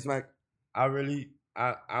celebrity, Smack.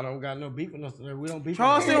 I don't got no beef with no celebrity. We don't beef.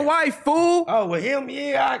 Charleston White, fool. Oh, with him,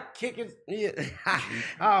 yeah, I kick his. Yeah.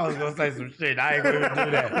 I was gonna say some shit. I ain't gonna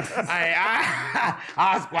do that.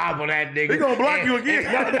 I'll squabble that nigga. He gonna block you again.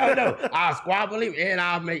 No. I'll squabble him, and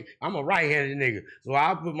I'm a right-handed nigga, so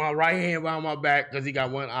I'll put my right hand behind my back because he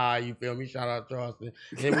got one eye. You feel me? Shout out Charleston.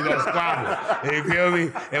 And we gonna squabble. You feel me?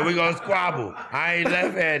 And we gonna squabble. I ain't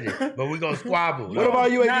left-handed, but we gonna squabble. What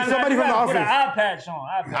about you? Somebody from the office. Put an eye patch on.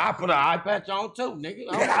 I put an eye patch on too, nigga. I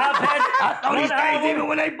throw these things even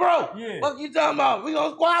when they broke. Yeah. What you talking about? We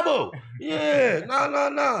gonna squabble. Yeah.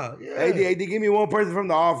 No. Yeah. AD, give me one person from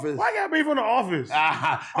the office. Why you gotta be from the office?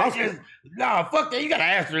 Fuck that. You gotta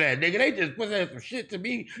answer that, nigga. They just put that some shit to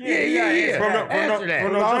me. Yeah. From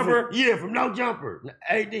no jumper? Yeah, from no jumper.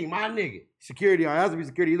 AD, my nigga. Security. It has to be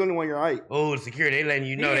security. He's the only one your height. Oh, security. They letting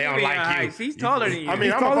you know they don't like you. He's taller than you. I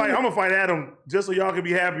mean, I'm gonna fight Adam just so y'all can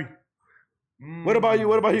be happy. What about you?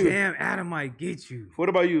 Damn, Adam might get you. What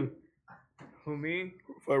about you? Who, me?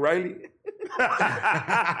 For Riley?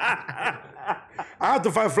 I have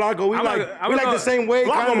to fight Flacco. We like the same way.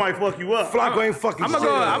 Flacco might fuck you up. Flacco ain't fucking shit.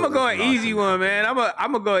 I'm gonna go an easy one, man.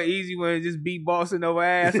 I'm gonna go an easy one and just beat Boston over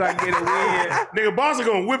ass so I can get a win. Nigga, Boston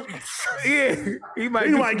gonna whip you. Yeah, he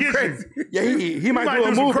might get crazy. you. Yeah, he might do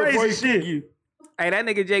a move before he kick you. Hey, that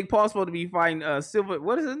nigga Jake Paul supposed to be fighting Silva.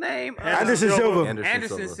 What is his name? Anderson Silva.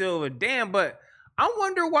 Anderson Silva. Damn, but I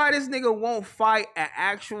wonder why this nigga won't fight an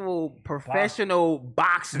actual professional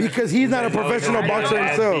boxer. Because he's not a professional boxer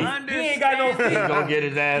himself. He ain't got no feet. He's gonna get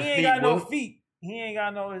his ass He ain't got no feet. He ain't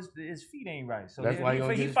got no his feet ain't right. So that's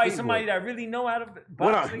why he fight somebody that really know how to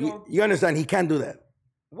box. You understand? He can't do that.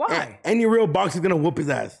 Why? Any real boxer is gonna whoop his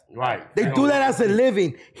ass. Right. They do that as a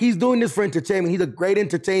living. He's doing this for entertainment. He's a great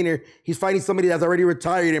entertainer. He's fighting somebody that's already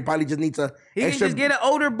retired and probably just needs a He can just get an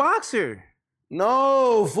older boxer.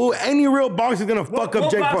 No, fool. Any real boxer is gonna fuck up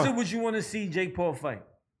Jake Paul. What boxer would you want to see Jake Paul fight?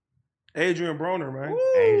 Adrian Broner, man.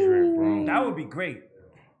 Adrian Broner. That would be great.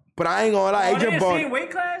 But I ain't gonna lie, Adrian Broner. Broner. Weight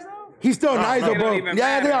class though? He's still nice, though, bro.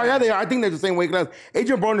 Yeah, they are. I think they're the same weight class.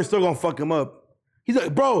 Adrian Broner's still gonna fuck him up. He's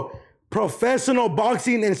like, bro. Professional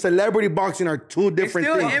boxing and celebrity boxing are two different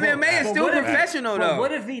things. MMA is still professional, though. But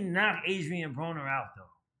what if he knocked Adrian Broner out, though?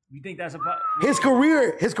 You think that's about his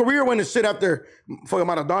career went to shit after fucking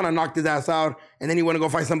Maradona knocked his ass out, and then he went to go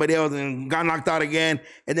fight somebody else and got knocked out again,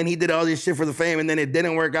 and then he did all this shit for the fame, and then it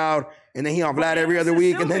didn't work out, and then he on Vlad every other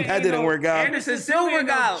week, and then that didn't work out. Anderson Silva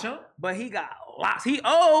got, but he got lots. He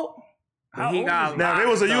old. He got now, if it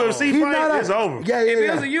was a UFC fight, it's over. Yeah. If it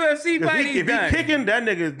was a UFC fight, he's done. If he kicking, that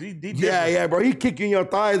nigga, yeah, bro. He kicking your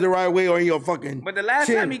thighs the right way or in your fucking But the last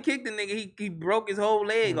time he kicked the nigga, he broke his whole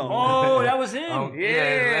leg off. Oh, that was him.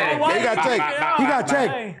 Yeah. He got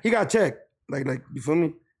checked. He got checked. Like, you feel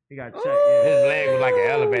me? He got checked, yeah. His leg was like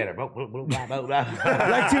an elevator.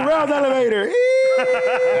 Like T-Rail's elevator.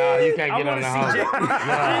 No, you can't I get on want to the see hoe. Jake. No,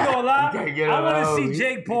 I ain't gonna lie. you can't get I on the want hoe. to see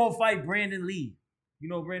Jake Paul fight Brandon Lee. You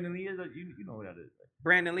know who Brandon Lee is? You know who that is.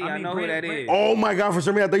 Brandon Lee, I know who that is. Oh my God! For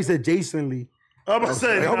some reason, I thought you said Jason Lee. I'm gonna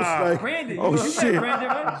say, I was like, Brandon. oh you know, shit! Brandon,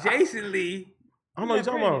 right? Jason Lee. I don't know what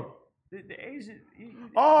you're talking about. The Asian.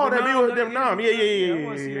 Oh, the that be Nam, with them Nam. Yeah. I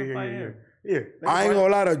want to see them fight him. Yeah. I ain't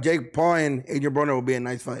gonna lie to Jake Paul and Adrian Broner would be a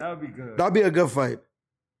nice fight. That would be good. That'd be a good fight.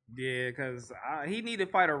 Yeah, because he need to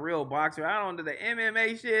fight a real boxer. I don't do the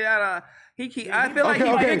MMA shit. I feel like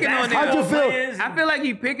he picking on them. How'd you feel? I feel like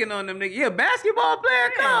he picking on them niggas. Yeah, basketball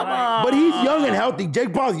player, come on. But he's young and healthy.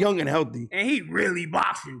 Jake Paul's young and healthy. And he really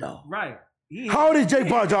boxing though. Right. How old is Jake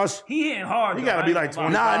Paul, Josh? He hitting hard. He gotta be like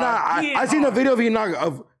 25. Nah. I seen a video of him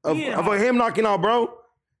knocking out, bro.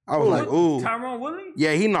 I was like, ooh. Tyrone Woodley?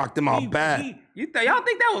 Yeah, he knocked him out bad. Y'all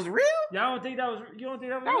think that was real? Y'all don't think that was? You don't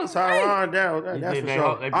think that was? That was Tyron, that's for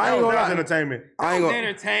sure. I ain't gonna lie. Entertainment. I ain't gonna.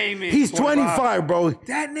 Entertainment. He's 25, bro.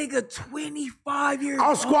 That nigga 25 years old.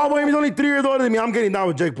 I'll squad with him. He's only 3 years older than me. I'm getting down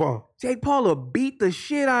with Jake Paul. Jake Paul will beat the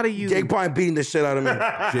shit out of you. Jake Paul ain't beating the shit out of me.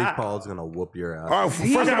 Jake Paul's gonna whoop your ass. All right,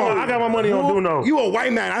 first of all, I got my money on Duno. you a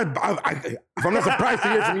white man. I'm not surprised to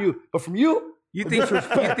hear from you, but from you, You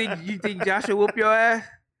think Josh will whoop your ass?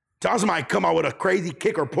 Josh might come out with a crazy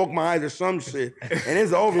kick or poke my eyes or some shit, and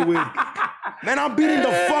it's over with. Man, I'm beating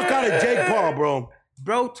the fuck out of Jake Paul, bro.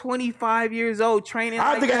 Bro, 25 years old, training I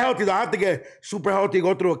have like to get that. healthy, though. I have to get super healthy,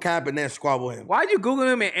 go through a camp, and then squabble him. Why'd you Google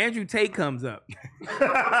him and Andrew Tate comes up?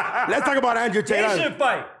 Let's talk about Andrew Tate. They should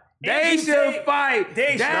fight. They should fight.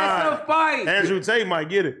 That's a fight. Andrew Tate might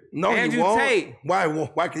get it. No, Andrew he won't. Tate. Why?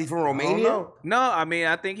 Because he's from Romania? know. No, I mean,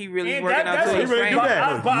 I think he really And working out that's to what his he really do training.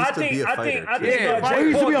 that. But He I used to think be a fighter, I too. think Yeah. Oh, he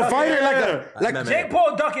used to be a fighter, Yeah. like Jake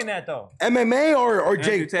Paul ducking that though. MMA or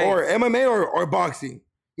Jake Tate. or MMA or boxing.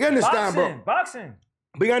 You understand, bro? Boxing.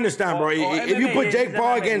 But you understand, bro. Or If you MMA, put Jake he's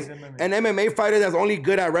Paul MMA, against he's MMA. an MMA fighter that's only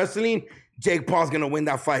good at wrestling, Jake Paul's gonna win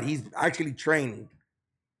that fight. He's actually training.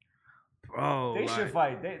 Bro, They like- should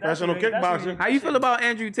fight. Professional kickboxing. How you feel about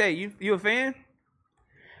Andrew Tate? You a fan?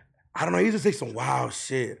 I don't know. He used to say some wild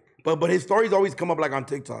shit, but his stories always come up like on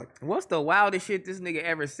TikTok. What's the wildest shit this nigga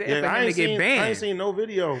ever said Yeah, for I him ain't to get seen. I banned? ain't seen no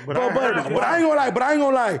video, but But I ain't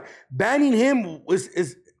gonna lie. Banning him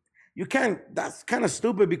is you can't. That's kind of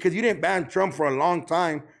stupid because you didn't ban Trump for a long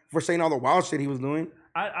time for saying all the wild shit he was doing.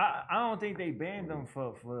 I don't think they banned him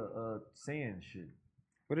for saying shit.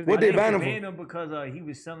 What they banned him They for? banned him because he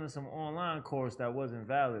was selling some online course that wasn't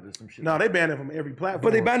valid or some shit. No, they banned him from every platform.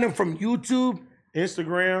 But they banned him from YouTube,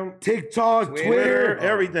 Instagram, TikTok, Twitter,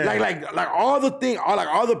 everything. Like all the thing,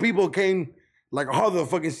 all the people came, like all the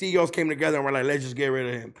fucking CEOs came together and were like, let's just get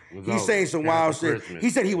rid of him. was He's over. saying some Cancel wild shit. Christmas. He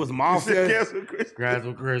said he was mafia.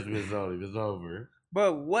 Gradual Christmas on it. It's over.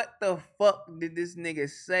 But what the fuck did this nigga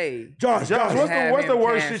say? Josh, what's the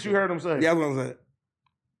worst canceled. shit you heard him say? Yeah, that's what I'm saying.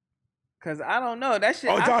 Cause I don't know that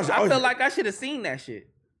shit. Oh, Josh, I feel like I should have seen that shit.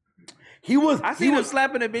 I seen him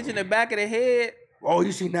slapping a bitch in the back of the head. Oh,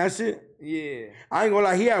 you seen that shit? Yeah. I ain't gonna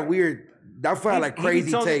lie, he had weird. That felt like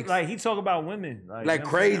crazy takes. Like he talk about women, like Like you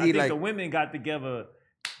know what I'm saying? crazy, I think like- the women got together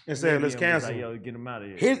And said, let's and was cancel. like, yo, get him out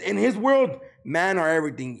of here. In his world, man or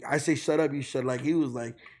everything. I say shut up, you shut. Like he was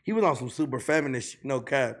on some super feminist shit, no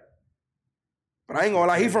cap. But I ain't gonna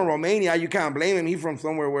lie, he from Romania. You can't blame him. He from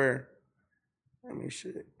somewhere where, I mean,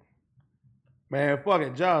 shit. Man, fuck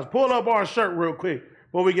it, Josh. Pull up our shirt real quick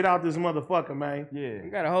before we get out this motherfucker, man. Yeah. We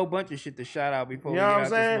got a whole bunch of shit to shout out before You know what I'm we get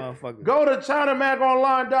saying? out this motherfucker. Go to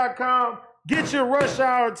ChinaMacOnline.com. Get your rush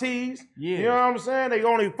hour tees. Yeah. You know what I'm saying? They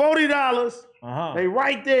only $40. They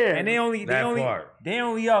right there. And they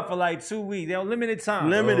only up for like 2 weeks. They on limited time.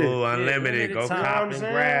 Limited. Oh, unlimited. limited Go time. cop You and know what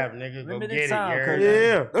I'm grab, nigga. Go Limited get time, it. cause-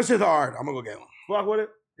 Yeah. That shit's hard. I'm gonna go get one. Fuck with it.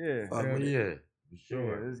 Yeah. Fuck Hell with it. yeah. For Sure,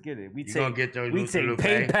 sure. let's get it. We You gonna get your we Lucha take Lupe?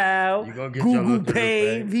 PayPal, You gonna get your Google Lucha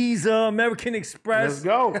Pay, Lupe? Visa, American Express. Let's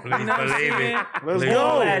go. Please You know what I'm believe saying? it. Let's Please go.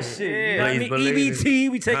 All believe that it. shit. You know what I Please mean? believe EBT,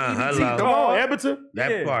 we take EBT. hello. Come on, Everton.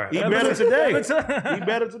 That Yeah. part. He Yeah, better but- today. Everton. He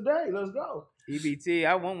better today. Let's go. EBT,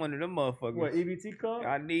 I want one of them motherfuckers. What, EBT card?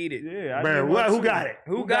 I need it. Yeah. I Man, need one who too. got it?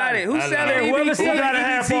 Who got it? Who's I selling love it. Whoever EBT? selling got a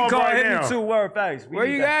half EBT off card, right hit now? me too. Word facts. We Where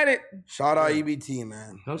need you that. got it? Shout out EBT,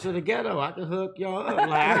 man. Come to the ghetto. I can hook y'all up. Like,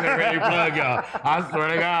 I can really plug y'all. I swear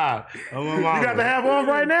to God. You got the half off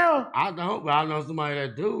right now? I don't, but I know somebody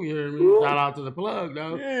that do. You hear me? Shout out to the plug,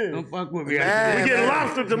 though. Yeah. Don't fuck with me. Man, We getting man.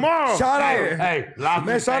 lobster tomorrow. Shout out, Hey, lobster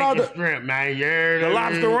Man, shout out steak to- and shrimp, man. Yeah, The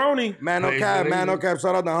lobsteroni. man. No Please cap, man. No believe cap.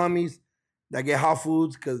 Shout out the homies that get hot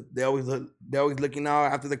foods because they always looking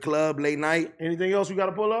out after the club late night. Anything else you got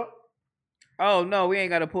to pull up? Oh no, we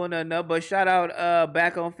ain't gotta pull nothing up. But shout out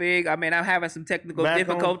back on Fig. I mean, I'm having some technical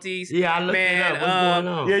difficulties. Yeah, I looked it up. What's going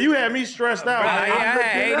on? Yeah, you had me stressed out. I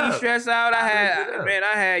had AD stressed out. I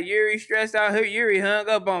had Yuri stressed out. Yuri hung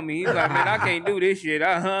up on me. He's like, man, I can't do this shit.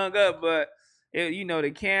 I hung up, but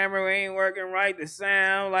the camera ain't working right. The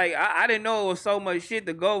sound, like I didn't know it was so much shit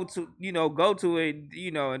to go to it,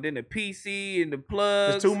 and then the PC and the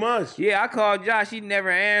plugs. It's too much. Yeah, I called Josh. He never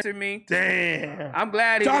answered me. Damn. I'm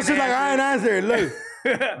glad he Josh is like, I ain't answered. Look,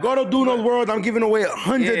 go to Duno's World. I'm giving away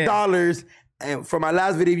 $100. And for my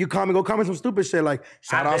last video, if you comment, go comment some stupid shit like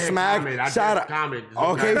shout out Smac. Shout out.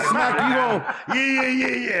 Okay, Smac, you go.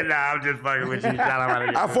 Yeah. Nah, I'm just fucking with you. Shout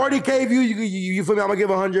out. At 40K view, you feel me? I'm gonna give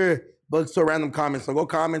 $100 to a random comment. So go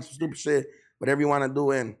comment some stupid shit, whatever you want to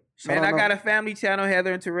do. And man, I got a family channel,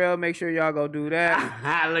 Heather and Terrell. Make sure y'all go do that.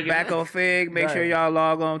 Back on Fig. Make sure y'all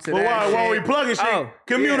log on to that. While we plugging shit,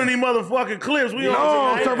 community motherfucking clips. We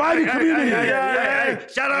on surviving community. Hey,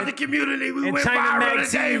 shout out to community. We went China Mac viral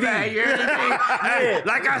today, TV. man. You heard me? Hey,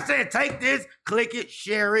 like I said, take this, click it,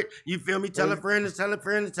 share it. You feel me? Tell a friend to tell a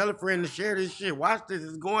friend to tell a friend to share this shit. Watch this.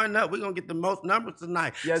 It's going up. We're going to get the most numbers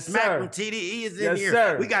tonight. Yes, Smac sir. from TDE is in Yes, here.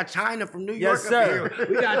 sir. We got China from New York Yes, sir. up here.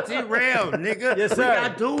 We got T-Rail, nigga. Yes, We sir.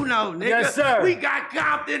 got Duno, nigga. Yes, sir. We got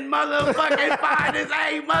Compton motherfucking finest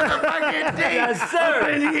A motherfucking D. Yes, sir. Up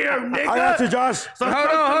in here, nigga. I got you, Josh. So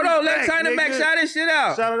Hold on. Let China nigga. Mac shout this shit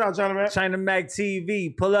out. Shout it out, China Mac. China Mac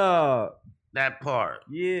TV, pull up. That part.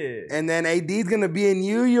 Yeah. And then AD's gonna be in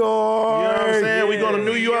New York. You know what I'm saying? We go to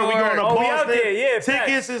New York. We going to Oh, we out Boston. there, yeah,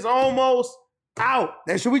 Tickets is almost out.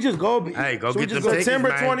 Then should we just go? Hey, go Should we get just them go? tickets, September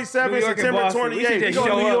man. 27th, New York and September Boston. We 28th. should We just go to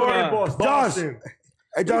show New up, York, Josh, Boston.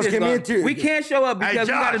 Hey, Josh, come in here. We can't show up because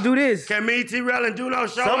we got to do this. Can me, T-Rail, and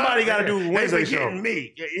Duno show Somebody up? gotta do Wednesday They show. forgetting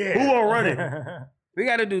me. Yeah. Who gonna run it? We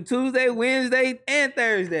got to do Tuesday, Wednesday, and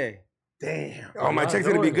Thursday. Damn. Oh, my check's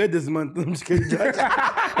gonna be good this month. I'm just kidding, Josh.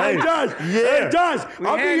 Hey, Josh. Yeah. Hey, Josh.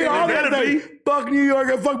 I'll be hanging. here all It that better day. Fuck New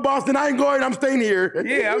York and fuck Boston. I ain't going. I'm staying here.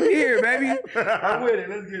 Yeah, I'm here, baby. I'm with it.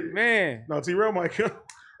 Let's get it. Man. No, T-Rail might come.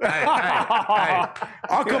 Hey.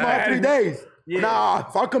 I'll come all 3 days. Nah,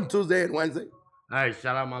 if I'll come Tuesday and Wednesday. Hey,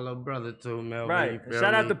 shout out my little brother too, Melvin. Right. You feel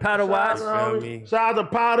Shout out me? to Powder Watch. Feel me? Shout out to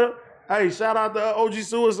Potter. Hey, shout out to OG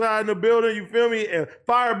Suicide in the building. You feel me? And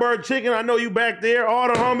Firebird Chicken. I know you back there. All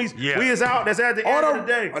the homies. Yeah. We is out. That's at the end of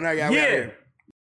the day. Oh, no, yeah. Yeah.